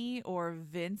company or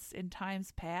Vince in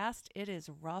times past, it is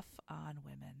rough on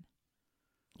women.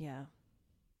 Yeah.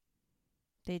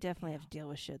 They definitely have to deal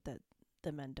with shit that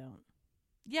the men don't.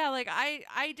 Yeah, like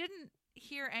I didn't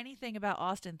hear anything about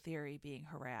Austin Theory being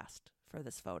harassed for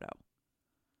this photo.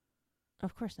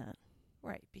 Of course not.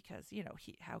 Right, because, you know,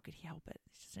 how could he help it?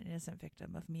 He's just an innocent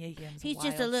victim of Mia Yim's He's wild,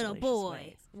 just a little salacious boy.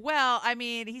 ways. Well, I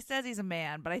mean, he says he's a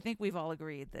man, but I think we've all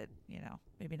agreed that, you know,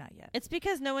 maybe not yet. It's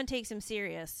because no one takes him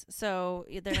serious, so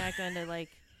they're not going to, like,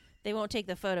 they won't take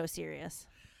the photo serious.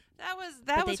 That was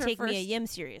but her they take first, Mia Yim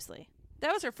seriously.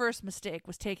 That was her first mistake,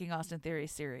 was taking Austin Theory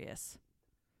serious.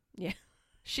 Yeah.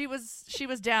 She was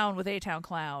down with A-Town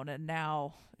Clown, and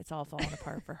now it's all falling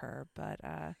apart for her. But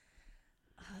That's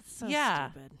so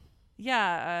yeah. stupid.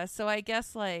 Yeah, so I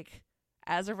guess, like,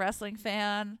 as a wrestling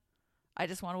fan, I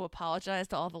just want to apologize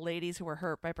to all the ladies who were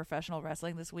hurt by professional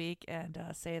wrestling this week and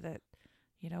say that,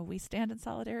 you know, we stand in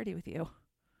solidarity with you.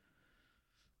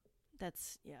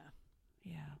 That's, yeah.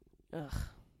 Yeah. Ugh.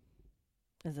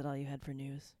 Is it all you had for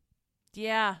news?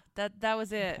 Yeah, that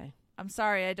was it. Okay. I'm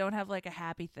sorry, I don't have, like, a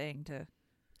happy thing to...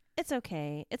 It's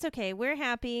okay. It's okay. We're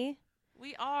happy.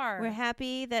 We are. We're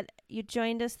happy that you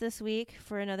joined us this week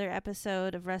for another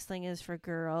episode of Wrestling is for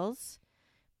Girls.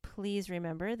 Please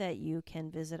remember that you can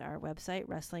visit our website,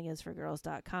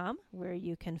 wrestlingisforgirls.com, where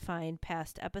you can find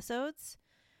past episodes.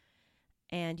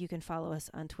 And you can follow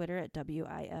us on Twitter at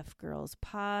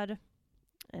WIFGirlsPod.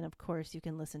 And, of course, you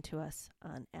can listen to us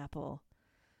on Apple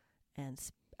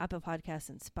Podcasts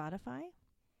and Spotify.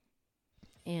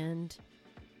 And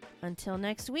until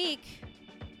next week,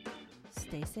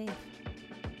 stay safe.